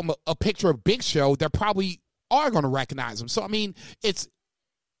show them a picture of Big Show, they probably are going to recognize him. So, I mean, it's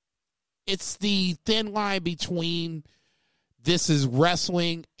the thin line between this is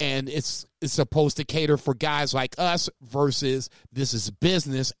wrestling and it's supposed to cater for guys like us versus this is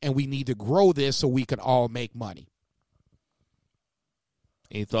business and we need to grow this so we can all make money.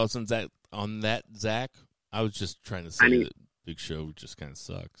 Any thoughts on that, Zach? I was just trying to say that Big Show just kind of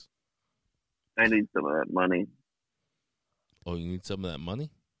sucks. I need some of that money. Oh, you need some of that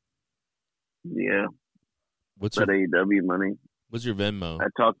money? Yeah. What's that AEW money? What's your Venmo? I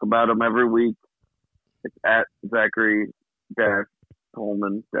talk about them every week. It's at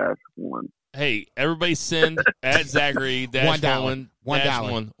Zachary-Coleman-1. Hey, everybody send at Zachary-Coleman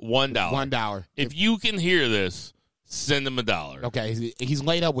 $1. If you can hear this, send him $1. Okay, he's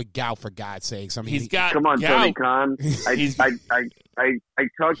laid up with gout, for God's sakes. I mean, he's got come on, gout. Tony Khan. I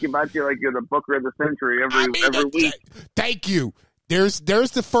talk about you like you're the Booker of the Century every week. Thank you. There's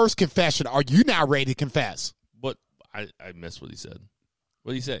the first confession. Are you now ready to confess? What? I missed what he said.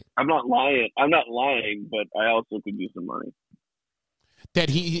 What did he say? I'm not lying, but I also could use some money. That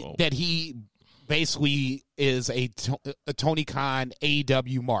he basically is a Tony Khan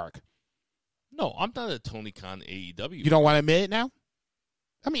AEW mark. No, I'm not a Tony Khan AEW. You don't want to admit it now?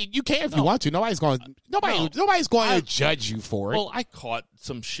 I mean, you can if you want to. Nobody's going to judge you for it. Well, I caught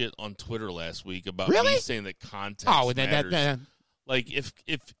some shit on Twitter last week about me saying that context matters. Like, if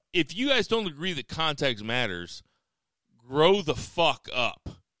you guys don't agree that context matters, grow the fuck up,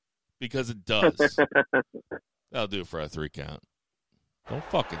 because it does. That'll do it for our 3 count. Don't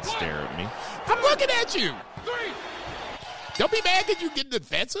fucking stare at me. I'm looking at you. Don't be mad because you get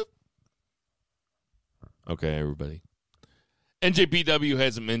defensive. Okay, everybody. NJPW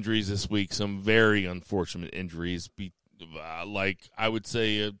had some injuries this week, some very unfortunate injuries. Like, I would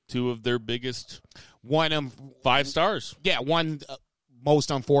say 2 of their biggest. 5 stars. Yeah, one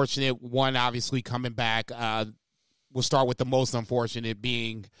most unfortunate, one obviously coming back. We'll start with the most unfortunate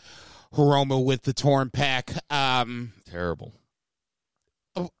being Hiromu with the torn pec. Terrible.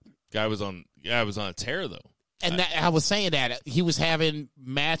 Guy was on Yeah, I was on a tear, though. And I was saying that. He was having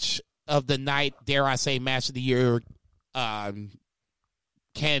match of the night, dare I say match of the year,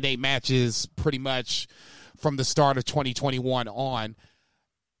 candidate matches pretty much from the start of 2021 on.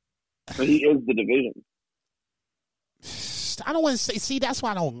 But he is the division. I don't want to say. See, that's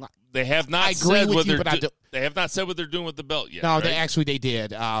why I don't. They have not said what they have not said what they're doing with the belt yet. No, right? they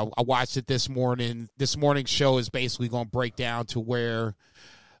did. I watched it this morning. This morning's show is basically going to break down to where.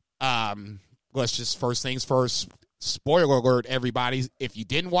 Let's just first things first. Spoiler alert, everybody! If you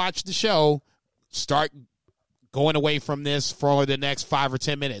didn't watch the show, start going away from this for the next 5 or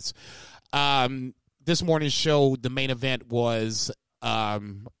 10 minutes. This morning's show, the main event was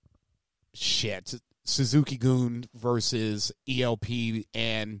Suzuki-gun versus ELP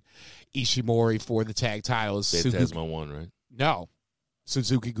and Ishimori for the tag titles. Phantasma won, right? No.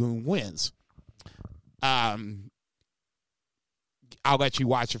 Suzuki-gun wins. I'll let you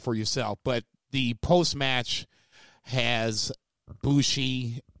watch it for yourself. But the post-match has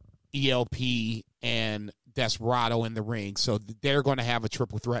Bushi, ELP, and Desperado in the ring. So they're going to have a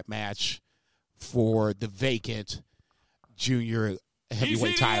triple threat match for the vacant junior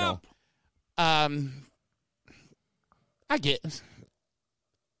heavyweight title. I'll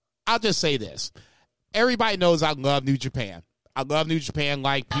just say this. Everybody knows I love New Japan. I love New Japan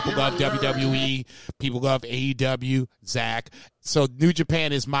like people love WWE, people love AEW, Zach. So New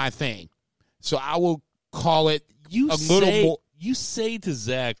Japan is my thing. So I will call it little more. You say to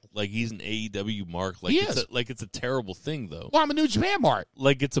Zach like he's an AEW mark. Like it's a terrible thing, though. Well, I'm a New Japan mark.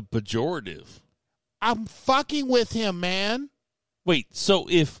 Like it's a pejorative. I'm fucking with him, man. Wait, so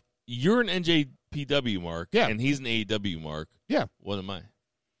if you're an NJPW mark and he's an AEW mark, what am I?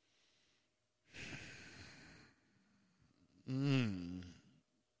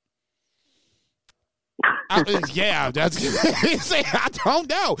 That's I don't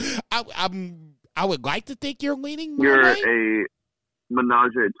know. I would like to think you're leaning my You're way. a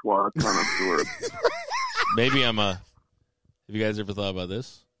menage a trois connoisseur. Maybe I'm a. Have you guys ever thought about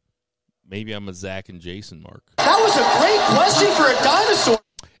this? Maybe I'm a Zach and Jason mark. That was a great question for a dinosaur.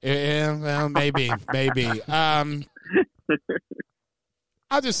 Yeah, well, maybe.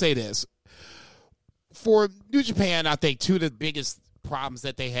 I'll just say this. For New Japan, I think two of the biggest problems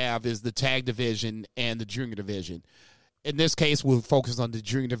that they have is the tag division and the junior division. In this case, we'll focus on the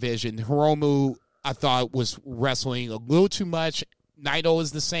junior division. Hiromu, I thought, was wrestling a little too much. Naito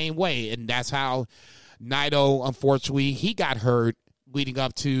is the same way, and that's how Naito, unfortunately, he got hurt leading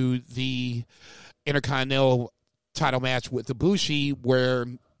up to the Intercontinental title match with Ibushi, where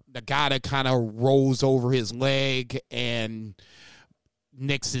Nagata kind of rolls over his leg and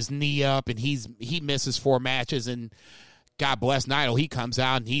nicks his knee up, and he misses 4 matches, and God bless Naito, he comes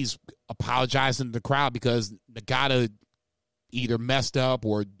out and he's apologizing to the crowd because Nagata either messed up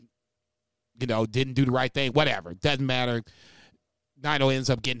or, didn't do the right thing, whatever. Doesn't matter. Naito ends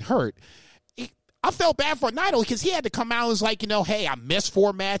up getting hurt. I felt bad for Naito because he had to come out and was like, hey, I missed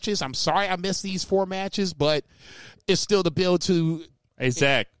 4 matches. I'm sorry I missed these 4 matches, but it's still the build to... Hey,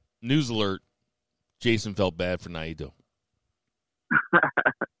 Zach, news alert. Jason felt bad for Naito.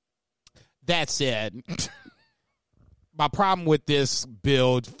 That said, my problem with this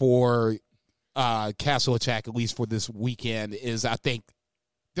build for Castle Attack, at least for this weekend, is I think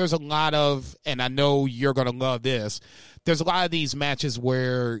there's a lot of, and I know you're going to love this, there's a lot of these matches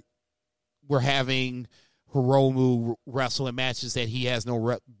where we're having Hiromu wrestling matches that he has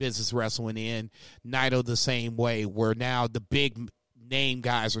no business wrestling in. Naito the same way, where now the big name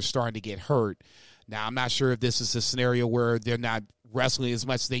guys are starting to get hurt. Now, I'm not sure if this is a scenario where they're not wrestling as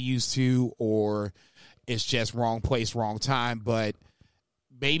much as they used to, or it's just wrong place, wrong time, but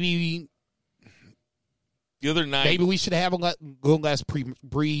maybe the other night, maybe we should have a little less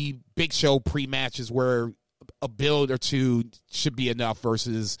big show pre-matches where a build or two should be enough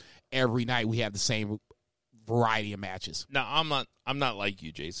versus every night we have the same variety of matches. No, I'm not like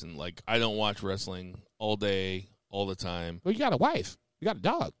you, Jason. Like, I don't watch wrestling all day, all the time. Well, you got a wife. You got a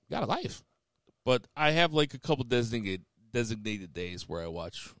dog. You got a life. But I have like a couple designated days where I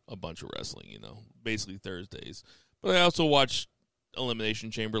watch a bunch of wrestling, basically Thursdays. But I also watch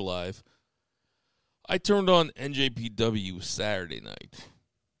Elimination Chamber live. I turned on NJPW Saturday night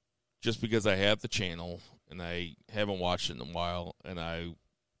just because I have the channel and I haven't watched it in a while, and I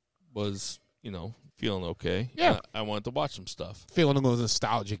was, feeling okay. Yeah. I wanted to watch some stuff. Feeling a little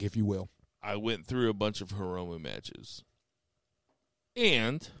nostalgic, if you will. I went through a bunch of Hiromu matches.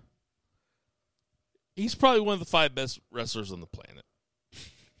 And he's probably one of the 5 best wrestlers on the planet.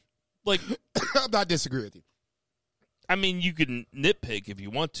 Like, I'm not disagreeing with you. I mean, you can nitpick if you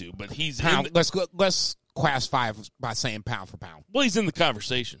want to, but he's let's class 5 by saying pound for pound. Well, he's in the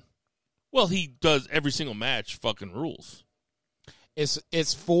conversation. Well, he does every single match. Fucking rules.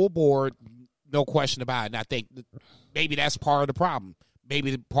 It's full board, no question about it. And I think maybe that's part of the problem.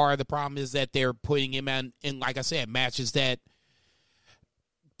 Maybe part of the problem is that they're putting him in, like I said, matches that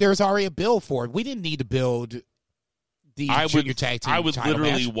there's already a build for. We didn't need to build the junior tag team. I would title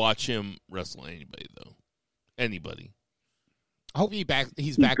literally match. watch him wrestle anybody, though. Anybody. I hope he's back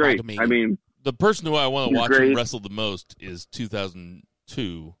by Dominion. I mean, the person who I want to watch great. him wrestle the most is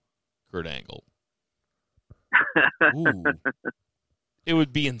 2002 Kurt Angle. Ooh. It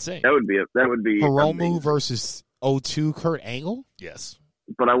would be insane. That would be Hiromu amazing. versus 02 Kurt Angle? Yes.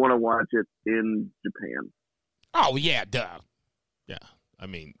 But I want to watch it in Japan. Oh, yeah, duh. Yeah. I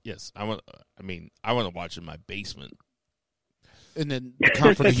mean, yes. I want to watch in my basement. And then the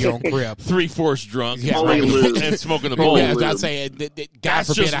comfort of your own crib. 3/4 drunk, Yeah, right. and smoking a bowl. Yeah, I'd say, God That's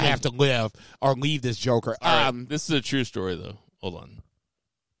forbid just I me. have to live or leave this Joker. All right, this is a true story, though. Hold on.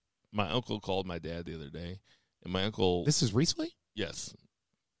 My uncle called my dad the other day, and my uncle... This is recently? Yes,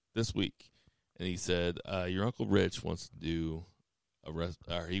 this week. And he said, your Uncle Rich wants to do a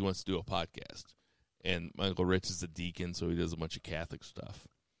podcast. And my Uncle Rich is a deacon, so he does a bunch of Catholic stuff.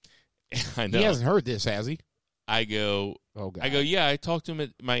 And I know. He hasn't heard this, has he? I go, Oh, God. yeah, I talked to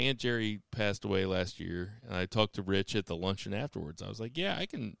him. My Aunt Jerry passed away last year, and I talked to Rich at the luncheon afterwards. I was like, yeah, I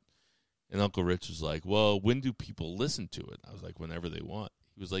can. And Uncle Rich was like, well, when do people listen to it? I was like, whenever they want.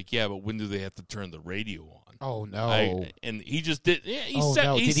 He was like, yeah, but when do they have to turn the radio on? Oh, no. And he just did. Yeah, he's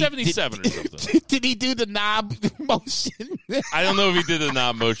no. he's 77 or something. Did he do the knob motion? I don't know if he did the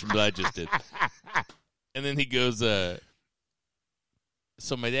knob motion, but I just did. And then he goes, so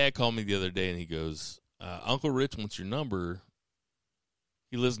my dad called me the other day, and he goes, Uncle Rich wants your number.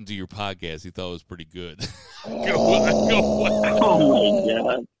 He listened to your podcast. He thought it was pretty good. I go, what? Oh,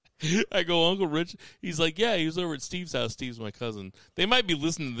 my God. I go, Uncle Rich. He's like, yeah, he was over at Steve's house. Steve's my cousin. They might be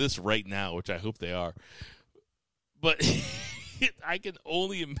listening to this right now, which I hope they are. But I can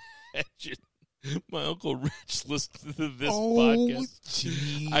only imagine my Uncle Rich listening to this podcast.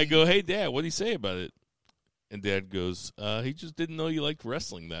 Geez. I go, hey, Dad, what do you say about it? And Dad goes, he just didn't know you liked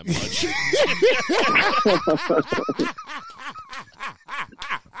wrestling that much.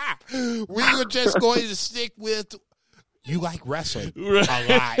 We were just going to stick with you like wrestling Right. a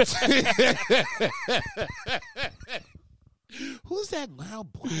lot. Who's that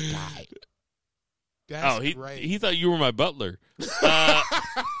loud black guy? That's great. He thought you were my butler.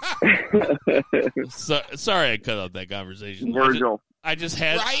 Sorry I cut out that conversation. Virgil. I just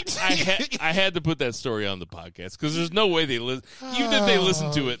had Right? I had to put that story on the podcast because there's no way they listen. Even if they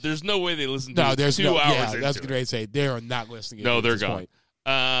listen to it, there's no way they listen to No, it there's 2 no. hours Yeah, into that's it. what they say. They are not listening. No, at they're this gone. point.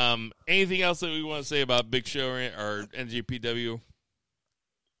 Anything else that we want to say about Big Show or NJPW?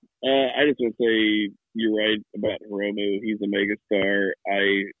 I just want to say you're right about Hiromu. He's a megastar.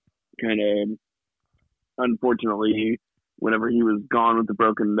 I kind of, unfortunately, whenever he was gone with the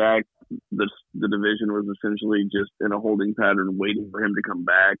broken neck, the division was essentially just in a holding pattern waiting for him to come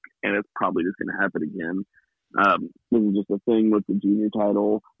back, and it's probably just going to happen again. This is just a thing with the junior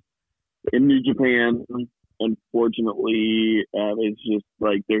title in New Japan. Unfortunately, it's just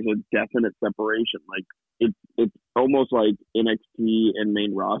like there's a definite separation. Like it's almost like NXT and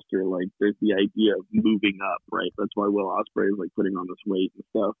main roster. Like there's the idea of moving up, right? That's why Will Ospreay is like putting on this weight and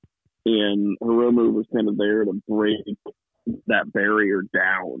stuff. And Hiromu was kind of there to break that barrier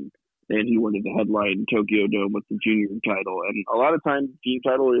down. And he wanted to headline Tokyo Dome with the junior title. And a lot of times, the junior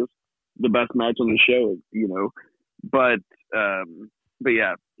title is the best match on the show, you know. But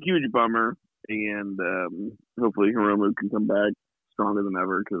yeah, huge bummer. And hopefully Hiromu can come back stronger than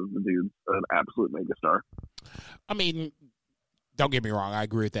ever because the dude's an absolute megastar. I mean, don't get me wrong. I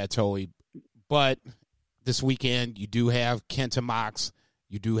agree with that totally. But this weekend, you do have Kenta Mox.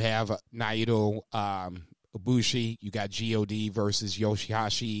 You do have Naito Ibushi. You got G.O.D. versus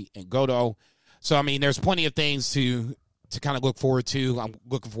Yoshihashi and Goto. So, I mean, there's plenty of things to kind of look forward to. I'm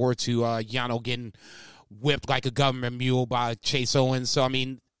looking forward to Yano getting whipped like a government mule by Chase Owens. So, I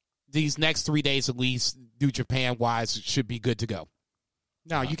mean, these next 3 days at least, New Japan-wise, should be good to go.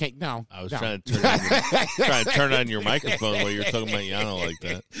 No, you can't. No. I was no. trying to turn on your microphone while you were talking about Yano like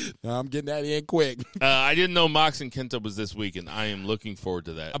that. No, I'm getting that in quick. I didn't know Mox and Kenta was this week, and I am looking forward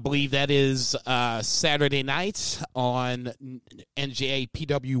to that. I believe that is Saturday night on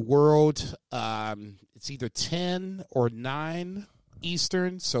NJPW World. It's either 10 or 9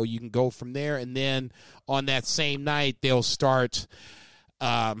 Eastern, so you can go from there. And then on that same night, they'll start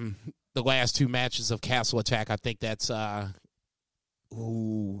the last 2 matches of Castle Attack. I think that's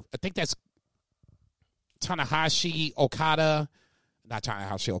Tanahashi Okada. Not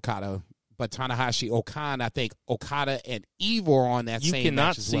Tanahashi Okada, But Tanahashi, Okada, I think Okada and Evil are on that same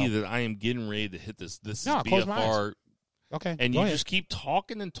match as well. You cannot see that I am getting ready to hit this. This is close my BFR. eyes. Okay. And you just keep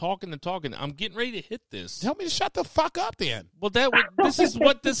talking and talking and talking. I'm getting ready to hit this. Tell me to shut the fuck up then. Well, this is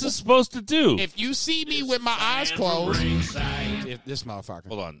what this is supposed to do. If you see me with my eyes closed, this motherfucker.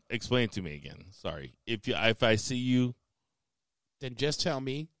 Hold on. Explain it to me again. Sorry. If I see you, then just tell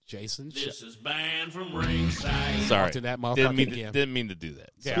me, Jason. This is banned from ringside. Sorry. To that motherfucker didn't mean to do that.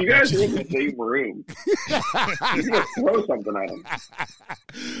 Yeah, you guys are in the same room. You're going to throw something at him.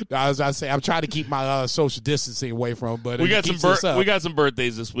 As I say, I'm trying to keep my social distancing away from him, but we got some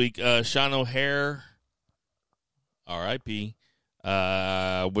birthdays this week. Sean O'Hare, R.I.P.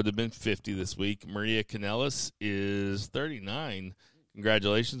 Would have been 50 this week. Maria Kanellis is 39.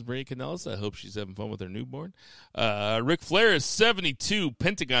 Congratulations, Maria Kanellis. I hope she's having fun with her newborn. Ric Flair is 72.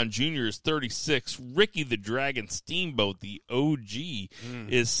 Pentagon Jr. is 36. Ricky the Dragon Steamboat, the OG,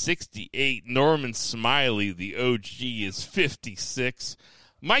 is 68. Norman Smiley, the OG, is 56.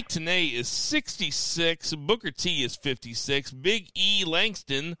 Mike Tenay is 66. Booker T is 56. Big E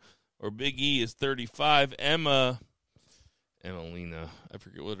Langston, or Big E, is 35. Emelina, I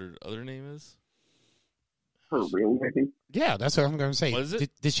forget what her other name is. Her real name? Yeah, that's what I'm going to say. What is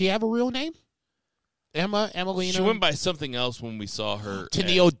it? Did she have a real name? Emelina? She went by something else when we saw her.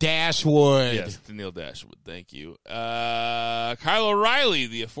 Tennille Dashwood. Yes, Tennille Dashwood. Thank you. Kyle O'Reilly,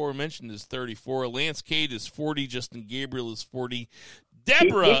 the aforementioned, is 34. Lance Cade is 40. Justin Gabriel is 40.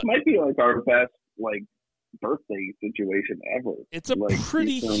 Deborah. This might be like our best birthday situation ever. It's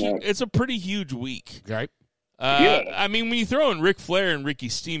a pretty huge week. Right. Yeah. I mean, when you throw in Ric Flair and Ricky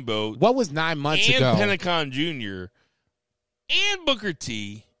Steamboat. What was 9 months ago? And Pentagon Jr. and Booker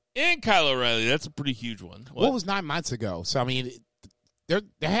T and Kyle O'Reilly. That's a pretty huge one. What was 9 months ago? So, I mean, there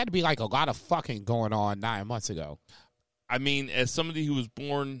had to be a lot of fucking going on 9 months ago. I mean, as somebody who was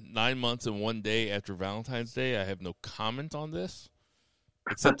born 9 months and 1 day after Valentine's Day, I have no comment on this.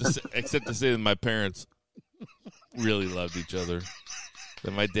 Except to say that my parents really loved each other.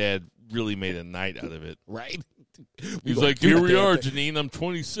 That my dad really made a night out of it. Right? He's like, here we are, Janine. I'm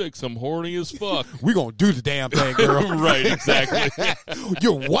 26. I'm horny as fuck. We're going to do the damn thing, girl. Right, exactly.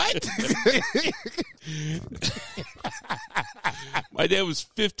 You're what? My dad was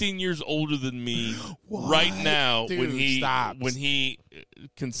 15 years older than me right now. Dude, when he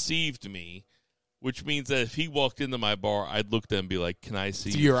conceived me. Which means that if he walked into my bar, I'd look at him and be like, can I see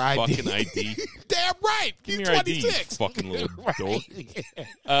your fucking ID? Damn right. Give me your ID, you fucking little dork.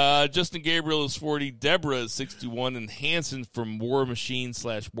 Justin Gabriel is 40. Deborah is 61. And Hanson from War Machine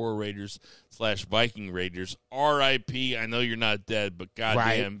 / War Raiders / Viking Raiders. R.I.P. I know you're not dead, but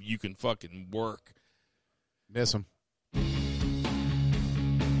goddamn, you can fucking work. Miss him.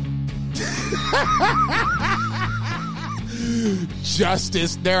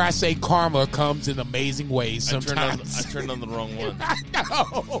 Justice, dare I say, karma comes in amazing ways sometimes. I turned on the wrong one.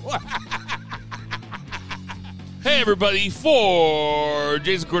 No. Hey, everybody, for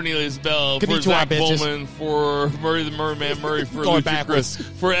Jason Cornelius Bell, for Zach Bowman, for Murray the Merman, Murray for Lucha Chris,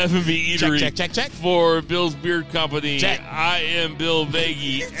 for F&B Eatery, check. For Bill's Beard Company, I am Bill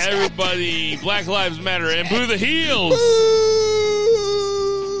Vagey. Everybody, Black Lives Matter, and boo the heels.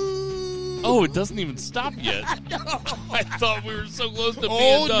 Oh, it doesn't even stop yet. I thought we were so close to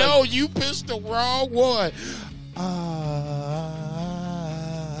being done. Oh, no, you pissed the wrong one.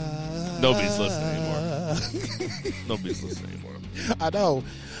 Nobody's listening anymore. Nobody's listening anymore. I know.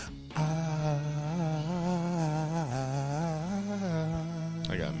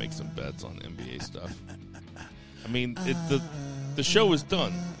 I got to make some bets on NBA stuff. I mean, the show is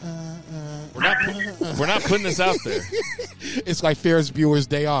done. We're not putting this out there. It's like Ferris Bueller's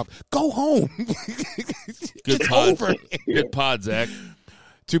Day Off. Go home. Good pod. Good pod, Zach.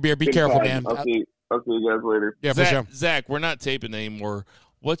 Two Beer, be careful, man. I'll see you guys later. Yeah, for sure. Zach, we're not taping anymore.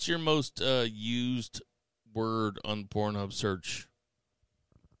 What's your most used word on Pornhub search?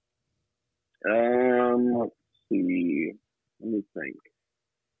 Let's see. Let me think.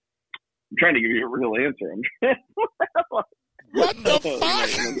 I'm trying to give you a real answer. What the fuck?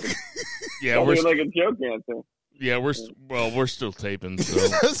 Yeah, we're like a joke answer. Yeah, we're still taping, so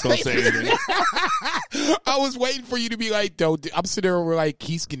don't say anything. I was waiting for you to be like, "Don't." I'm sitting there, we're like,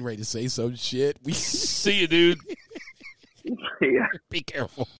 he's getting ready to say some shit. We see you, dude. Yeah. Be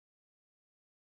careful.